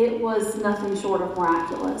 It was nothing short of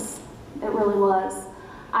miraculous. It really was.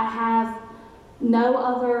 I have no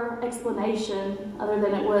other explanation other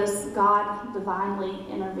than it was God divinely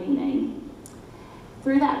intervening.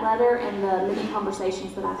 Through that letter and the many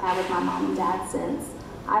conversations that I've had with my mom and dad since,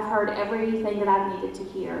 I've heard everything that I've needed to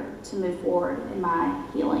hear to move forward in my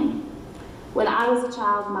healing. When I was a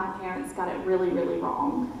child, my parents got it really, really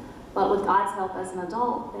wrong. But with God's help as an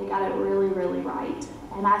adult, they got it really, really right.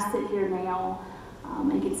 And I sit here now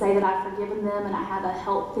and can say that I've forgiven them, and I have a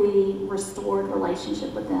healthy, restored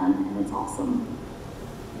relationship with them, and it's awesome.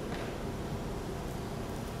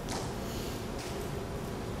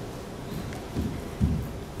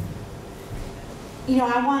 You know,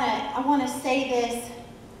 I want to say this.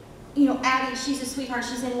 You know, Abby, she's a sweetheart.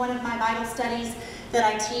 She's in one of my Bible studies that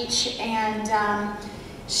I teach, and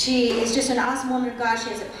she is just an awesome woman of God. She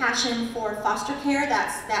has a passion for foster care.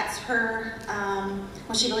 That's her,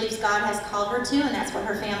 what she believes God has called her to, and that's what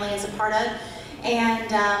her family is a part of.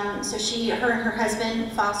 And so her and her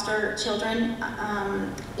husband foster children,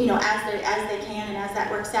 you know, as they can and as that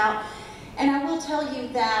works out. And I will tell you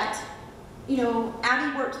that, you know,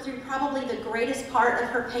 Abby worked through probably the greatest part of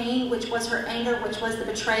her pain, which was her anger, which was the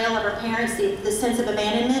betrayal of her parents, the sense of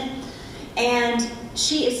abandonment. And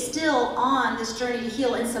she is still on this journey to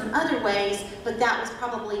heal in some other ways, but that was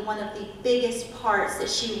probably one of the biggest parts that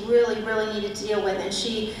she really, really needed to deal with. And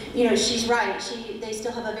she, you know, she's right. They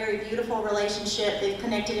still have a very beautiful relationship. They've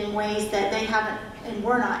connected in ways that they haven't and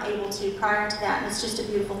were not able to prior to that, and it's just a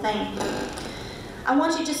beautiful thing. I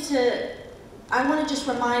want to just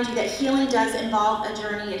remind you that healing does involve a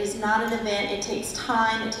journey. It is not an event. It takes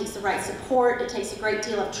time. It takes the right support. It takes a great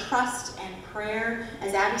deal of trust and prayer,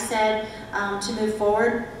 as Abby said, to move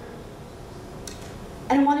forward.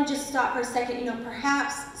 And I want to just stop for a second. You know,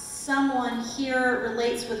 perhaps someone here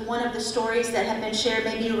relates with one of the stories that have been shared.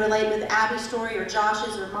 Maybe you relate with Abby's story, or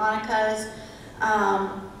Josh's, or Monica's,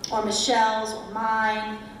 or Michelle's, or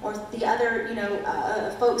mine, or the other, you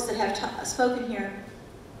know, folks that have spoken here.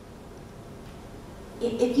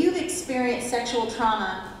 If you've experienced sexual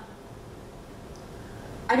trauma,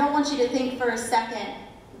 I don't want you to think for a second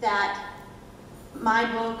that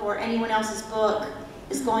my book or anyone else's book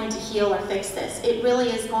is going to heal or fix this. It really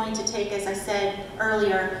is going to take, as I said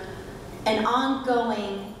earlier, an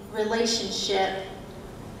ongoing relationship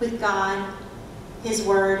with God, His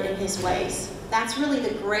Word, and His ways. That's really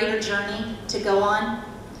the greater journey to go on.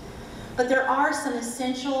 But there are some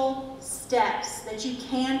essential steps that you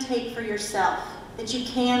can take for yourself, that you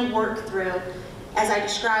can work through, as I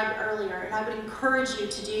described earlier, and I would encourage you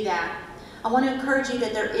to do that. I want to encourage you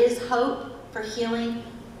that there is hope for healing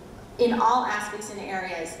in all aspects and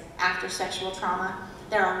areas after sexual trauma.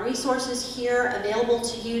 There are resources here available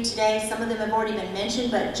to you today. Some of them have already been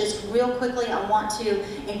mentioned, but just real quickly, I want to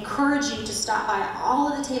encourage you to stop by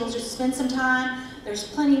all of the tables, just spend some time. There's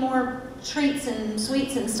plenty more treats and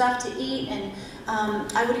sweets and stuff to eat, and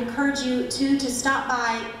I would encourage you to stop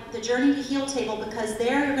by the Journey to Heal table, because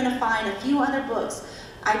there you're going to find a few other books.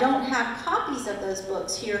 I don't have copies of those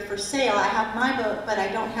books here for sale. I have my book, but I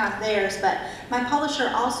don't have theirs. But my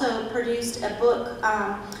publisher also produced a book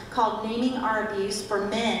called Naming Our Abuse for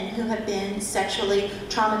men who have been sexually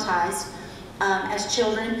traumatized as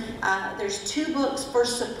children. There's 2 books for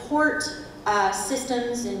support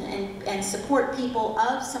systems and support people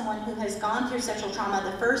of someone who has gone through sexual trauma.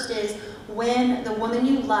 The first is When the Woman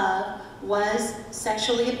You Love Was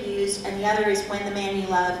Sexually Abused, and the other is When the Man You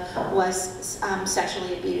Love Was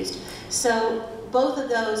Sexually Abused. So both of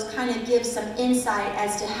those kind of give some insight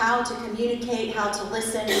as to how to communicate, how to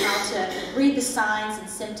listen, and how to read the signs and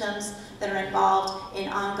symptoms that are involved in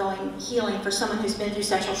ongoing healing for someone who's been through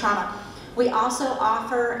sexual trauma. We also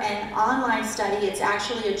offer an online study. It's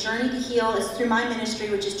actually a Journey to Heal. It's through my ministry,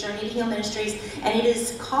 which is Journey to Heal Ministries, and it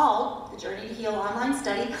is called the Journey to Heal Online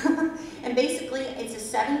Study. And basically, it's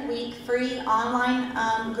a 7-week free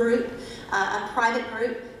online group, a private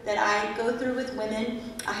group that I go through with women.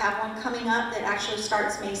 I have one coming up that actually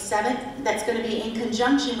starts May 7th. That's going to be in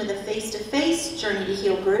conjunction with a face-to-face Journey to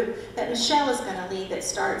Heal group that Michelle is going to lead, that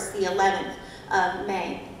starts the 11th of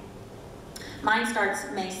May. Mine starts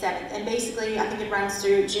May 7th, and basically I think it runs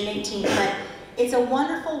through June 18th, but it's a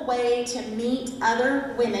wonderful way to meet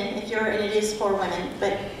other women, and it is for women,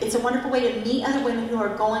 but it's a wonderful way to meet other women who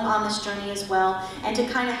are going on this journey as well, and to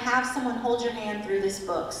kind of have someone hold your hand through this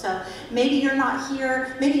book. So maybe you're not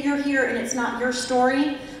here, maybe you're here and it's not your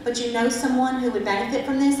story, but you know someone who would benefit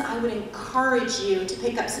from this. I would encourage you to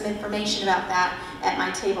pick up some information about that at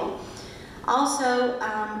my table. Also,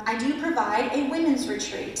 I do provide a women's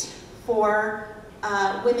retreat for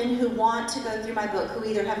women who want to go through my book, who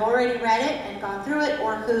either have already read it and gone through it,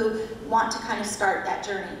 or who want to kind of start that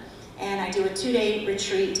journey. And I do a 2-day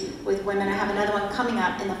retreat with women. I have another one coming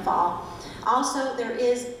up in the fall. Also, there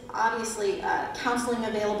is obviously counseling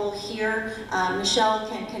available here. Michelle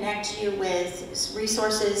can connect you with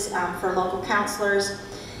resources for local counselors.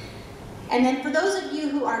 And then for those of you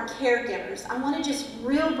who are caregivers, I want to just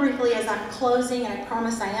real briefly, as I'm closing, and I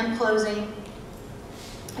promise I am closing,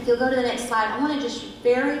 if you'll go to the next slide, I want to just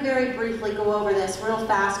very, very briefly go over this real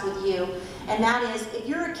fast with you. And that is, if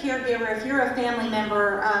you're a caregiver, if you're a family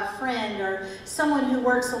member, a friend, or someone who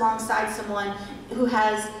works alongside someone who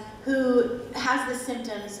has the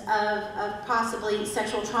symptoms of possibly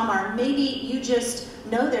sexual trauma, or maybe you just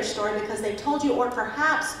know their story because they've told you, or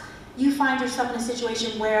perhaps you find yourself in a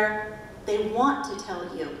situation where they want to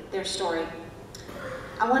tell you their story.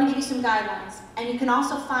 I want to give you some guidelines, and you can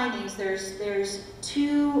also find these. There's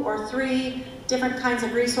 2 or 3 different kinds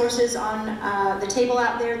of resources on the table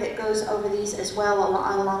out there that goes over these as well,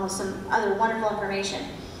 along with some other wonderful information.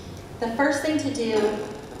 The first thing to do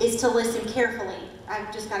is to listen carefully.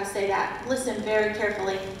 I've just got to say that. Listen very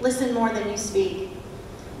carefully. Listen more than you speak.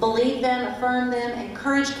 Believe them, affirm them,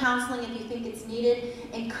 encourage counseling if you think needed.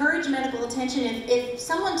 Encourage medical attention. If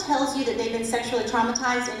someone tells you that they've been sexually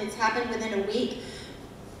traumatized and it's happened within a week,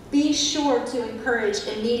 be sure to encourage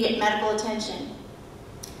immediate medical attention.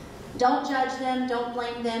 Don't judge them, don't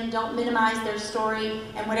blame them, don't minimize their story,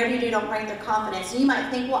 and whatever you do, don't break their confidence. And you might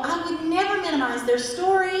think, well, I would never minimize their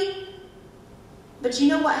story. But you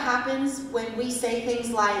know what happens when we say things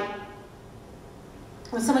like,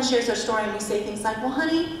 when someone shares their story and we say things like, well,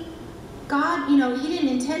 honey, God, you know, He didn't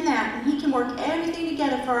intend that, and He can work everything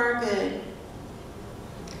together for our good.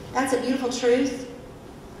 That's a beautiful truth.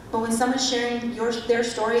 But when someone's sharing their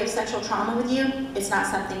story of sexual trauma with you, it's not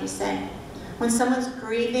something you say. When someone's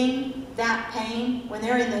grieving that pain, when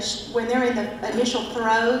they're in the initial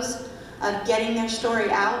throes of getting their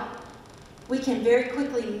story out, we can very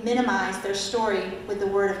quickly minimize their story with the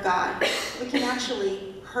Word of God. We can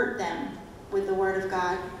actually hurt them with the Word of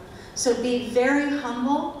God. So be very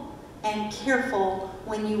humble and careful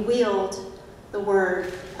when you wield the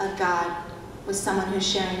Word of God with someone who's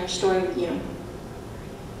sharing their story with you.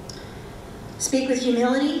 Speak with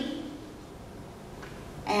humility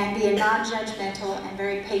and be a non-judgmental and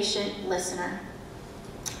very patient listener.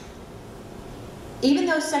 Even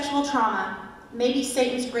though sexual trauma may be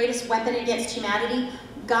Satan's greatest weapon against humanity,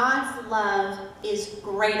 God's love is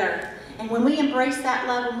greater. And when we embrace that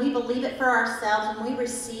love, when we believe it for ourselves, when we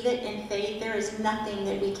receive it in faith, there is nothing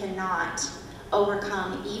that we cannot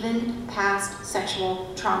overcome, even past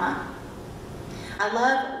sexual trauma. I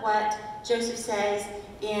love what Joseph says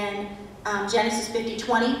in Genesis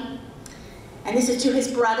 50:20. And this is to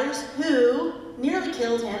his brothers who nearly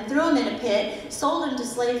killed him, threw him in a pit, sold him into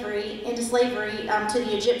slavery to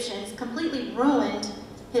the Egyptians, completely ruined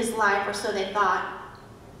his life, or so they thought.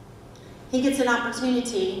 He gets an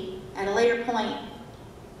opportunity at a later point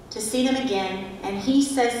to see them again, and he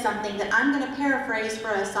says something that I'm going to paraphrase for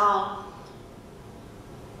us all.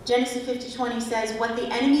 Genesis 50:20 says, what the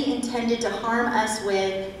enemy intended to harm us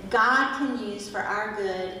with, God can use for our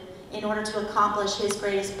good in order to accomplish His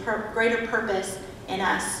greater purpose in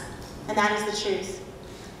us. And that is the truth.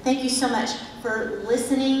 Thank you so much for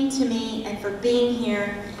listening to me and for being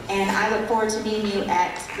here, and I look forward to meeting you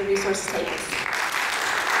at the resource tables.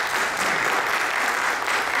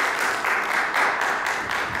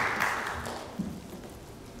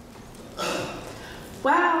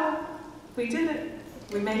 Wow, we did it.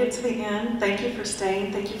 We made it to the end. Thank you for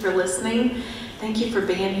staying. Thank you for listening. Thank you for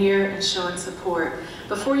being here and showing support.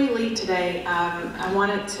 Before you leave today, I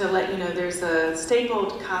wanted to let you know there's a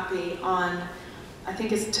stapled copy on, I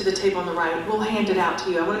think it's to the table on the right. We'll hand it out to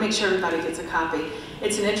you. I want to make sure everybody gets a copy.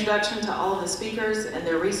 It's an introduction to all of the speakers and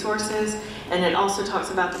their resources, and it also talks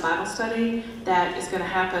about the Bible study that is going to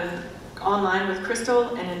happen online with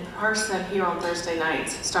Crystal and in person here on Thursday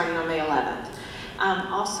nights, starting on May 11th.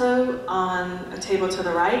 Also on a table to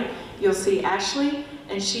the right, you'll see Ashley,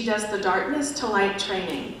 and she does the Darkness to Light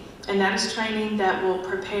training. And that is training that will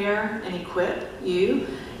prepare and equip you.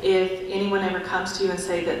 If anyone ever comes to you and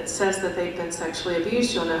says that they've been sexually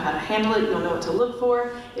abused, you'll know how to handle it, you'll know what to look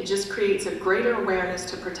for. It just creates a greater awareness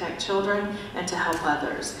to protect children and to help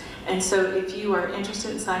others. And so if you are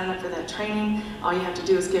interested in signing up for that training, all you have to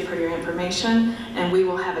do is give her your information, and we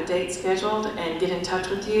will have a date scheduled and get in touch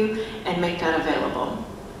with you and make that available.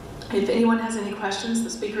 If anyone has any questions, the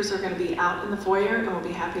speakers are going to be out in the foyer, and we'll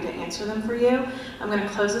be happy to answer them for you. I'm going to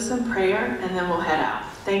close this in prayer, and then we'll head out.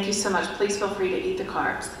 Thank you so much. Please feel free to eat the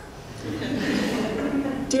carbs.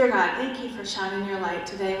 Dear God, thank you for shining your light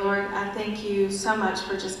today, Lord. I thank you so much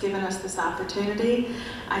for just giving us this opportunity.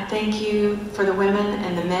 I thank you for the women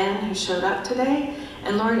and the men who showed up today.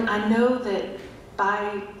 And Lord, I know that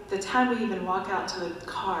by the time we even walk out to the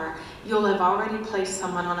car, you'll have already placed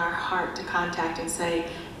someone on our heart to contact and say,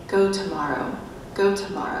 go tomorrow,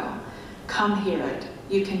 come hear it,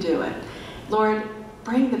 you can do it. Lord,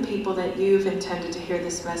 bring the people that you've intended to hear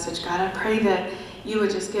this message, God. I pray that you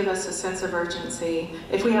would just give us a sense of urgency.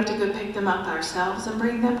 If we have to go pick them up ourselves and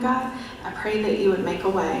bring them, God, I pray that you would make a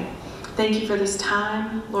way. Thank you for this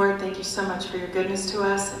time. Lord, thank you so much for your goodness to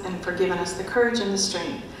us and for giving us the courage and the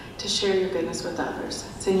strength to share your goodness with others.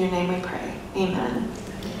 It's in your name we pray. Amen.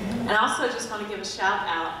 And I also just want to give a shout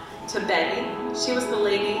out to Betty. She was the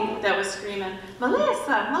lady that was screaming,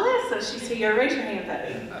 Melissa, Melissa. She's here. Raise your hand,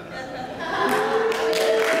 Betty.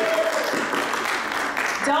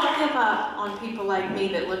 Don't give up on people like me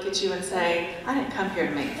that look at you and say, I didn't come here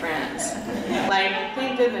to make friends. Like,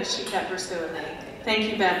 thank goodness she kept pursuing me.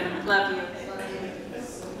 Thank you, Betty. Love you.